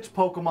nice. It's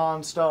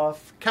Pokemon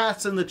stuff.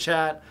 Cats in the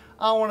chat.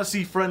 I want to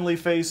see friendly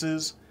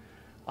faces.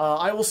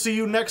 I will see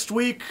you next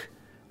week.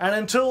 And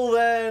until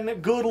then,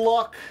 good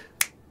luck.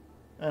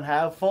 And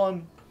have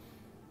fun.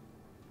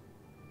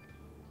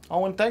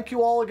 Oh, and thank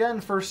you all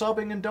again for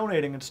subbing and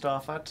donating and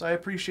stuff. I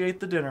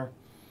appreciate the dinner.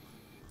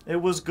 It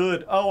was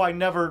good. Oh,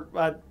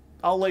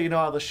 I'll let you know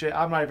how the shake...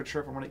 I'm not even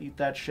sure if I'm going to eat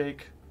that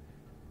shake.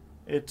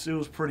 It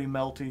was pretty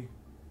melty.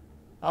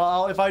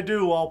 If I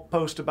do, I'll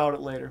post about it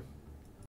later.